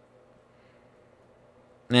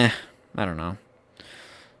 I don't know.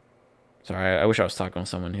 Sorry, I wish I was talking to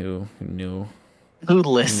someone who knew. Who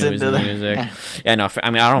listened his to the music? Yeah, no.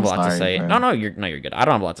 I mean, I don't have a lot to say. Bro. No, you're good. I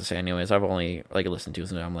don't have a lot to say, anyways. I've only like listened to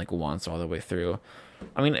his album like once all the way through.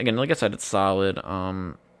 I mean, again, like I said, it's solid.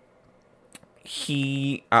 I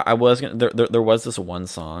was gonna. There was this one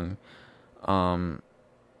song. My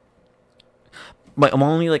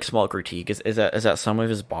only like small critique is that some of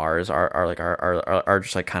his bars are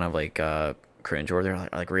just like kind of like cringe, or they're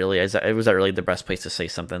like really was that really the best place to say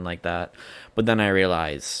something like that? But then I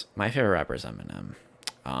realized my favorite rapper is Eminem.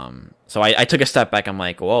 So I took a step back. I'm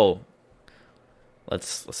like, whoa,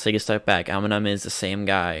 let's take a step back. Eminem is the same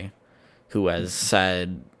guy who has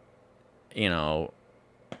said, I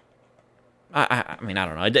mean, I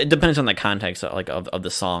don't know. It depends on the context of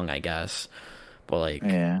the song, I guess. But like,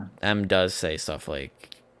 Yeah. M does say stuff like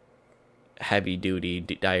heavy duty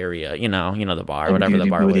diarrhea. The bar, whatever the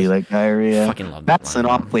bar Booty was. like diarrhea. Fucking love that That's line,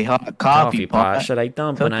 an man. awfully hot coffee pot. Should I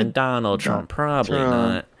dump it on Donald Trump? Probably Trump.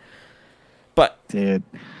 not. But Dude.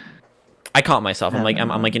 I caught myself. I'm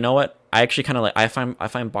like, you know what? I actually kind of like. I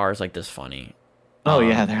find bars like this funny. Oh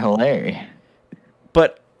yeah, they're hilarious.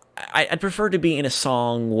 But I'd prefer to be in a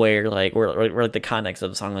song where the context of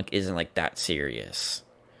the song like isn't like that serious.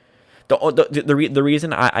 The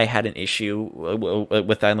reason I had an issue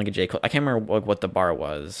with that like a J. Cole, I can't remember what the bar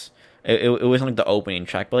was. It wasn't like the opening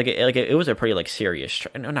track, but it was a pretty like serious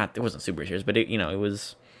track. No, it wasn't super serious, but it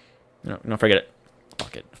was forget it.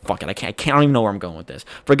 Fuck it. I don't even know where I'm going with this.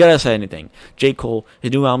 Forget I said anything. J. Cole,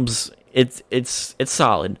 his new album's it's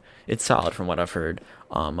solid. It's solid from what I've heard.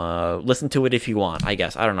 Listen to it if you want. I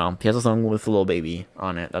guess I don't know. He has a song with Lil Baby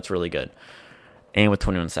on it. That's really good. And with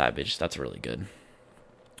 21 Savage, that's really good.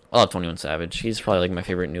 I love 21 Savage. He's probably like my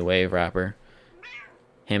favorite new wave rapper.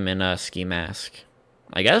 Him and Ski Mask.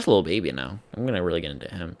 I guess Lil Baby now. I'm gonna really get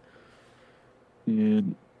into him.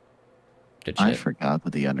 Dude, Good shit. I forgot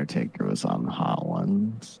that The Undertaker was on Hot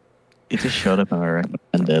Ones. It just showed up and I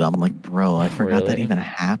recommended. I'm like, bro, I forgot that Really? even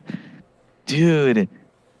happened. Dude,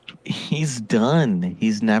 He's done.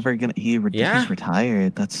 He's never gonna. Yeah, He's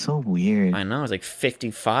retired. That's so weird, I know. It's like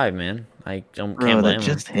 55, man. I don't can't bro. That blame him.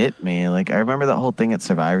 just hit me. Like I remember that whole thing at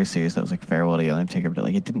Survivor Series that was like farewell to the Undertaker, but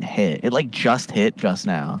like it didn't hit. It like just hit just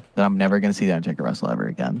now that I'm never gonna see the Undertaker wrestle ever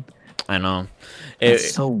again. I know. That's It,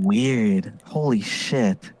 so weird. Holy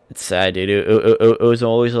shit. it's sad, dude. It was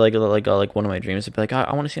always like one of my dreams to be like,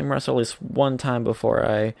 I want to see him wrestle at least one time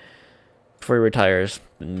before he retires.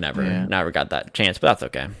 Yeah. Never got that chance, but that's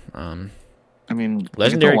okay. I mean, it's a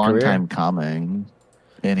Legendary long career. time coming,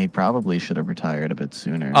 and he probably should have retired a bit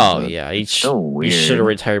sooner. Oh But yeah, it's so he should have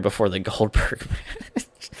weird. retired before the Goldberg match.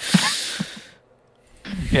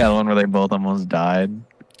 Yeah, the one where they both almost died.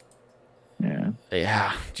 Yeah.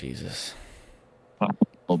 Yeah, Jesus.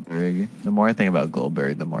 Goldberg. The more I think about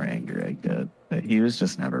Goldberg, the more angry I get. But he was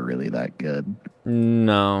just never really that good.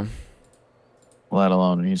 No. Let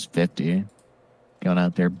alone when he's 50, going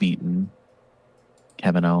out there beating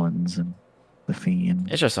Kevin Owens and The Fiend.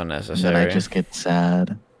 It's just And then I unnecessary. just get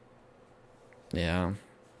sad. Yeah.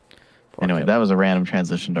 Poor Anyway, Kev- that was a random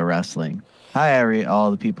transition to wrestling. Hi,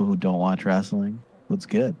 all the people who don't watch wrestling. What's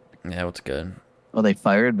good? Yeah, what's good? Well, they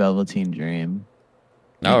fired Velveteen Dream.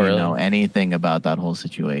 Oh, If really? you know anything about that whole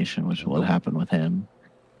situation, which is what happened with him.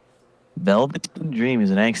 Velveteen Dream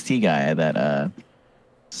is an NXT guy that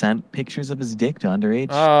sent pictures of his dick to underage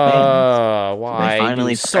fans. Why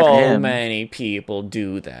finally do fired so him. many people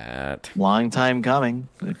do that? Long time coming.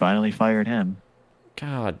 They finally fired him.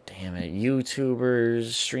 God damn it.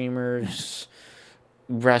 YouTubers, streamers,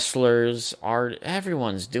 wrestlers, art,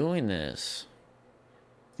 everyone's doing this.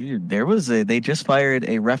 Dude, they just fired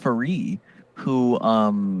a referee who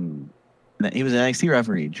he was an NXT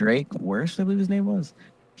referee. Drake Worst, I believe his name was.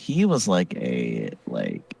 He was like a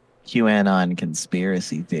QAnon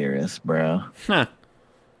conspiracy theorist, bro. Huh.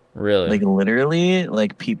 Really? Like literally,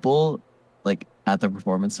 like people like at the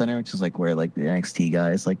performance center, which is like where like the NXT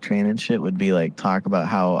guys like train and shit, would be like talk about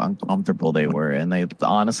how uncomfortable they were, and they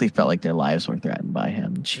honestly felt like their lives were threatened by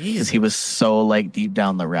him because Jesus. he was so like deep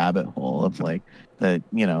down the rabbit hole of like the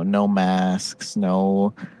no masks,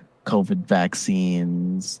 no COVID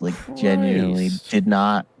vaccines, like genuinely Christ. did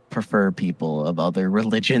not prefer people of other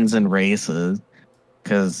religions and races.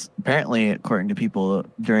 Because apparently, according to people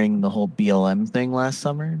during the whole BLM thing last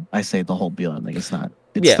summer, I say the whole BLM thing, it's not.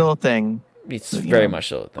 It's Yeah. still a thing. It's you very know, much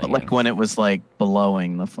so a But thing. like when it was like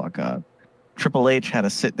blowing the fuck up. Triple H had a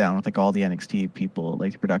sit down with like all the NXT people,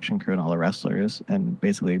 like the production crew and all the wrestlers, and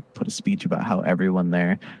basically put a speech about how everyone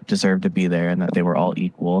there deserved to be there and that they were all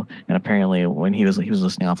equal. And apparently, when he was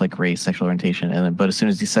listening off like race, sexual orientation, and then but as soon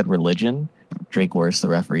as he said religion, Drake Worst, the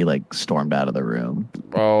referee, like stormed out of the room.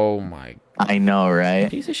 Oh my I know, right?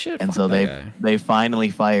 piece of shit. And Fuck so that guy. they finally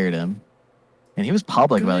fired him. And he was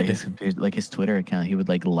public about Good. his Twitter account. He would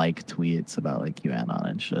like tweets about like QAnon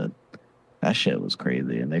and shit. That shit was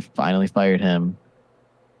crazy. And they finally fired him.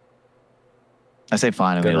 I say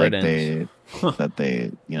finally, Good like riddance.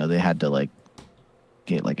 they had to like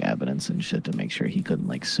get like evidence and shit to make sure he couldn't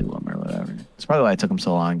like sue him or whatever. It's probably why it took him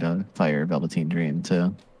so long to fire Velveteen Dream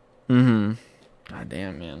too. Mm-hmm. God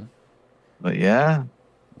damn, man. But yeah,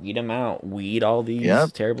 Weed them out. Weed all these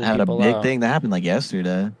yep. terrible Had a people big out. thing that happened like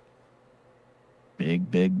yesterday.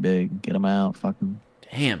 Big. Get him out. Fuck him.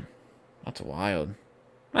 Damn. That's wild.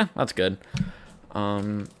 That's good.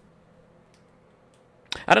 I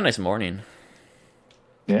had a nice morning.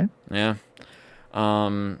 Yeah. Yeah.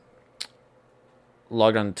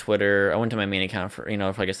 Logged on Twitter. I went to my main account for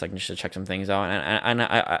I guess like just to check some things out, and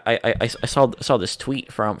I saw this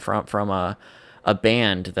tweet from a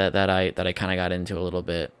band that I kind of got into a little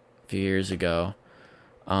bit a few years ago,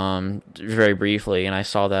 very briefly, and I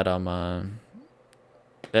saw that I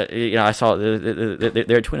saw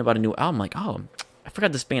they're tweeting about a new album. Like, oh, I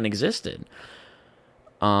forgot this band existed.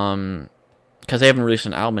 Because they haven't released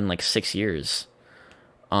an album in like 6 years.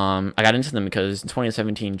 I got into them because in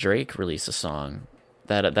 2017 Drake released a song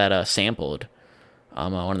that sampled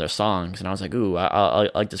one of their songs, and I was like, ooh, I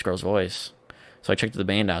like this girl's voice. So I checked the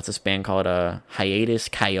band out. It's this band called Hiatus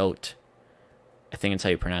Coyote. I think that's how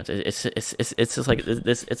you pronounce it. It's just like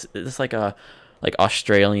this. It's like a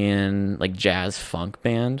Australian like jazz funk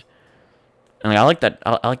band, and like,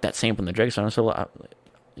 I like that sample in the Drake song. So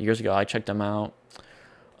years ago I checked them out.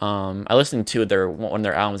 I listened to one of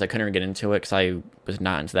their albums. I couldn't really get into it because I was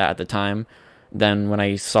not into that at the time. Then when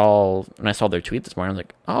I saw their tweet this morning, I was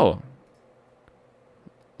like, oh,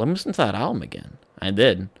 let me listen to that album again. I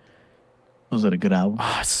did. Was it a good album?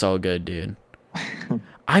 Oh, it's so good, dude.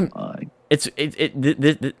 It's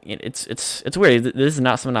weird. This is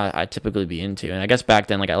not something I typically be into, and I guess back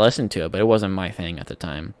then, like, I listened to it, but it wasn't my thing at the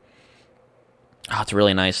time. Oh, it's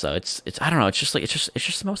really nice though. It's I don't know. It's just like it's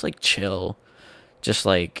just the most like chill, just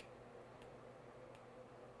like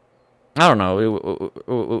I don't know.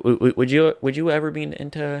 Would you ever be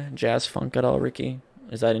into jazz funk at all, Ricky?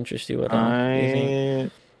 Does that interest you at all? Do you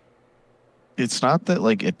think? I it's not that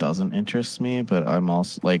like it doesn't interest me, but I'm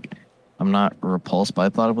also like I'm not repulsed by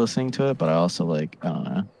the thought of listening to it, but I also like I don't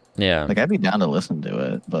know. Yeah. Like I'd be down to listen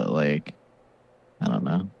to it, but like I don't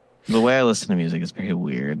know. The way I listen to music is very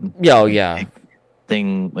weird. Yeah. Oh, Like yeah. a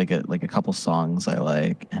thing like a couple songs I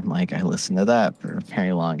like and like I listen to that for a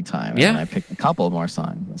very long time and then Yeah. I pick a couple more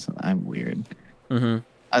songs. Listen, I'm weird. Mm-hmm.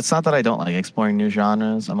 It's not that I don't like exploring new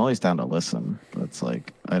genres. I'm always down to listen, but it's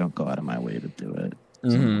like I don't go out of my way to do it.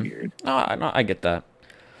 It's Mm-hmm. weird. No, I get that.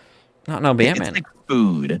 No, but yeah, It's man. like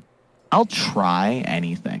food. I'll try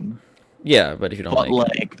anything, Yeah, but if you don't but like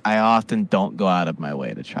it, like I often don't go out of my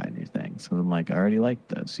way to try new things. So I'm like, I already like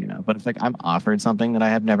this, you know. But if like I'm offered something that I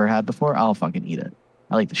have never had before, I'll fucking eat it.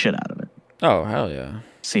 I like the shit out of it. oh hell yeah.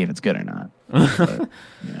 See if it's good or not. But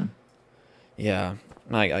you know, Yeah,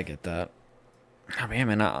 I get that. Oh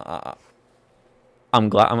man, I'm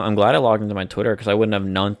glad I logged into my Twitter because I wouldn't have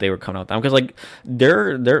known they were coming out with them because like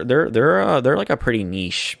they're like a pretty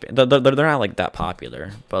niche. They're not like that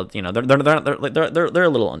popular, but you know they're a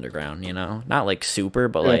little underground. You know, not like super,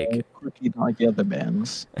 but like you don't like the other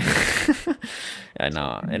bands. I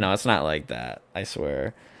know it's not like that. I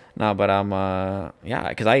swear. No, but yeah,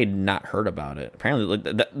 because I had not heard about it. Apparently,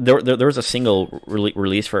 like there was a single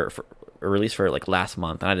release for it like last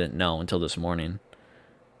month, and I didn't know until this morning.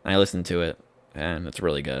 And I listened to it, and it's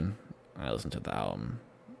really good. I listened to the album,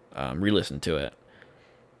 re-listened to it.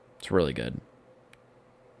 It's really good.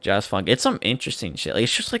 Jazz funk. It's some interesting shit. Like,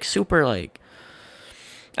 it's just like super like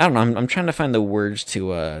I don't know. I'm trying to find the words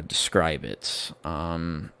to describe it.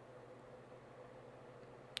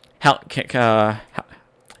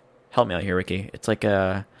 Help me out here, Ricky. It's like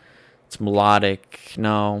it's melodic.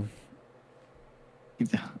 No,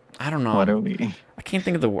 I don't know. What are we? I can't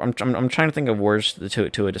think of the. I'm trying to think of words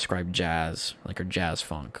to describe jazz, like or jazz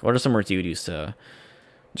funk. What are some words you would use to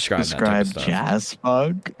describe that type Describe of stuff? jazz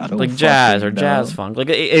funk? I don't Like jazz or fucking jazz know. funk. Like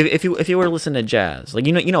if you were to listen to jazz, like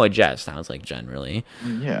you know what jazz sounds like generally.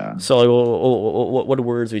 Yeah, So like, what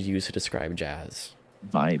words would you use to describe jazz?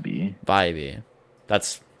 vibey. Vibey.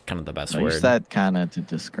 That's kind of the best I use word. that kind of to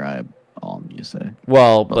describe all music.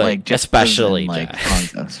 Well, But but like just especially like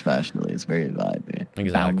jazz. funk, especially, it's very vibey,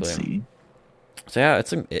 Exactly. bouncy. So yeah,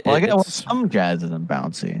 Well, I get well, it's some jazz isn't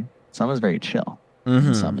bouncy. Some is very chill,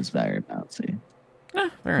 and some is very bouncy. fair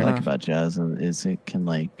What I like enough. about jazz is it can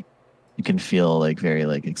like you can feel like very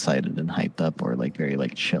like excited and hyped up, or like very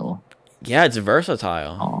like chill. Yeah, it's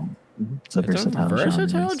versatile. It's a versatile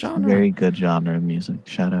versatile It's a genre. very good genre of music.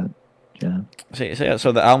 Shout out, jazz.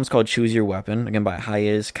 So the album's called Choose Your Weapon, again by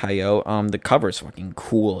Hayez Kayo. The cover's fucking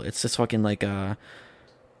cool. It's just fucking like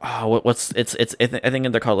what's it's I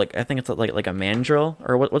think they're called like I think it's like a mandrill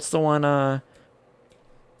or what's the one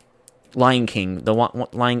Lion King, the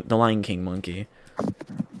Lion King monkey.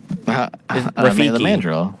 The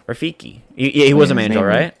mandrill. Rafiki. He was a His mandrill,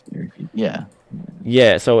 name right? Yeah.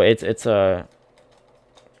 Yeah, so it's I'm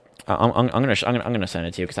gonna send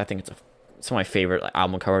it to you because I think it's one of my favorite like,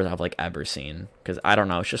 album covers I've like ever seen because I don't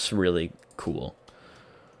know, it's just really cool,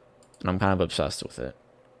 and I'm kind of obsessed with it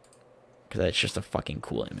because it's just a fucking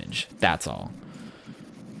cool image. That's all.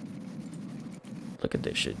 Look at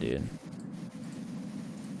this shit, dude.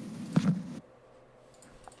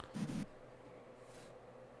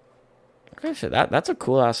 Like I said, that's a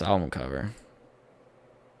cool ass album cover.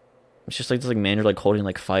 It's just like this like man like holding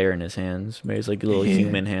like fire in his hands. Maybe it's like little Yeah.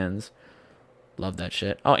 human hands. Love that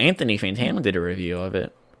shit. Oh, Anthony Fantano did a review of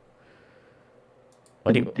it.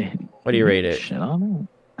 What do you rate it? Shit on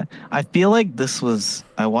it. I feel like this was.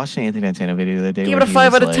 I watched an Anthony Fantano video the other day. Give where it a he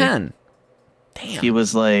 5 was out of like- 10. Damn. He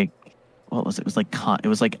was like, what was it? It was like it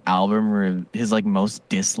was like his like most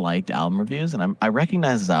disliked album reviews, and I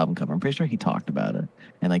recognize his album cover. I'm pretty sure he talked about it,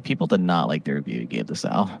 and like people did not like the review he gave this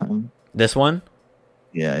album. This one?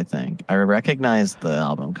 Yeah, I think I recognize the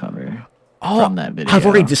album cover Oh, from that video. I've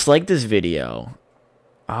already disliked this video.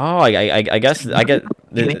 Oh, I guess I get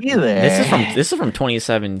this is from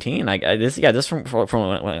 2017. This is from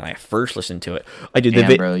when I first listened to it. I did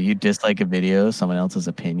Damn, bro, you dislike a video, someone else's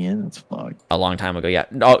opinion. It's fucked. a long time ago. Yeah.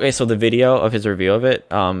 Okay, so the video of his review of it,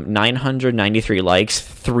 993 likes,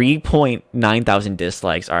 3.9 thousand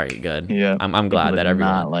dislikes. All right, good. Yeah, I'm glad People that did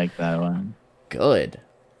everyone not like that one. good,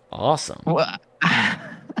 awesome. What?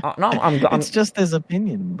 No, It's just his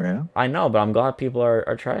opinion, bro. I know, but I'm glad people are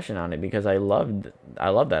trashing on it because I love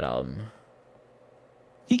that album.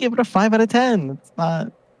 He gave it a 5 out of 10. It's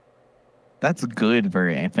not. That's good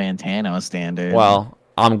for Fantano standards. Well,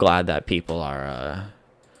 I'm glad that people are.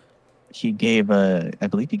 He gave I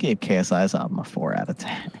believe he gave KSI's album a 4 out of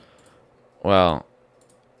 10. Well,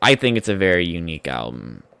 I think it's a very unique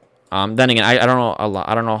album. Then again, I don't know a lot.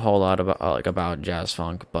 I don't know a whole lot about about jazz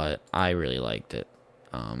funk, but I really liked it.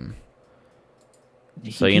 So He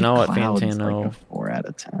you gave know what, Clouds like Fantano? a 4 out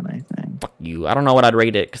of 10, I think. Fuck you. I don't know what I'd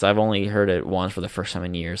rate it because I've only heard it once for the first time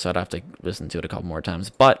in years, so I'd have to listen to it a couple more times.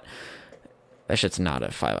 But that shit's not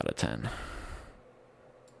a 5 out of 10.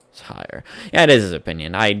 It's higher. Yeah, it is his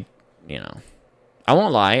opinion. You know, I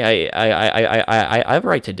won't lie. I have a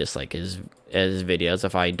right to dislike his videos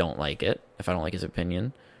if I don't like it. If I don't like his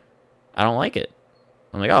opinion, I don't like it.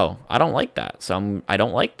 I'm like, oh, I don't like that, so I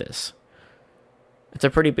don't like this. It's a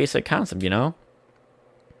pretty basic concept, you know.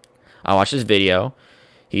 I watched his video.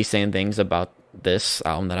 He's saying things about this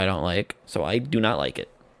album that I don't like, so I do not like it.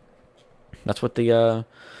 That's what the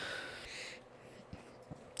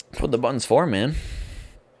button's for, man.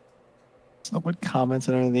 Someone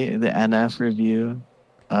commented on the NF review.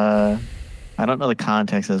 I don't know the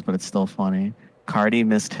context is, but it's still funny. Cardi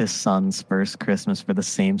missed his son's first Christmas for the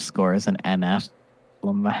same score as an NF.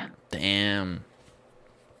 Damn.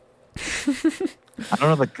 I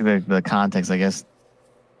don't know the context. I guess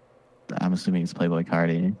I'm assuming it's Playboy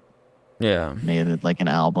Cardi Yeah. made it like an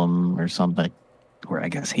album or something where I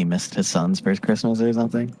guess he missed his son's first Christmas or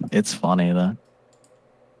something. It's funny though.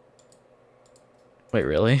 Wait,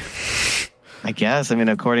 really? I guess. I mean,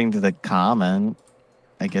 according to the comment,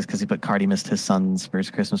 I guess because he put Cardi missed his son's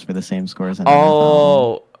first Christmas for the same score as an NF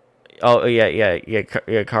album. Oh,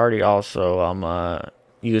 yeah. Cardi also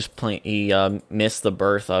he was playing. He missed the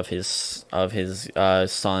birth of his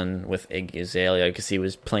son with Iggy Azalea because he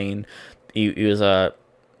was playing. He was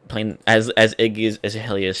playing as Iggy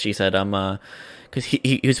Azalea. She said because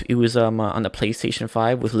he was on the PlayStation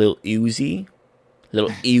 5 with Lil Uzi.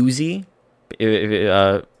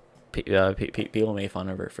 People made fun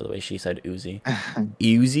of her for the way she said Uzi.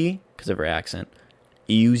 Uzi because of her accent.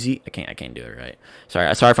 Uzi. I can't do it right. Sorry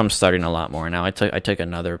if I'm stuttering a lot more now. I took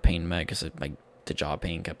another pain med because the jaw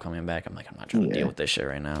pain kept coming back. I'm like, I'm not trying to deal with this shit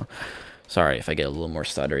right now. Sorry if I get a little more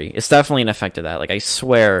stuttery. It's definitely an effect of that. Like, I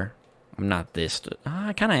swear I'm not this.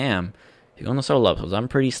 I kind of am. If you go on the solo episodes, I'm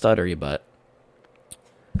pretty stuttery, but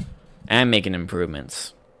I'm making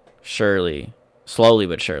improvements. Surely. Slowly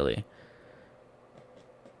but surely.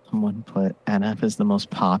 Someone put NF is the most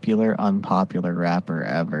popular, unpopular rapper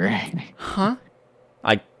ever. Huh?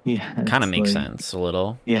 Yeah, Kind of it's makes like, sense a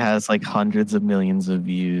little. he has like hundreds of millions of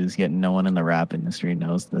views, yet no one in the rap industry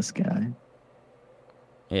knows this guy.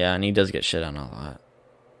 Yeah, and he does get shit on a lot.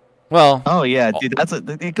 Well, Oh yeah, dude,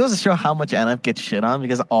 it goes to show how much NF gets shit on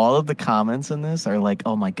because all of the comments in this are like,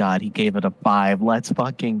 "Oh my god, he gave it a 5. Let's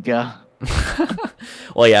fucking go."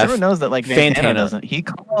 well, yeah. Everyone knows that like Fantana Fantana doesn't. He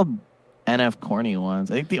called NF corny once.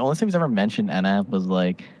 I think the only time he's ever mentioned NF was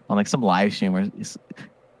like on like some live stream where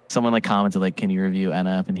someone like commented like, "Can you review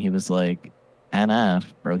NF?" and he was like, "NF,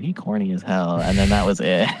 bro, he corny as hell." And then that was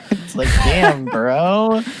it. It's like, damn,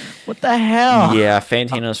 bro, what the hell? Yeah,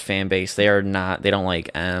 Fantano's fan base, they don't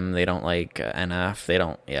like M, they don't like NF, they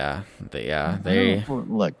don't, they,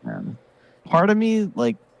 Look, man. Part of me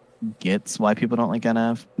like gets why people don't like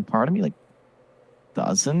NF, and part of me like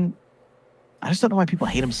doesn't. I just don't know why people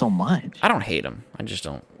hate him so much. I don't hate him, I just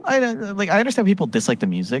don't. I understand people dislike the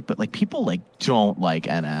music, but like people like don't like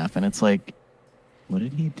NF, and it's like, what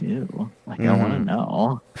did he do? Like, I want to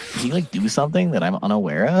know. Did he like do something that I'm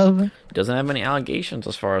unaware of? He doesn't have any allegations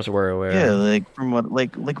as far as we're aware. Yeah, like from what,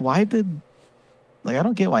 like why did, like I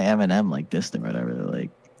don't get why Eminem like dissed him or whatever. Like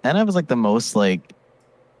NF is like the most like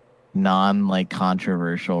non like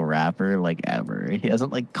controversial rapper like ever. He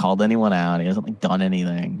hasn't like called anyone out. He hasn't like done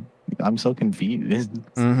anything. I'm so confused.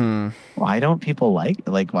 Why don't people like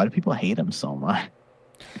why do people hate him so much?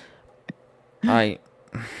 I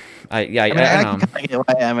I know. can get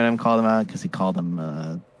why Eminem called him out because he called him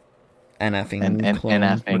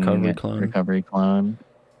NFing clone, recovery clone,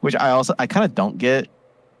 which I kind of don't get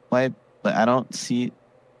why, but I don't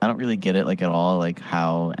really get it like at all, like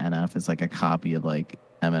how NF is like a copy of like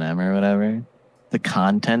Eminem or whatever. The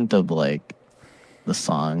content of like the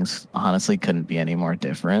songs honestly couldn't be any more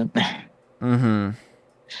different. I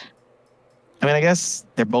mean, I guess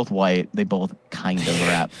they're both white. They both kind of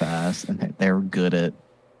rap fast, and they're good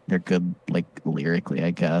like lyrically,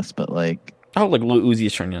 I guess. But like, oh, like Lil Uzi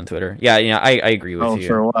is trending on Twitter. Yeah, I agree with you. Oh,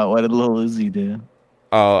 for what? What did Lil Uzi do?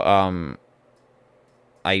 Oh,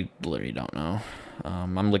 I literally don't know.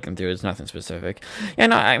 I'm looking through. It's nothing specific. Yeah,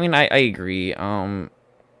 no, I mean, I agree.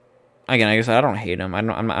 again, like I said, I don't hate him. I'm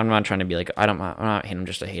not trying to be like I'm not hating him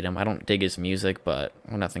just to hate him. I don't dig his music, but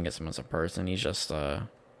nothing against him as a person. He's just a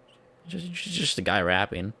guy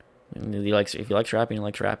rapping. And if he likes rapping, he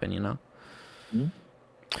likes rapping. You know. Hmm?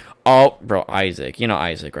 Oh, bro, Isaac. You know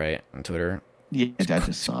Isaac, right? On Twitter. Yeah, I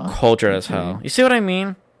just saw. Culture as hell. You see what I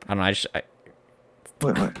mean? I don't know.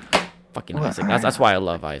 What? Fucking What? Isaac. That's why I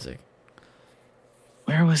love Isaac.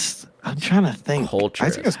 Where was? I'm trying to think. Culture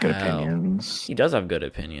Isaac has as good hell. opinions. He does have good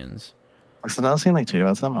opinions. So now seeing like tweet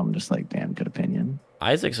about something, I'm just like, damn, good opinion.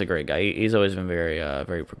 Isaac's a great guy. He's always been very,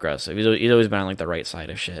 very progressive. He's always been on like the right side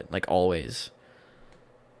of shit, like always.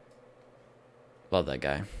 Love that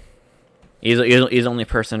guy. He's the only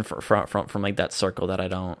person from like that circle that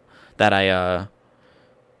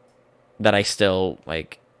I still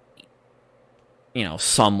like, you know,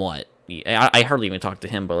 somewhat. I hardly even talk to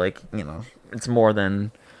him, but like, you know, it's more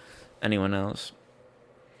than anyone else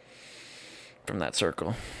from that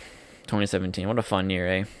circle. 2017, what a fun year,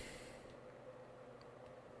 eh?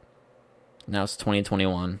 Now it's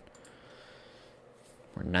 2021.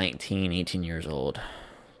 We're 19, 18 years old.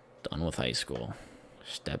 Done with high school.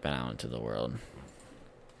 Stepping out into the world.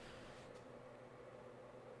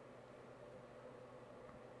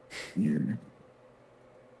 Yeah.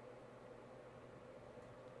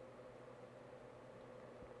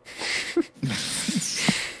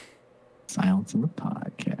 Silence in the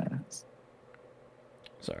podcast.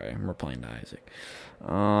 Sorry, I'm replying to Isaac.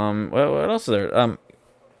 What else is there?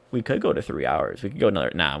 We could go to 3 hours. We could go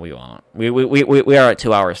another. Nah, we won't. We are at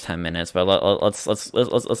 2 hours 10 minutes. But let's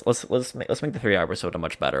make the 3 hour episode a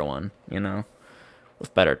much better one. You know,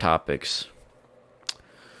 with better topics.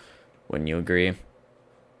 Wouldn't you agree,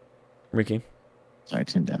 Ricky? Sorry, I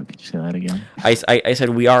tuned out. Could you say that again? I said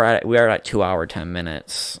we are at 2 hour 10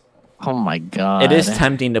 minutes. Oh my god! It is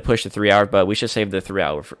tempting to push the 3 hour, but we should save the 3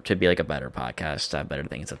 hour to be like a better podcast, to have better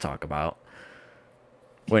things to talk about.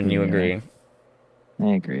 Wouldn't you agree? I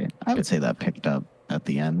agree. I would say that picked up at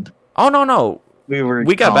the end. Oh no!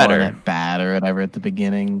 We got better. It bad or whatever at the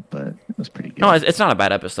beginning, but it was pretty good. No, it's not a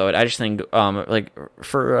bad episode. I just think like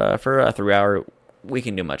for a 3 hour, we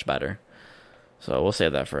can do much better. So we'll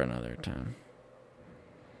save that for another time.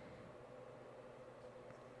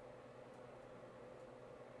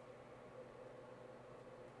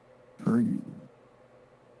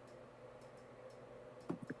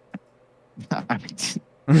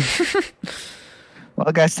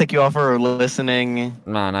 Well, guys, thank you all for listening.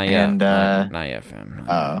 Nah, not yet. And, not yet, fam.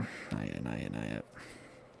 Not yet.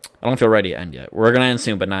 I don't feel ready to end yet. We're gonna end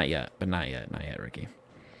soon, but not yet. Not yet, Ricky.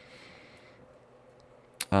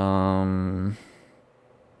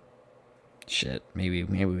 Shit. Maybe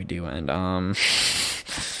we do end.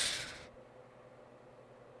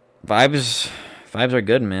 Vibes are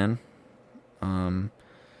good, man.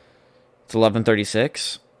 It's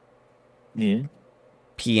 11:36. Yeah.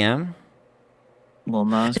 PM. Lil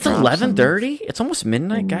Nas It's 11:30. It's almost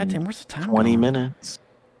midnight. Goddamn, where's the time? 20 going? minutes.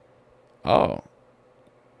 Oh.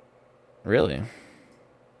 Really?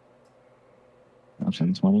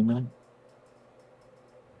 Option 20 minutes.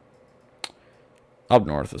 Up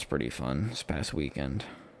north was pretty fun this past weekend.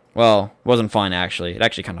 Well, it wasn't fun actually. It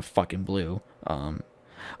actually kind of fucking blew. I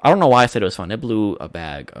don't know why I said it was fun. It blew a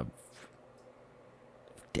bag of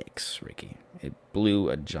dicks, Ricky. It blew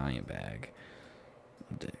a giant bag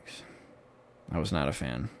of dicks. I was not a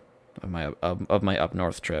fan of my up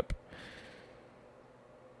north trip.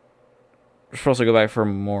 We're supposed to go back for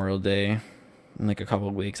Memorial Day in like a couple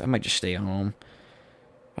of weeks. I might just stay home.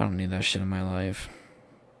 I don't need that shit in my life.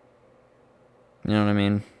 You know what I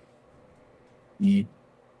mean? Yeah.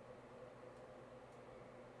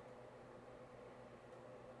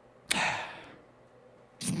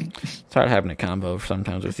 Start having a combo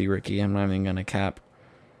sometimes with you, Ricky. I'm not even gonna cap.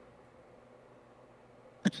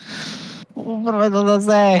 What am I supposed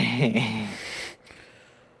to say?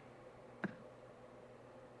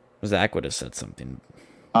 Zach would have said something.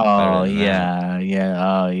 Oh yeah,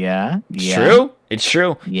 yeah. Oh yeah. It's true. It's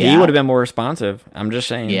true. Yeah. He would have been more responsive. I'm just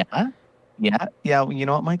saying. Yeah. Yeah. Yeah. You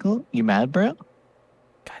know what, Michael? You mad, bro?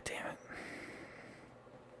 God damn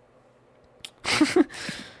it.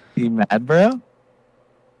 You mad, bro?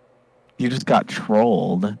 You just got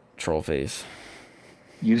trolled. Troll face.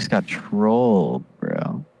 You just got trolled,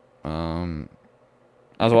 bro. I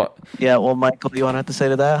was what? Yeah, well, Michael, you want to have to say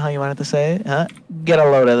to that? How you want to say it? Huh? Get a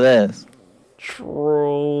load of this.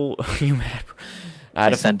 Troll. You mad?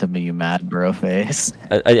 I sent him a you mad bro face.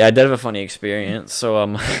 I did have a funny experience.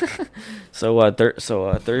 So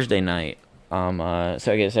Thursday night.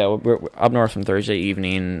 So we're up north from Thursday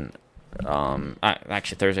evening.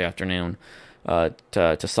 Actually Thursday afternoon.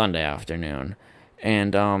 To Sunday afternoon,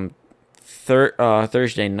 and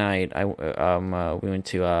Thursday night, we went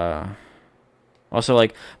to also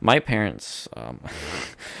like my parents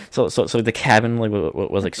so the cabin like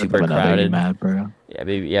was like super crowded. Mad, bro.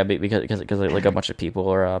 Yeah, because like a bunch of people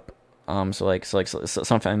are up. So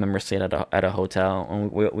some family members stayed at a hotel,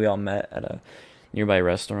 and we all met at a nearby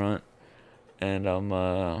restaurant, and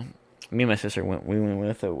me and my sister went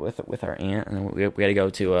with our aunt, and then we had to go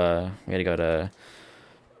to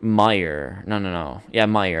Meyer. No. Yeah,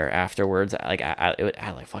 Meyer afterwards. Like at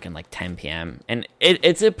like fucking like 10 p.m. And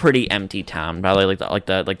it's a pretty empty town. Probably like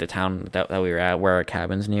the town that we were at, where our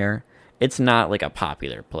cabin's near. It's not like a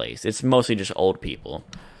popular place. It's mostly just old people.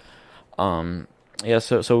 Yeah.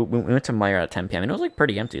 So we went to Meyer at 10 p.m. and it was like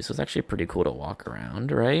pretty empty. So it's actually pretty cool to walk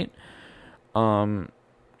around, right?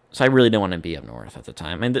 So I really didn't want to be up north at the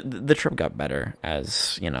time, and the trip got better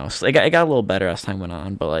as you know. So it got a little better as time went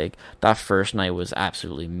on, but like that first night was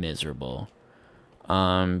absolutely miserable.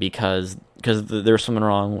 Because there was something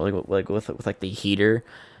wrong with like the heater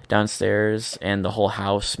downstairs, and the whole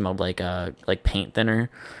house smelled like paint thinner,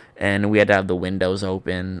 and we had to have the windows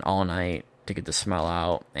open all night to get the smell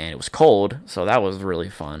out, and it was cold, so that was really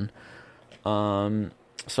fun.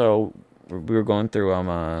 So we were going through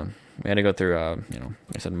we had to go through I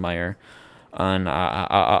said Meyer, and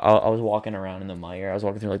I was walking around in the Meyer. I was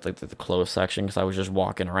walking through like the clothes section because I was just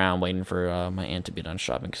walking around waiting for my aunt to be done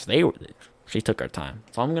shopping because she took her time.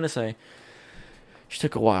 So I'm gonna say she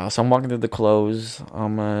took a while. So I'm walking through the clothes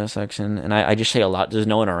section, and I just say a lot. There's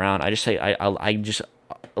no one around. I just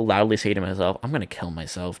loudly say to myself, I'm gonna kill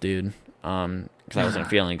myself, dude. Because I wasn't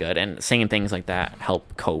feeling good, and saying things like that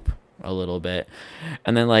help cope a little bit.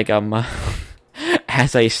 And then like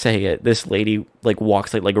as I say it, this lady like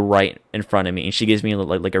walks like right in front of me, and she gives me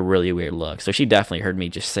like a really weird look. So she definitely heard me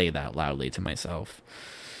just say that loudly to myself.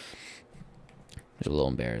 It was a little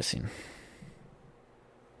embarrassing.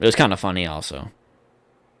 It was kind of funny also,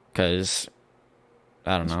 because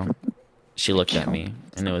I don't know. She looked at me,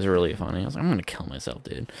 and it was really funny. I was like, I'm gonna kill myself,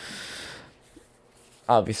 dude.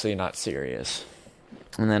 Obviously not serious.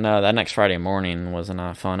 And then that next Friday morning was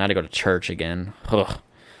not fun. I had to go to church again. Ugh.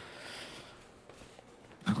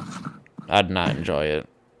 I did not enjoy it,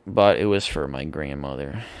 but it was for my grandmother.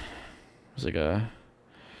 It was like a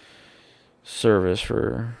service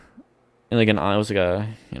for, and like it was like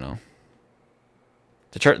a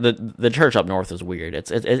the church up north is weird.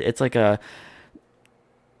 It's like a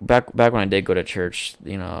back when I did go to church,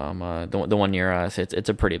 the one near us. It's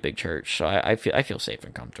a pretty big church, so I feel safe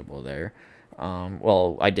and comfortable there.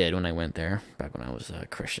 Well, I did when I went there back when I was a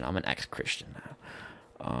Christian. I'm an ex-Christian now.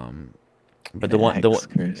 But the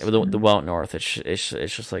well up north, it's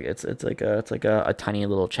just like it's like a tiny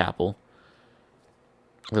little chapel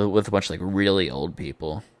with a bunch of like really old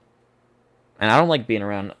people, and I don't like being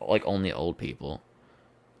around like only old people.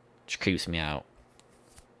 It just creeps me out.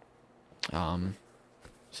 So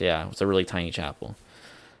yeah, it's a really tiny chapel.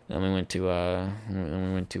 Then we went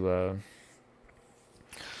to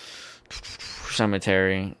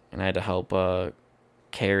cemetery, and I had to help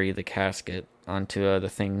carry the casket onto the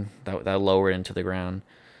thing that lowered into the ground.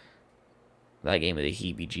 That gave me the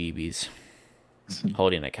heebie-jeebies.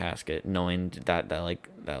 Holding a casket, knowing that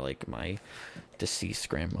my deceased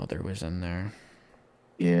grandmother was in there.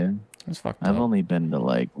 Yeah. It was fucked I've up. only been to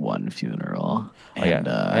like one funeral. Oh,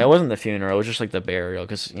 yeah. It wasn't the funeral, it was just like the burial,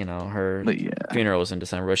 because her funeral was in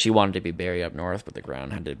December, but she wanted to be buried up north, but the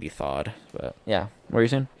ground had to be thawed. But yeah, what were you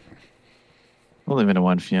saying? I've only been to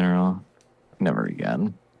one funeral. Never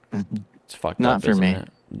again. It's fucked Not up, for isn't me. it?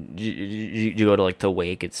 You go to like the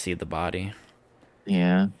wake and see the body.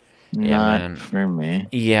 Yeah. Yeah, Not man. for me.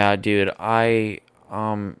 Yeah, dude.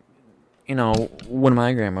 When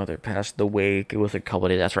my grandmother passed, the wake, it was a couple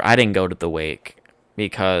of days after. I didn't go to the wake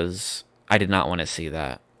because I did not want to see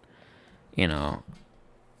that. Yeah.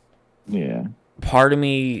 Part of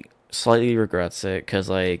me slightly regrets it because,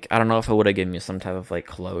 like, I don't know if it would have given me some type of like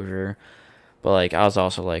closure, but like I was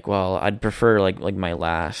also like, well, I'd prefer like my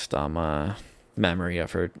last memory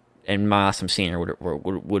of her and my last I'm seeing her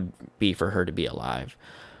would be for her to be alive.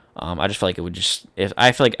 I just feel like it would just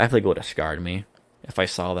I feel like it would have scarred me if I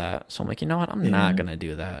saw that. So I'm like, you know what? I'm not gonna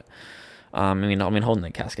do that. I mean, holding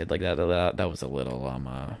the casket like that was a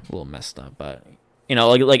little messed up, but and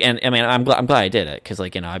I mean, I'm glad I did it because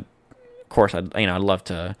of course I'd love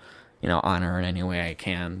to honor her in any way I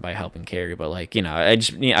can by helping carry, but like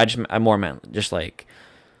I more meant just like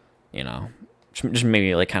just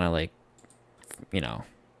maybe like kind of like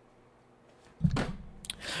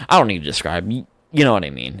I don't need to describe. You know what I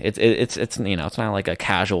mean? It's it's not like a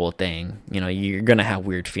casual thing. You're gonna have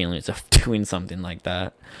weird feelings of doing something like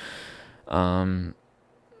that.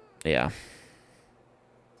 Yeah.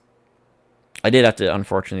 I did have to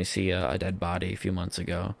unfortunately see a dead body a few months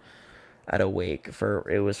ago at a wake for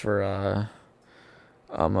it was for a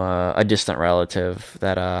distant relative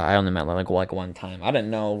that I only met like one time. I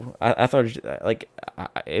didn't know. I thought like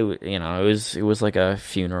it was like a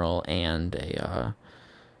funeral and a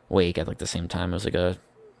wake at like the same time. It was like a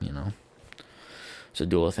you know it's a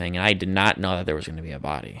dual thing, and I did not know that there was going to be a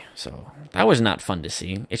body. So that was not fun to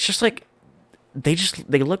see. It's just like they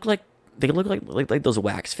look like those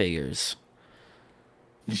wax figures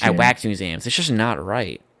at Yeah. wax museums. It's just not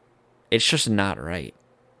right. It's just not right.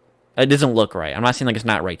 It doesn't look right. I'm not saying like it's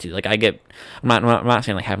not right too. Like I'm not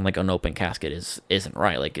saying like having like an open casket isn't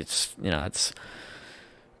right. Like it's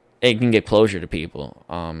it can get closure to people.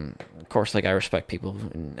 Of course, like I respect people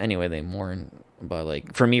in any way they mourn, but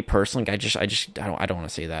like for me personally, I don't want to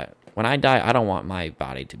say that. When I die, I don't want my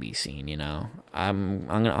body to be seen.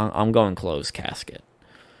 I'm going closed casket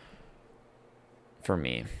for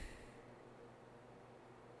me.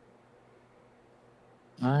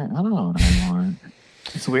 I don't know what I want.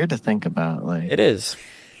 It's weird to think about, like, It is.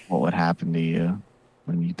 what would happen to you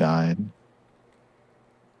when you died.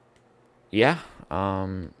 Yeah.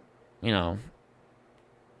 You know,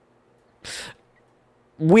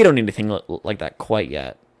 we don't need anything like that quite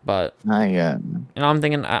yet, but Not yet. I'm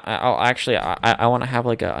thinking I want to have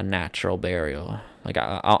like a natural burial. Like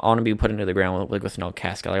I want to be put into the ground with no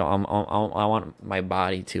casket. Like I want my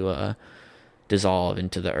body to dissolve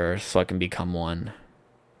into the earth so I can become one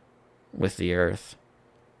with the earth.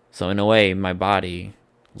 So in a way, my body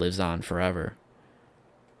lives on forever.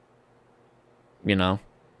 You know,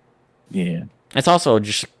 Yeah. it's also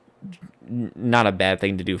just not a bad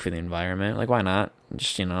thing to do for the environment. Like why not?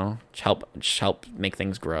 Just help make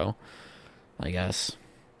things grow, I guess.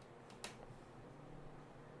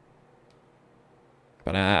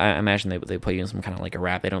 But I imagine they put you in some kind of like a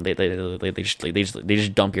wrap. They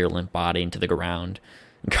just dump your limp body into the ground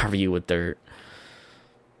and cover you with dirt.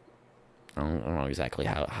 I don't know exactly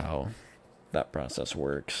how that process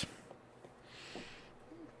works.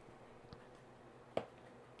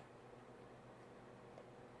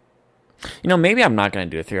 Maybe I'm not gonna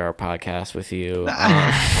do a 3-hour podcast with you.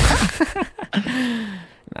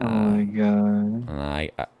 Oh my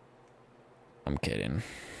god. I'm kidding.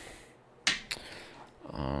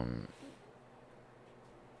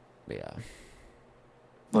 But yeah,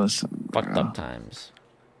 Listen, fucked bro. up times,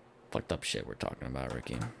 fucked up shit we're talking about,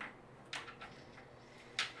 Ricky.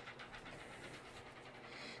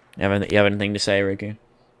 You have anything to say, Ricky?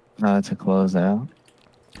 To close out.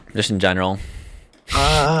 Just in general.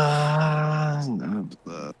 No,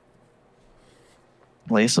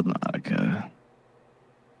 play Subnautica.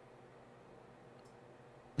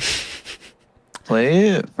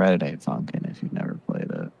 Play Friday Night Funkin' if you've never played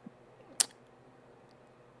it.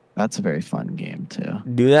 That's a very fun game too.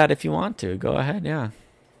 Do that if you want to. Go ahead, yeah.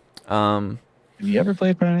 Have you ever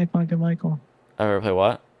played Friday Night Funkin', Michael? Ever play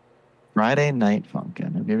what? Friday Night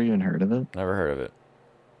Funkin'. Have you ever even heard of it? Never heard of it.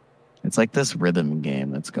 It's like this rhythm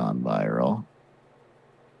game that's gone viral.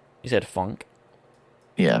 You said funk?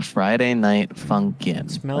 Yeah, Friday Night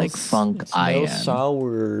Funkin'. Like funk I smells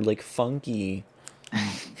sour, like funky.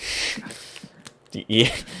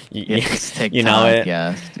 Yeah, Yes, TikTok, you know it.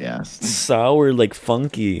 Yes. Sour, like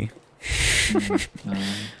funky.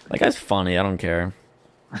 That guy's funny. I don't care.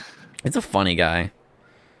 It's a funny guy.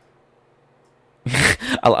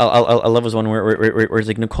 I love his one where it's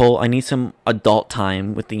like, Nicole, I need some adult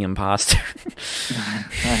time with the imposter.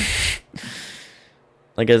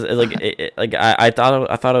 I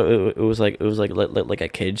thought it was like a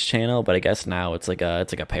kids channel, but I guess now it's like a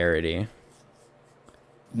parody.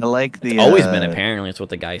 I like the. It's always been, apparently. It's what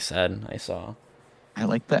the guy said. I saw. I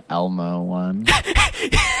like the Elmo one.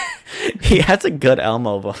 He has a good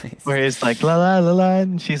Elmo voice. Where he's like la la la la,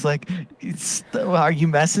 and she's like, "Are you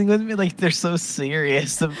messing with me?" Like they're so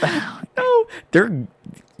serious about. No,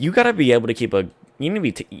 you gotta be able to keep a. You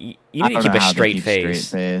need to keep a straight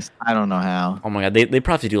face. I don't know how. Oh my god, they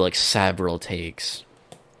probably have to do like several takes.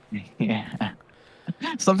 Yeah.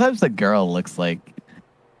 Sometimes the girl looks like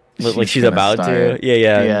she's about to.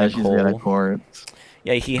 Yeah. Yeah, she's gonna court.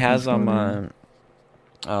 Yeah, he has what was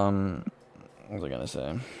I gonna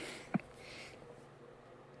say?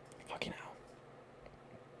 Fucking hell.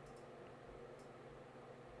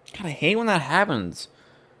 God, I hate when that happens.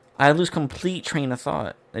 I lose complete train of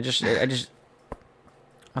thought. I was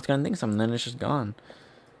gonna think something, then it's just gone.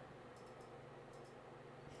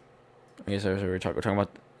 Okay, so we're talking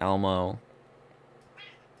about Elmo.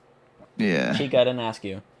 Yeah. Chica, I didn't ask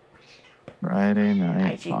you. Friday Night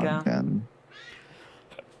Hi, Chica. Funkin'.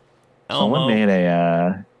 Elmo.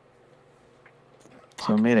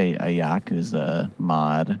 Someone made a Yakuza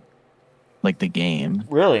mod like the game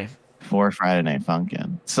Really? for Friday Night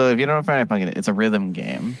Funkin'. So if you don't know Friday Night Funkin', it's a rhythm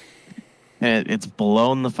game, and it's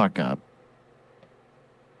blown the fuck up,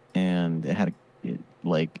 and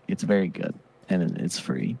it's very good, and it's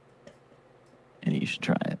free, and you should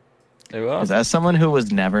try it. Because as someone who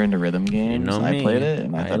was never into rhythm games, You know me. I played it,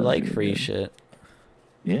 and I thought it was like really free good. shit.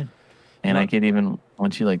 Yeah, and I could even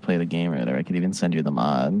once you like play the game or whatever, I could even send you the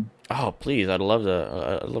mod. Oh please, I'd love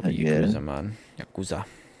the Yeah. Yakuza mod. Yakuza.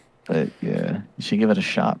 But yeah, you should give it a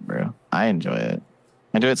shot, bro. I enjoy it.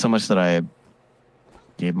 I enjoy it so much that I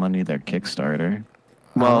gave money to their Kickstarter.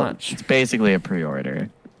 How Well, much? it's basically a pre-order.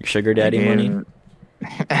 Your sugar daddy money? No,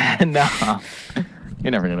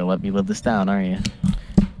 you're never gonna let me live this down, are you?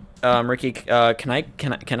 Ricky, can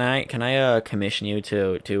I commission you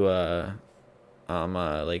to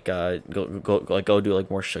go do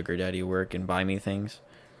like more sugar daddy work and buy me things?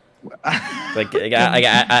 Like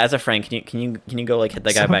as a friend, can you go like hit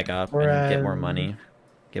that guy back up and get more money,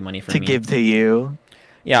 get money from to me? give to you.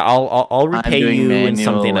 Yeah, I'll repay doing you in manual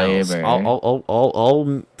something else. labor.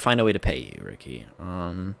 I'll find a way to pay you, Ricky.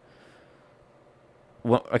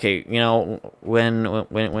 Well, okay, you know when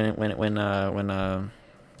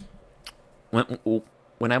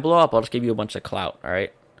I blow up, I'll just give you a bunch of clout. All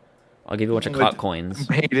right, I'll give you a bunch of clout coins.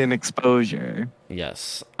 Paid in exposure.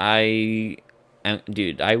 Yes,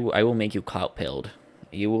 dude, I will make you clout pilled.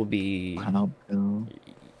 You will be. Wow, Bill.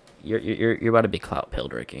 You're about to be clout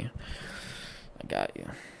pilled, Ricky. I got you.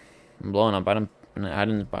 I'm blowing up. I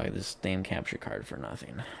didn't buy this damn capture card for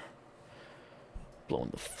nothing. Blowing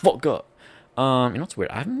the fuck up. You know what's weird?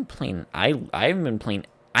 I haven't been playing. I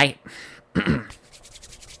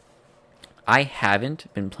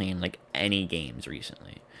haven't been playing like any games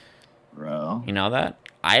recently. Bro. You know that?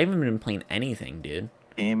 I haven't been playing anything, dude.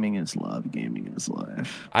 Gaming is love. Gaming is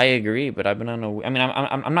life. I agree, but I've been on a. I mean,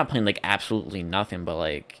 I'm not playing like absolutely nothing, but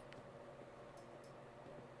like,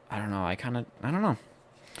 I don't know. I don't know.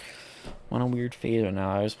 I'm on a weird phase right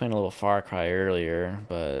now. I was playing a little Far Cry earlier,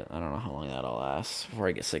 but I don't know how long that'll last before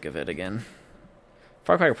I get sick of it again.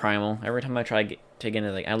 Far Cry Primal. Every time I try to get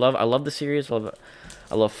into like, I love the series. I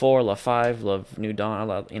love 4, love 5, love New Dawn. I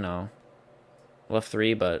love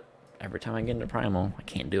 3, but every time I get into Primal, I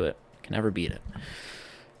can't do it. I can never beat it.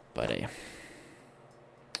 But hey,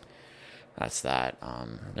 that's that.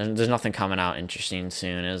 There's nothing coming out interesting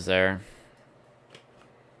soon, is there?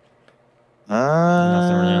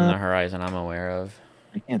 Nothing really on the horizon I'm aware of.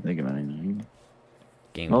 I can't think of anything.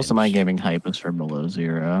 Game Most of my gaming hype was for Below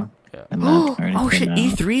Zero. Yeah. And that already Oh shit! came out.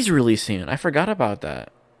 E3's really soon. I forgot about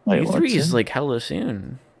that. Wait, E3 what's is it? like hella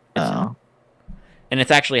soon. Oh. And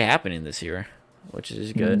it's actually happening this year, which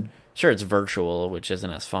is good. Sure, it's virtual, which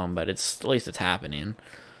isn't as fun, but at least it's happening.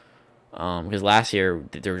 Because last year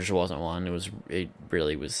there just wasn't one. It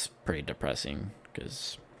really was pretty depressing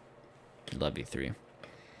because I love E3.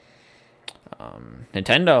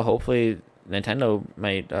 Nintendo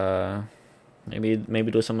might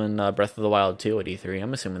maybe do something Breath of the Wild 2 at E3.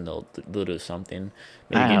 I'm assuming they'll do something.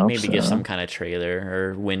 Maybe give some kind of trailer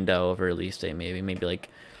or window of a release date. Maybe like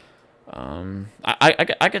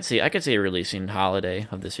I could see it releasing holiday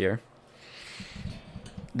of this year.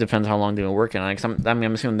 Depends how long they've been working on it. I'm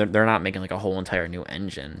assuming they're not making like a whole entire new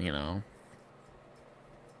engine. You know,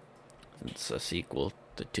 it's a sequel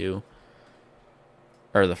to 2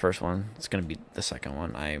 or the first one. It's gonna be the second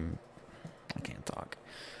one. I can't talk.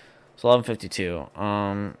 It's 11:52.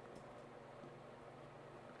 I'm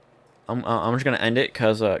just gonna end it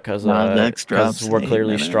because we're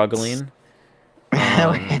clearly struggling.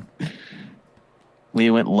 We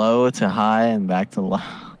went low to high and back to low.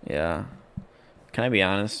 Yeah. Can I be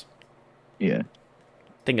honest? Yeah,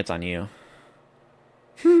 I think it's on you.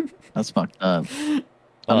 that's fucked up.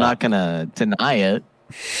 I'm not gonna deny it,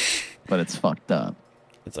 but it's fucked up.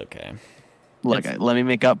 It's okay. Look, let me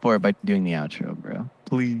make up for it by doing the outro, bro.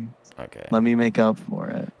 Please. Okay. Let me make up for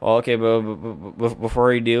it. Well, okay, but before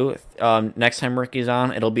we do, next time Ricky's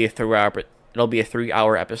on, it'll be a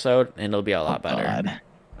 3-hour episode, and it'll be a lot better. God.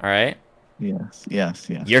 All right. Yes.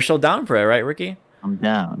 You're still down for it, right, Ricky? I'm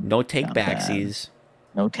down. No take Down backsies.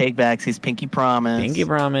 No take backsies. Pinky promise. Pinky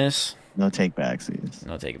promise. No take backsies.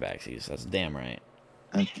 No take backsies. That's damn right.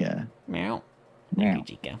 Okay. Meow. Yeah. Thank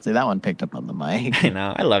you, Chica. See, that one picked up on the mic. I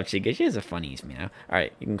know. I love Chica. She has a funny meow. All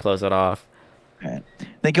right, you can close it off. All right.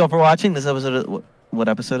 Thank you all for watching this episode. What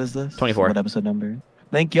episode is this? 24. What episode number?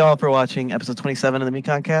 Thank you all for watching episode 27 of the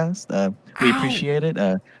Mekon Cast. We appreciate it.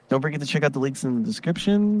 Don't forget to check out the links in the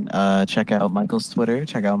description. Check out Michael's Twitter.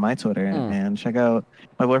 Check out my Twitter. And check out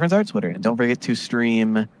my boyfriend's art Twitter. And don't forget to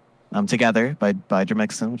stream Together by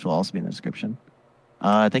Dramexon, which will also be in the description.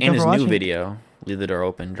 Thank you And for his watching. new video, Leave the Door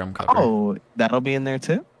Open, drum cover. Oh, that'll be in there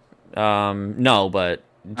too? No, but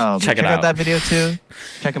Oh, but check it check out out. that video too.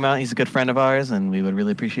 Check him out. He's a good friend of ours, and we would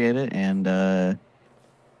really appreciate it. And I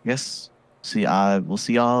guess we'll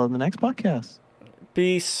see y'all in the next podcast.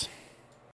 Peace.